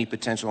about any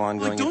potential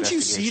ongoing Don't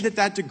investigation. you see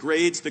that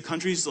degrades the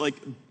country's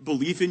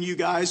belief in you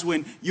guys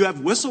when you have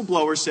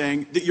whistleblowers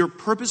saying that you're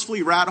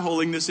purposefully rat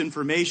holing this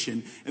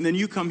information, and then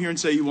you come here and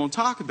say you won't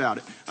talk about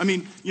it? I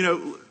mean,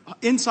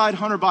 inside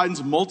Hunter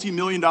Biden's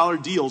multi-million-dollar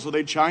deals with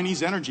a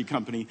Chinese energy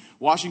company,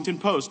 Washington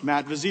Post,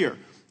 Matt Vizier,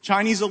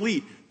 Chinese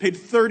elite paid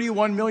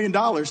 $31 million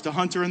to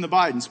Hunter and the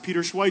Bidens,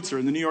 Peter Schweitzer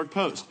in the New York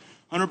Post.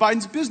 Hunter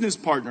Biden's business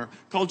partner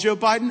called Joe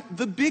Biden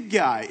the big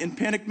guy in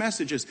panicked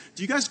messages.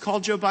 Do you guys call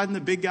Joe Biden the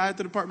big guy at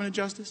the Department of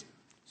Justice?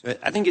 So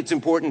I think it's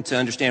important to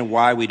understand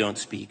why we don't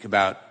speak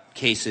about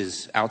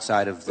cases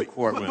outside of the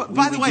courtroom.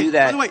 By the way,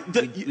 I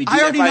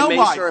already know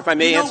why. Sir, if I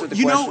may answer the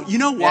question. You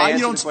know why you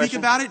don't speak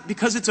about it?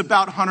 Because it's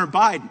about Hunter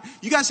Biden.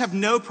 You guys have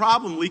no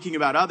problem leaking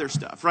about other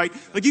stuff, right?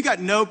 You got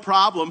no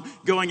problem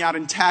going out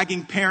and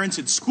tagging parents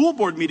at school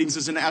board meetings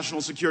as a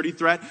national security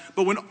threat.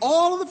 But when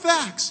all of the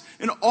facts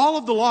and all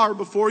of the law are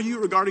before you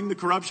regarding the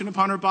corruption of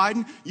Hunter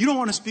Biden, you don't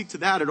want to speak to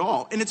that at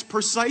all. And it's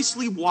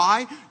precisely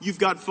why you've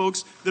got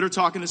folks that are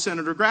talking to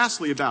Senator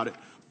Grassley about it.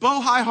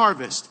 Bohai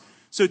Harvest.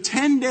 So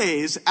 10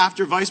 days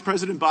after Vice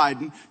President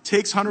Biden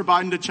takes Hunter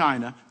Biden to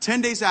China,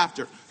 10 days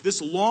after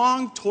this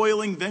long,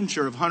 toiling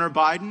venture of Hunter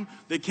Biden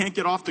that can't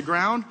get off the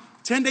ground,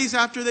 10 days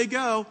after they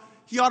go,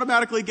 he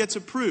automatically gets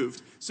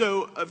approved.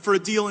 So for a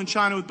deal in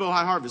China with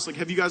Bohai Harvest,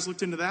 have you guys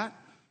looked into that?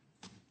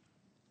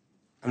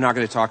 I'm not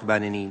going to talk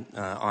about any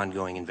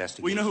ongoing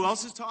investigation. Well, you know who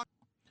else is talking?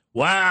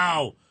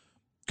 Wow.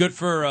 Good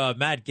for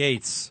Matt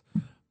Gaetz.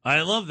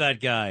 I love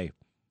that guy.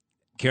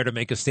 Care to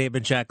make a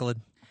statement,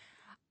 Jacqueline?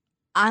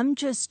 I'm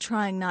just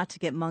trying not to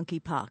get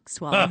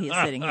monkeypox while he's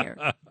sitting here.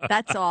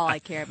 That's all I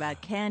care about,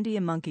 candy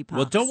and monkeypox.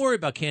 Well, don't worry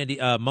about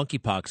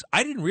monkeypox.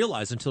 I didn't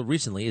realize until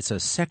recently it's a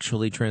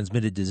sexually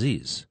transmitted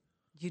disease.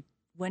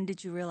 When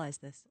did you realize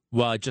this?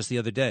 Well, just the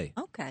other day.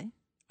 Okay.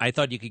 I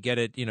thought you could get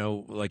it,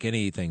 like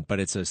anything, but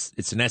it's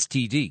an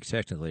STD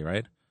technically,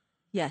 right?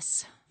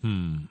 Yes.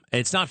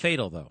 It's not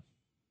fatal though.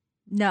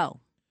 No,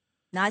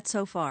 not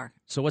so far.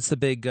 So what's the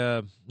big,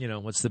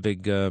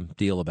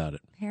 deal about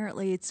it?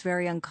 Apparently, it's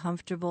very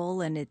uncomfortable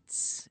and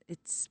it's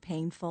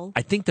painful.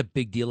 I think the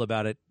big deal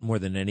about it, more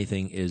than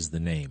anything, is the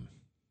name.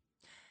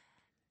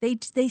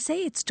 They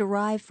say it's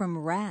derived from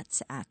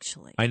rats,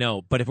 actually. I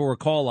know, but if it were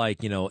called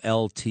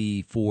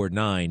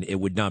LT49, it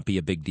would not be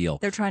a big deal.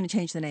 They're trying to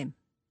change the name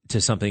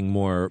to something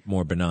more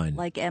benign,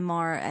 like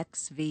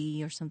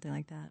MRXV or something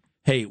like that.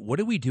 Hey, what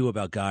do we do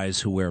about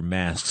guys who wear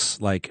masks?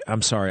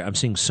 I'm sorry, I'm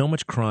seeing so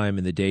much crime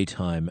in the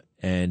daytime,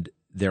 and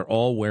they're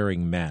all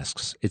wearing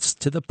masks. It's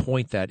to the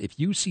point that if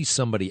you see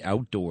somebody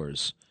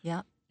outdoors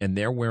and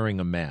they're wearing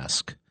a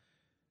mask,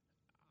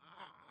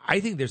 I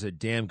think there's a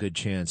damn good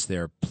chance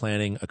they're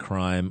planning a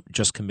crime,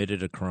 just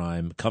committed a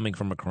crime, coming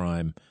from a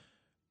crime.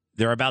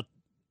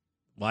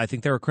 I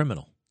think they're a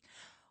criminal.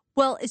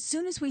 Well, as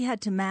soon as we had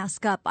to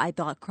mask up, I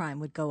thought crime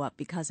would go up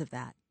because of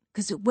that.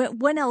 Because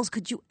when else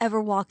could you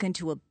ever walk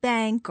into a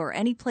bank or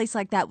any place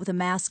like that with a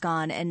mask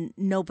on and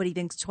nobody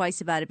thinks twice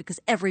about it because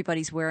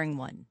everybody's wearing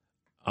one?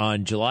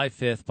 On July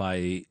 5th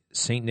by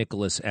St.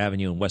 Nicholas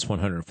Avenue and West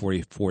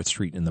 144th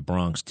Street in the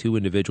Bronx, 2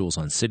 individuals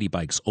on city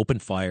bikes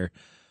opened fire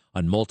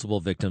on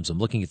multiple victims. I'm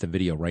looking at the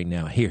video right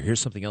now. Here's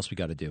something else we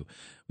got to do.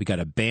 We got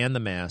to ban the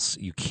masks.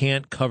 You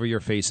can't cover your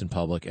face in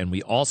public. And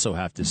we also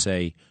have to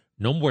say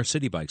no more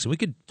city bikes. And we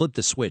could flip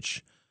the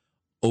switch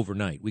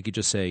overnight. We could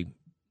just say,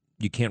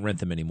 you can't rent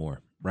them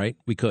anymore, right?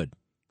 We could.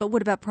 But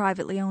what about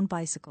privately owned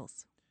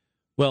bicycles?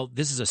 Well,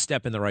 this is a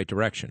step in the right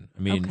direction.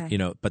 I mean,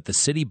 but the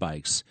city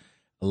bikes,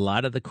 a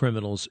lot of the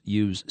criminals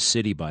use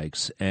city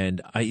bikes,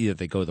 and either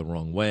they go the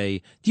wrong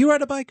way. Do you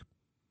ride a bike?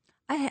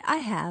 I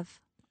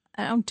have.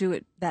 I don't do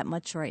it that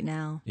much right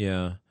now.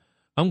 Yeah.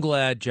 I'm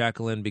glad,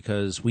 Jacqueline,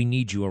 because we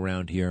need you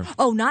around here.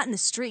 Oh, not in the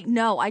street.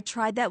 No, I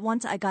tried that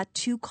once. I got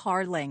 2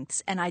 car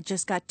lengths, and I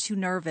just got too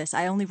nervous.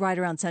 I only ride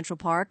around Central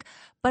Park,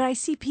 but I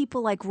see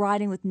people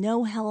riding with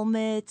no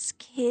helmets,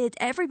 kids,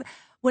 everybody.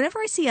 Whenever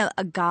I see a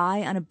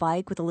guy on a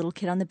bike with a little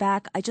kid on the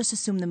back, I just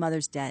assume the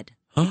mother's dead.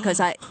 Because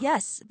I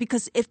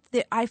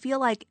feel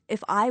like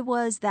if I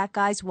was that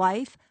guy's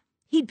wife,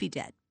 he'd be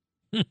dead.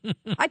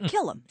 I'd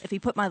kill him if he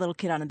put my little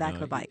kid on the back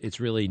of a bike. It's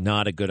really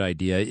not a good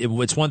idea.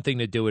 It's one thing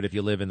to do it if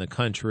you live in the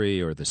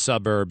country or the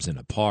suburbs in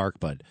a park,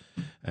 but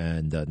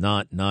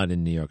not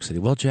in New York City.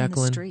 Well,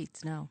 Jacqueline, in the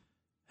streets, no.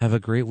 Have a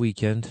great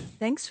weekend.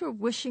 Thanks for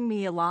wishing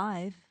me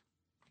alive.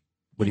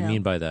 What do you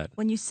mean by that?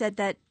 When you said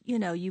that,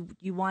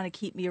 you want to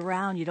keep me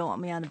around, you don't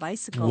want me on a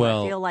bicycle.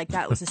 Well, I feel like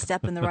that was a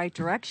step in the right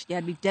direction. You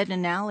had me dead in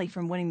an alley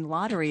from winning the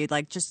lottery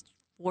just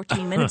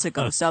 14 minutes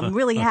ago. So I'm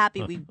really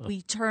happy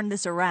we turned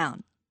this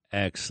around.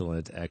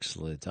 Excellent.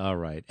 All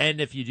right. And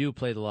if you do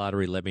play the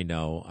lottery, let me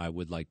know. I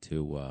would like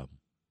to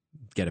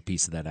get a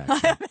piece of that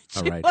action.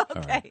 All right.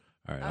 Okay.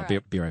 All right. I'll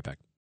be right back.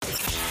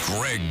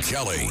 Greg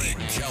Kelly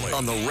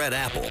on the Red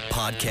Apple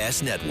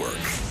Podcast Network.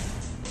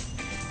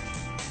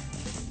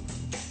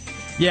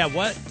 Yeah,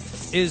 what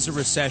is a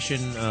recession?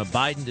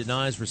 Biden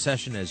denies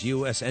recession as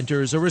U.S.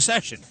 enters a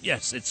recession.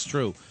 Yes, it's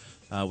true.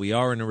 We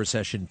are in a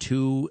recession,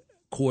 2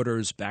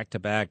 quarters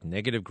back-to-back,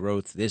 negative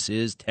growth. This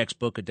is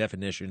textbook a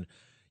definition.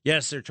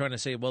 Yes, they're trying to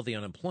say, well, the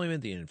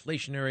unemployment, the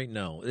inflationary.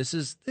 No, this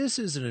is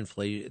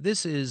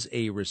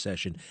a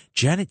recession.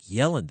 Janet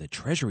Yellen, the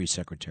Treasury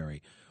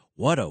Secretary,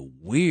 what a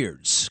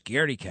weird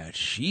scaredy cat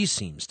she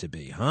seems to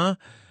be, huh?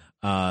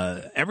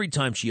 Every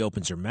time she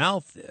opens her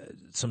mouth,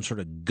 some sort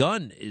of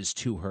gun is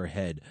to her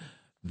head.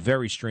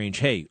 Very strange.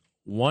 Hey,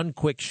 one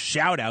quick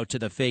shout out to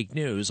the fake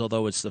news,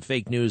 although it's the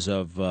fake news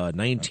of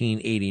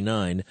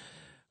 1989.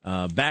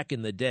 Back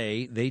in the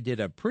day, they did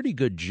a pretty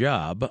good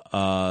job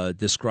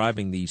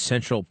describing the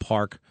Central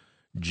Park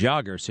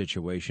jogger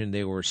situation.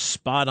 They were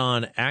spot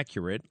on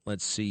accurate.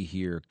 Let's see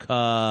here.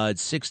 Cut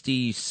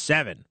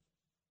 67.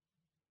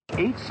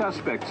 8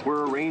 suspects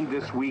were arraigned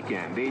this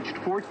weekend, aged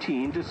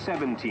 14 to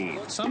 17.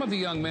 Some of the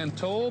young men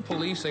told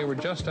police they were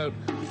just out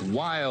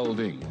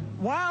wilding.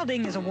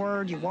 Wilding is a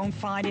word you won't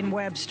find in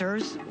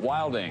Webster's.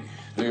 Wilding.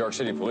 New York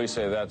City police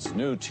say that's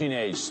new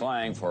teenage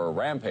slang for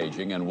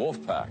rampaging and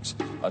wolf packs,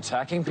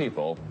 attacking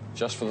people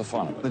just for the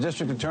fun of it. The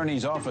district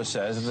attorney's office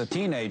says that the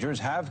teenagers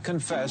have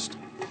confessed.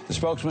 The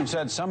spokesman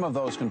said some of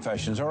those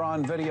confessions are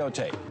on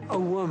videotape. A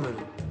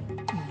woman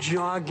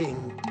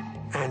jogging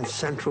in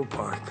Central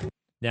Park.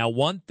 Now,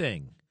 one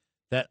thing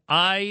that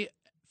I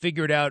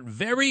figured out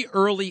very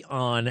early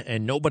on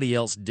and nobody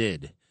else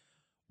did,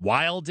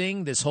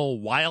 wilding, this whole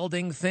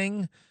wilding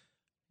thing,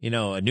 you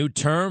know, a new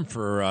term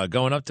for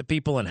going up to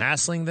people and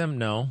hassling them.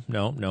 No,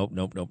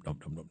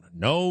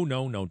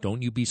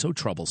 don't you be so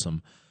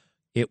troublesome.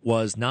 It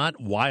was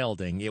not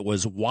wilding. It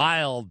was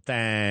wild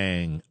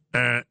thing.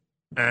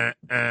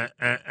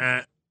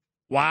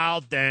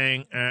 Wild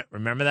dang.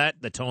 Remember that?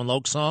 The Tone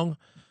Loc song?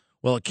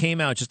 Well, it came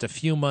out just a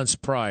few months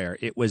prior.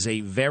 It was a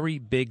very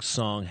big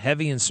song,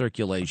 heavy in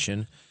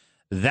circulation.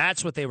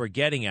 That's what they were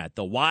getting at.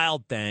 The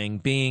wild thing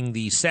being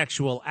the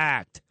sexual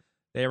act.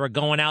 They were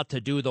going out to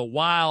do the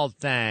wild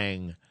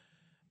thing.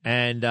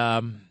 And,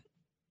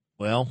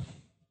 well,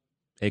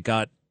 it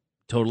got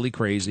totally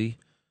crazy,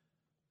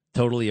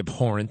 totally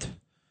abhorrent.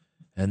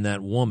 And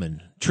that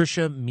woman,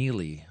 Trisha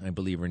Mealy, I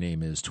believe her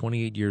name is,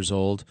 28 years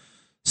old,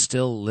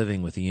 still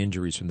living with the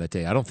injuries from that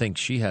day. I don't think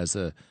she has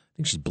I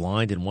think she's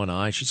blind in one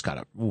eye. She's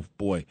got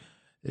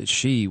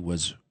she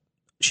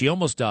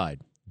almost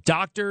died.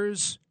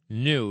 Doctors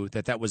knew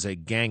that was a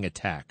gang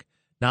attack.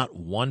 Not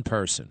one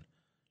person.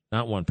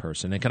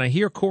 And can I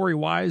hear Corey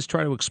Wise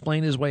try to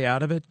explain his way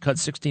out of it? Cut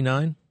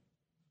 69.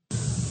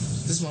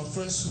 This is my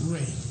first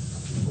ring.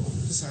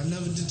 I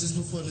never did this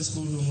before in the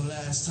school room. My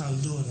last time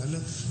doing it.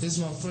 This is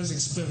my first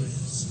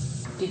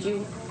experience. Did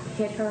you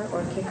hit her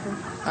or kick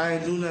her? I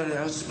ain't do nothing.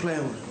 I was just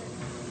playing with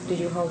her. Did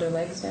you hold her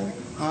legs down?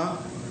 Huh?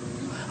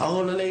 I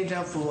hold her leg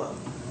down for what?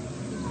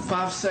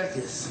 5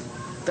 seconds.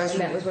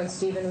 That was when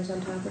Steven was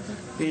on top of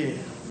her? Yeah.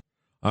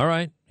 All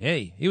right.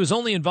 Hey, he was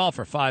only involved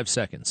for 5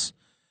 seconds.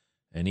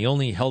 And he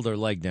only held her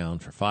leg down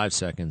for 5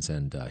 seconds,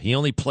 and he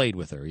only played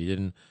with her. He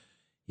didn't.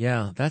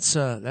 Yeah, that's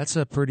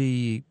a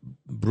pretty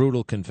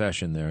brutal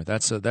confession there.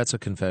 That's a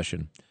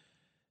confession.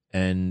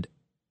 And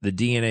the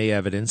DNA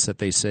evidence that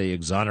they say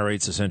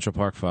exonerates the Central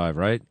Park Five,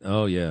 right?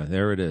 Oh, yeah,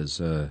 there it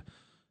is.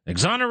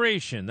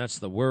 Exoneration, that's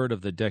the word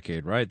of the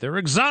decade, right? They're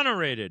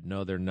exonerated.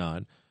 No, they're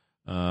not.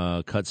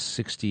 Cut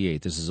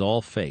 68. This is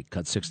all fake.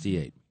 Cut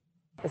 68.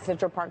 The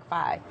Central Park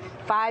Five.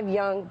 5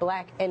 young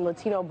black and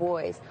Latino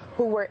boys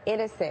who were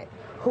innocent,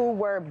 who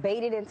were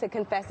baited into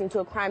confessing to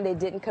a crime they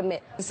didn't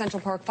commit. The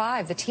Central Park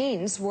Five, the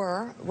teens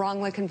were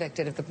wrongly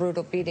convicted of the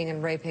brutal beating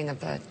and raping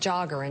of the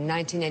jogger in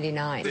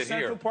 1989. The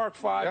Central Park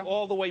Five,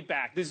 all the way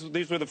back. These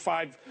were the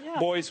 5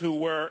 boys who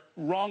were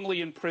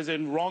wrongly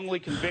imprisoned, wrongly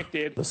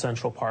convicted. The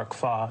Central Park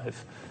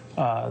Five.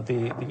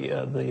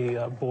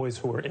 The boys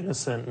who were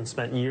innocent and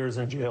spent years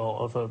in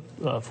jail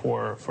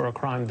for a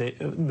crime they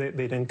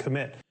didn't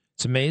commit.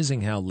 It's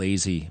amazing how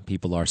lazy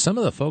people are. Some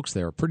of the folks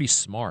there are pretty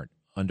smart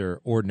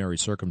under ordinary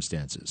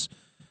circumstances.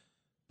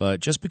 But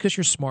just because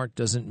you're smart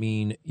doesn't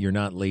mean you're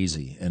not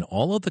lazy. And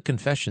all of the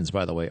confessions,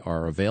 by the way,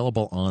 are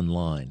available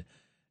online.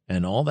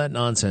 And all that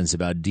nonsense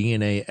about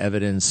DNA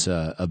evidence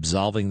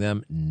absolving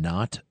them,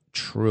 not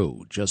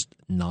true. Just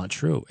not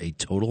true. A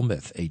total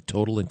myth. A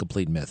total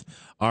incomplete myth.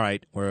 All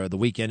right, where the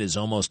weekend is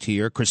almost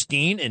here.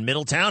 Christine in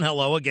Middletown,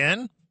 hello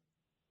again.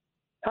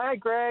 Hi,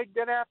 Greg.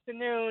 Good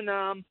afternoon.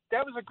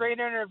 That was a great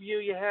interview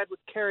you had with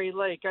Carrie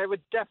Lake. I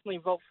would definitely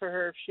vote for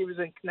her if she was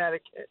in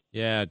Connecticut.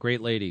 Yeah,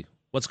 great lady.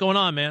 What's going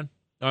on, man?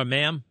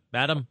 Ma'am?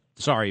 Madam?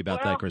 Sorry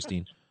about that,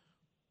 Christine.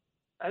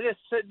 I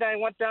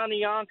went down to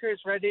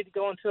Yonkers, ready to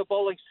go into a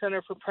bowling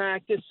center for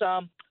practice.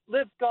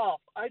 Live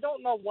Golf. I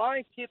don't know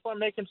why people are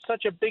making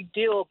such a big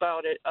deal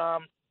about it.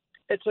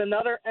 It's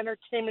another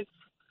entertainment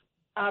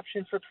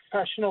option for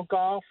professional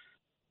golf.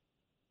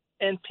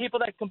 And people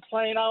that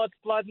complain, oh, it's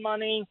blood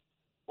money.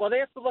 Well, they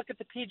have to look at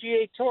the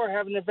PGA Tour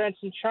having events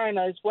in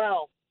China as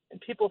well. And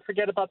people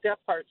forget about that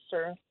part,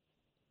 sir.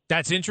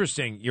 That's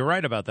interesting. You're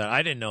right about that.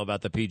 I didn't know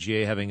about the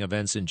PGA having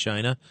events in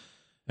China.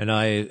 And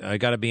I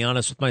got to be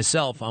honest with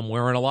myself. I'm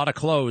wearing a lot of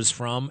clothes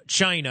from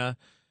China.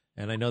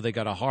 And I know they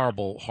got a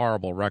horrible,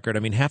 horrible record. I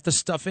mean, half the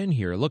stuff in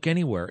here, look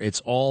anywhere,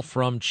 it's all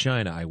from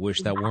China. I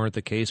wish that weren't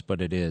the case, but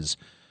it is.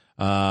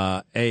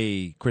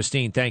 Hey,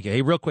 Christine, thank you.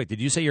 Hey, real quick,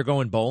 did you say you're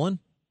going bowling?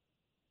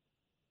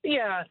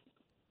 Yeah.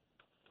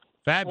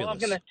 Fabulous. Well, I'm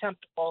going to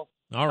attempt to bowl.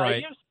 All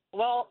right.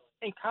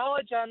 In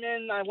college, I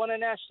won a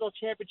national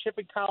championship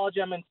in college.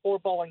 I'm in 4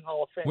 bowling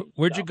Hall of Fame.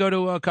 Where'd you go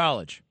to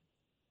college?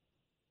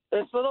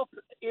 This little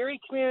Erie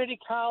Community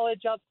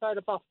College outside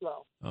of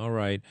Buffalo. All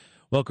right.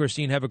 Well,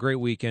 Christine, have a great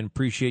weekend.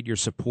 Appreciate your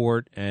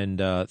support, and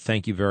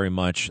thank you very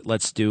much.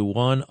 Let's do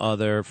one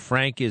other.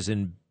 Frank is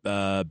in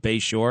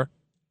Bayshore.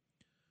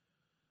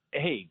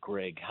 Hey,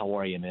 Greg. How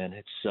are you, man?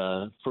 It's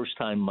first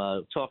time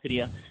talking to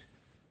you.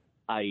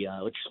 I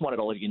just wanted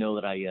to let you know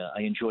that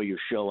I enjoy your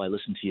show. I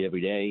listen to you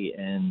every day,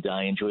 and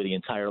I enjoy the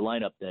entire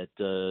lineup that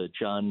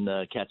John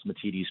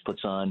Catsimatidis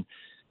puts on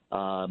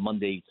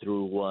Monday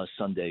through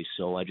Sunday.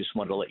 So I just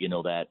wanted to let you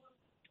know that.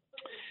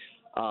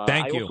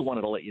 Thank you. I also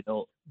wanted to let you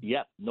know.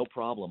 Yeah, no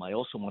problem. I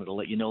also wanted to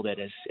let you know that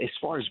as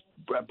far as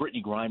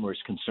Brittany Griner is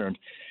concerned,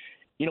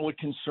 you know, it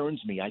concerns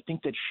me. I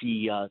think that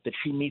she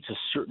meets a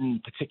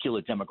certain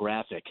particular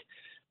demographic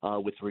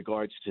with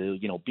regards to,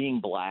 you know, being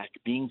black,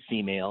 being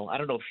female. I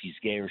don't know if she's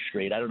gay or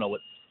straight. I don't know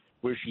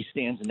where she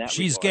stands in that.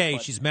 She's regard, gay.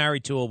 but, She's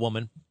married to a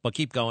woman. But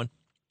keep going.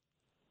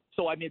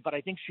 So I mean, but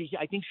I think she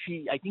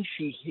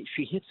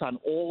hits on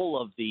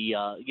all of the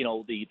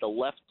the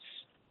left's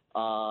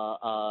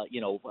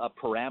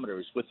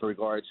parameters with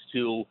regards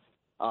to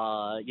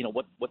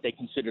what they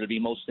consider to be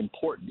most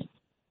important.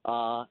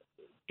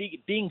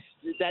 Being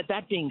said,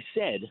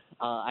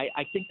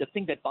 I think the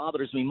thing that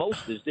bothers me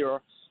most is there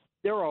are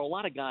a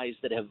lot of guys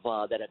that have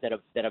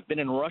been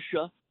in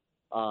Russia,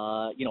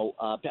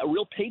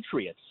 real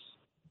patriots.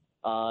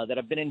 That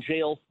have been in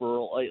jail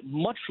for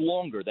much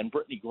longer than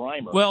Brittany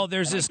Griner. Well,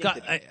 there's this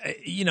guy,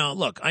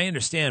 look, I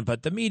understand,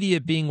 but the media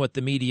being what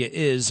the media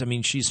is, I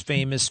mean, she's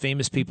famous.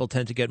 Famous people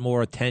tend to get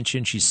more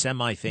attention. She's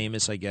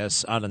semi-famous, I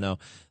guess. I don't know.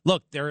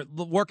 Look, they're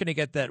working to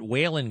get that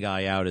Whalen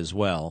guy out as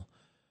well.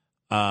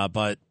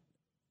 But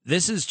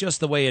this is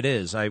just the way it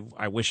is.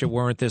 I wish it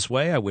weren't this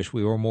way. I wish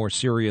we were more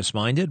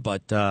serious-minded,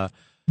 but...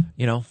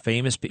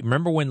 famous people.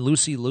 Remember when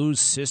Lucy Liu's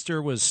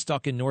sister was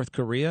stuck in North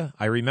Korea?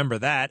 I remember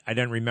that. I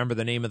didn't remember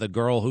the name of the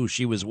girl who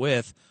she was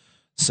with.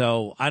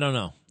 So I don't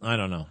know.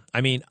 I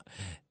mean,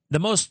 the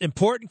most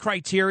important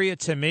criteria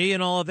to me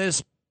in all of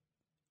this,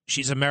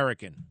 she's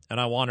American, and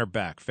I want her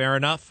back. Fair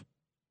enough?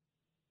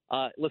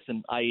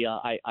 Listen, I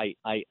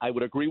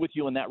would agree with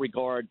you in that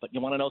regard, but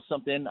you want to know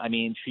something? I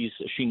mean,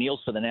 she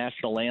kneels for the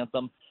national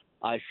anthem.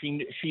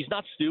 She's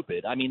not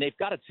stupid. I mean, they've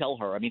got to tell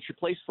her. I mean, she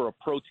plays for a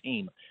pro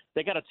team.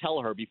 They got to tell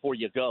her before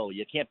you go.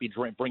 You can't be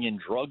bringing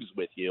drugs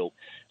with you.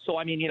 So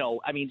I mean,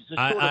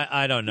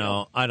 I don't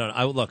know.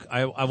 I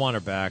want her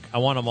back. I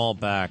want them all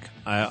back.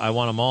 I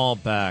want them all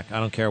back. I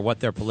don't care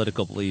what their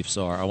political beliefs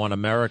are. I want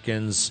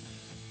Americans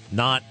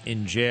not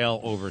in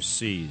jail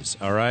overseas.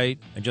 All right?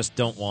 I just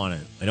don't want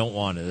it. I don't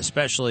want it,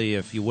 especially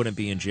if you wouldn't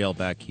be in jail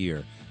back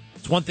here.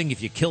 It's one thing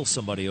if you kill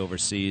somebody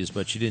overseas,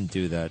 but she didn't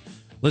do that.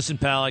 Listen,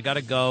 pal, I got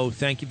to go.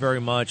 Thank you very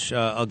much.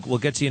 We'll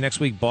get to you next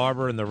week,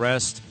 Barbara and the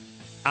rest.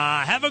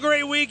 Have a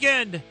great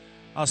weekend.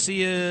 I'll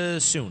see you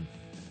soon.